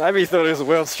trick shot. Maybe he thought he was the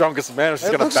world's strongest man. Was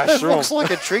just going to bash It through him. looks like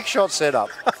a trick shot setup.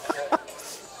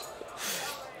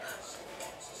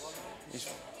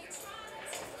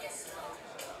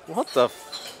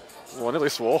 I nearly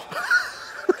swore.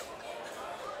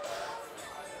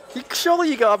 Surely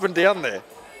you go up and down there.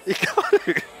 You got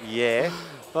to. Yeah.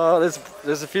 Oh,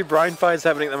 there's a few brain fades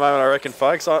happening at the moment, I reckon,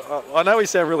 folks. I know we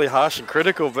sound really harsh and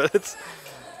critical, but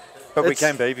we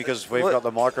can be because we've got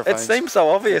the microphones. It seems so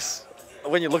obvious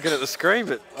when you're looking at the screen,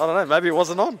 but I don't know, maybe it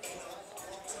wasn't on.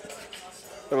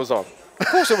 It was on. Of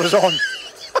course it was on.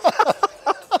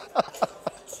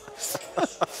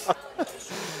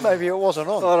 Maybe it wasn't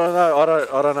on. I don't know.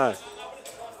 I don't know.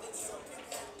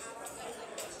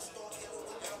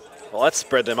 Well, let's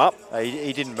spread them up.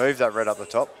 He didn't move that red up the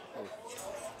top.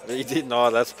 He didn't.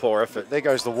 Oh, that's poor effort. There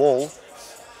goes the wall.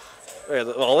 Yeah,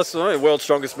 well, that's the world's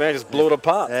strongest man just blew it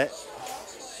apart. Yeah.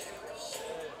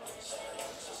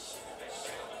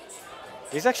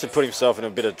 He's actually put himself in a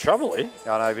bit of trouble, eh?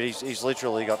 I know, but he's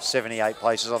literally got 78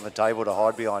 places on the table to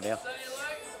hide behind now.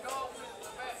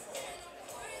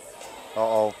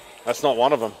 Uh-oh. That's not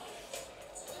one of them.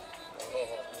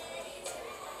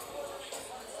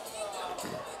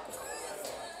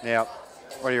 Now,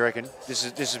 what do you reckon? This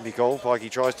is be cool. Pike, he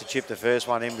tries to chip the first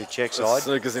one in with check side.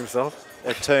 Snookers himself.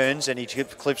 It turns and he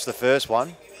clips the first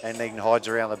one and then hides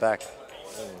around the back.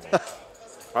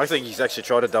 I think he's actually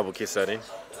tried to double kiss that in.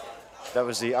 That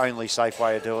was the only safe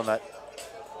way of doing that.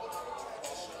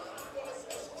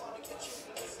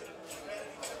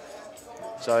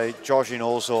 So Josh in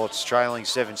all sorts, trailing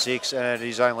 7-6, and it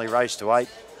is only race to 8.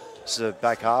 It's the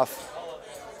back half.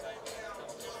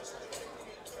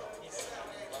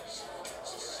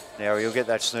 Now he'll get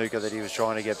that snooker that he was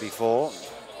trying to get before.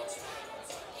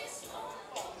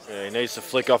 Yeah, he needs to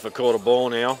flick off a quarter ball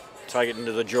now, take it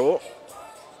into the jaw.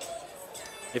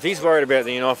 If he's worried about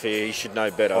the in-off here, he should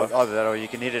know better. Either that or you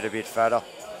can hit it a bit fatter.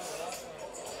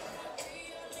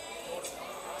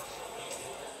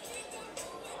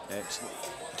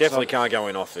 Definitely can't go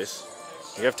in off this.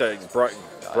 You have to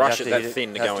brush it that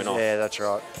thin to go in off. Yeah, that's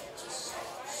right.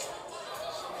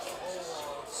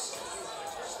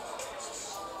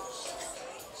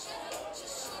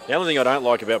 The only thing I don't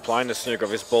like about playing the snooker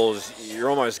of this ball is you're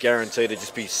almost guaranteed to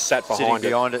just be sat behind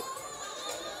it.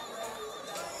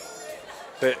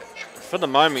 But for the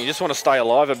moment, you just want to stay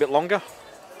alive a bit longer.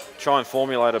 Try and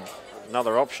formulate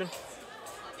another option.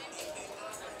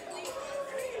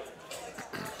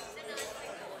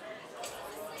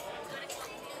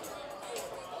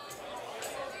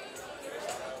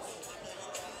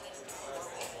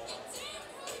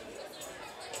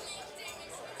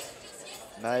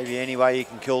 Maybe any way you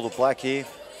can kill the black here.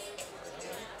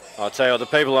 I'll tell you, the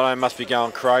people at home must be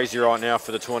going crazy right now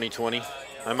for the 2020.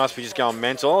 They must be just going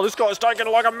mental. Oh, this guy's taking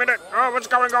like a minute. Oh, what's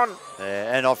going on?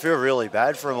 Yeah, and I feel really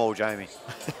bad for them all, Jamie.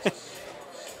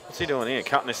 What's he doing here?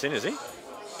 Cutting this in, is he?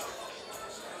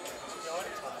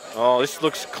 Oh, this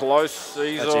looks close.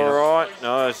 He's all right.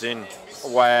 No, it's in.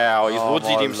 Wow, he's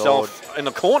woodsied himself in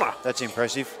the corner. That's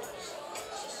impressive.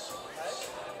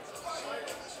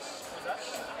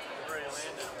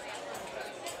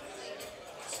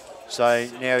 So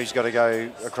now he's got to go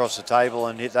across the table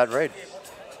and hit that red.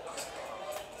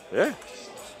 Yeah.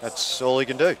 That's all he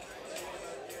can do.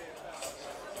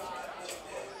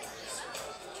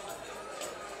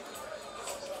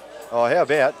 Oh, how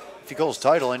about if he calls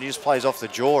total and he just plays off the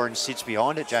jaw and sits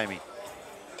behind it, Jamie?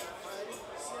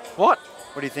 What?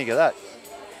 What do you think of that?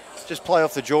 Just play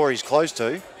off the jaw he's close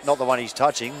to, not the one he's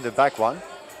touching, the back one.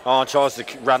 Oh, and tries to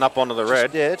run up onto the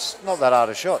red. Yeah, it's not that hard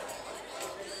a shot.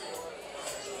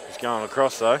 Going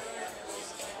across though.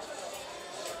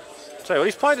 Tell you what,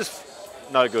 he's played this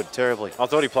no good. Terribly. I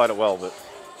thought he played it well, but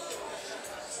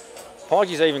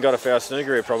Pikey's even got a foul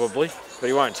snooker here probably, but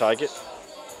he won't take it.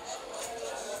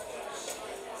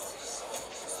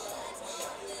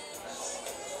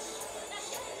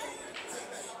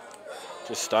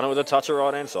 Just stun it with a touch of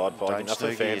right hand side, Pikey. Don't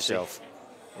Nothing fancy. Yourself.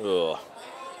 Ugh.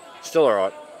 Still all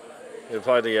right. He'll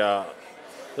play the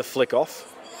flick off.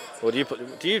 Or do you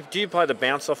play the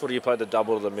bounce off, or do you play the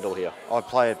double to the middle here? I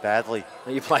play it badly.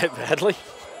 You play it badly?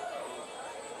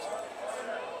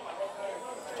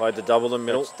 Played the double to the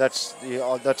middle. That's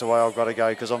the way I've got to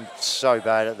go because I'm so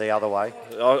bad at the other way.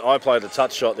 I play the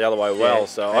touch shot the other way well,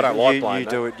 so I don't like playing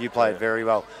that. You play it very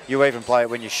well. You even play it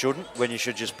when you shouldn't, when you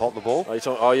should just pop the ball.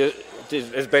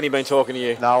 Has Benny been talking to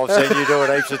you? No, I've seen you do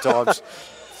it heaps of times.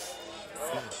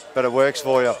 But it works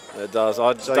for you. It does.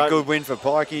 So good win for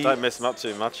Pikey. Don't mess him up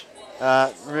too much.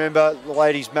 Remember, the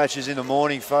ladies' matches in the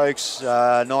morning, folks,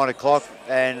 9 o'clock,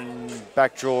 and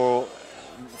back draw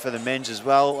for the men's as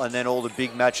well, and then all the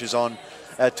big matches on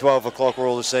at 12 o'clock where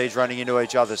all the seeds running into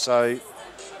each other. So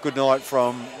good night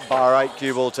from Bar 8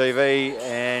 CueballTV,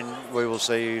 and we will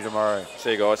see you tomorrow.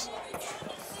 See you guys.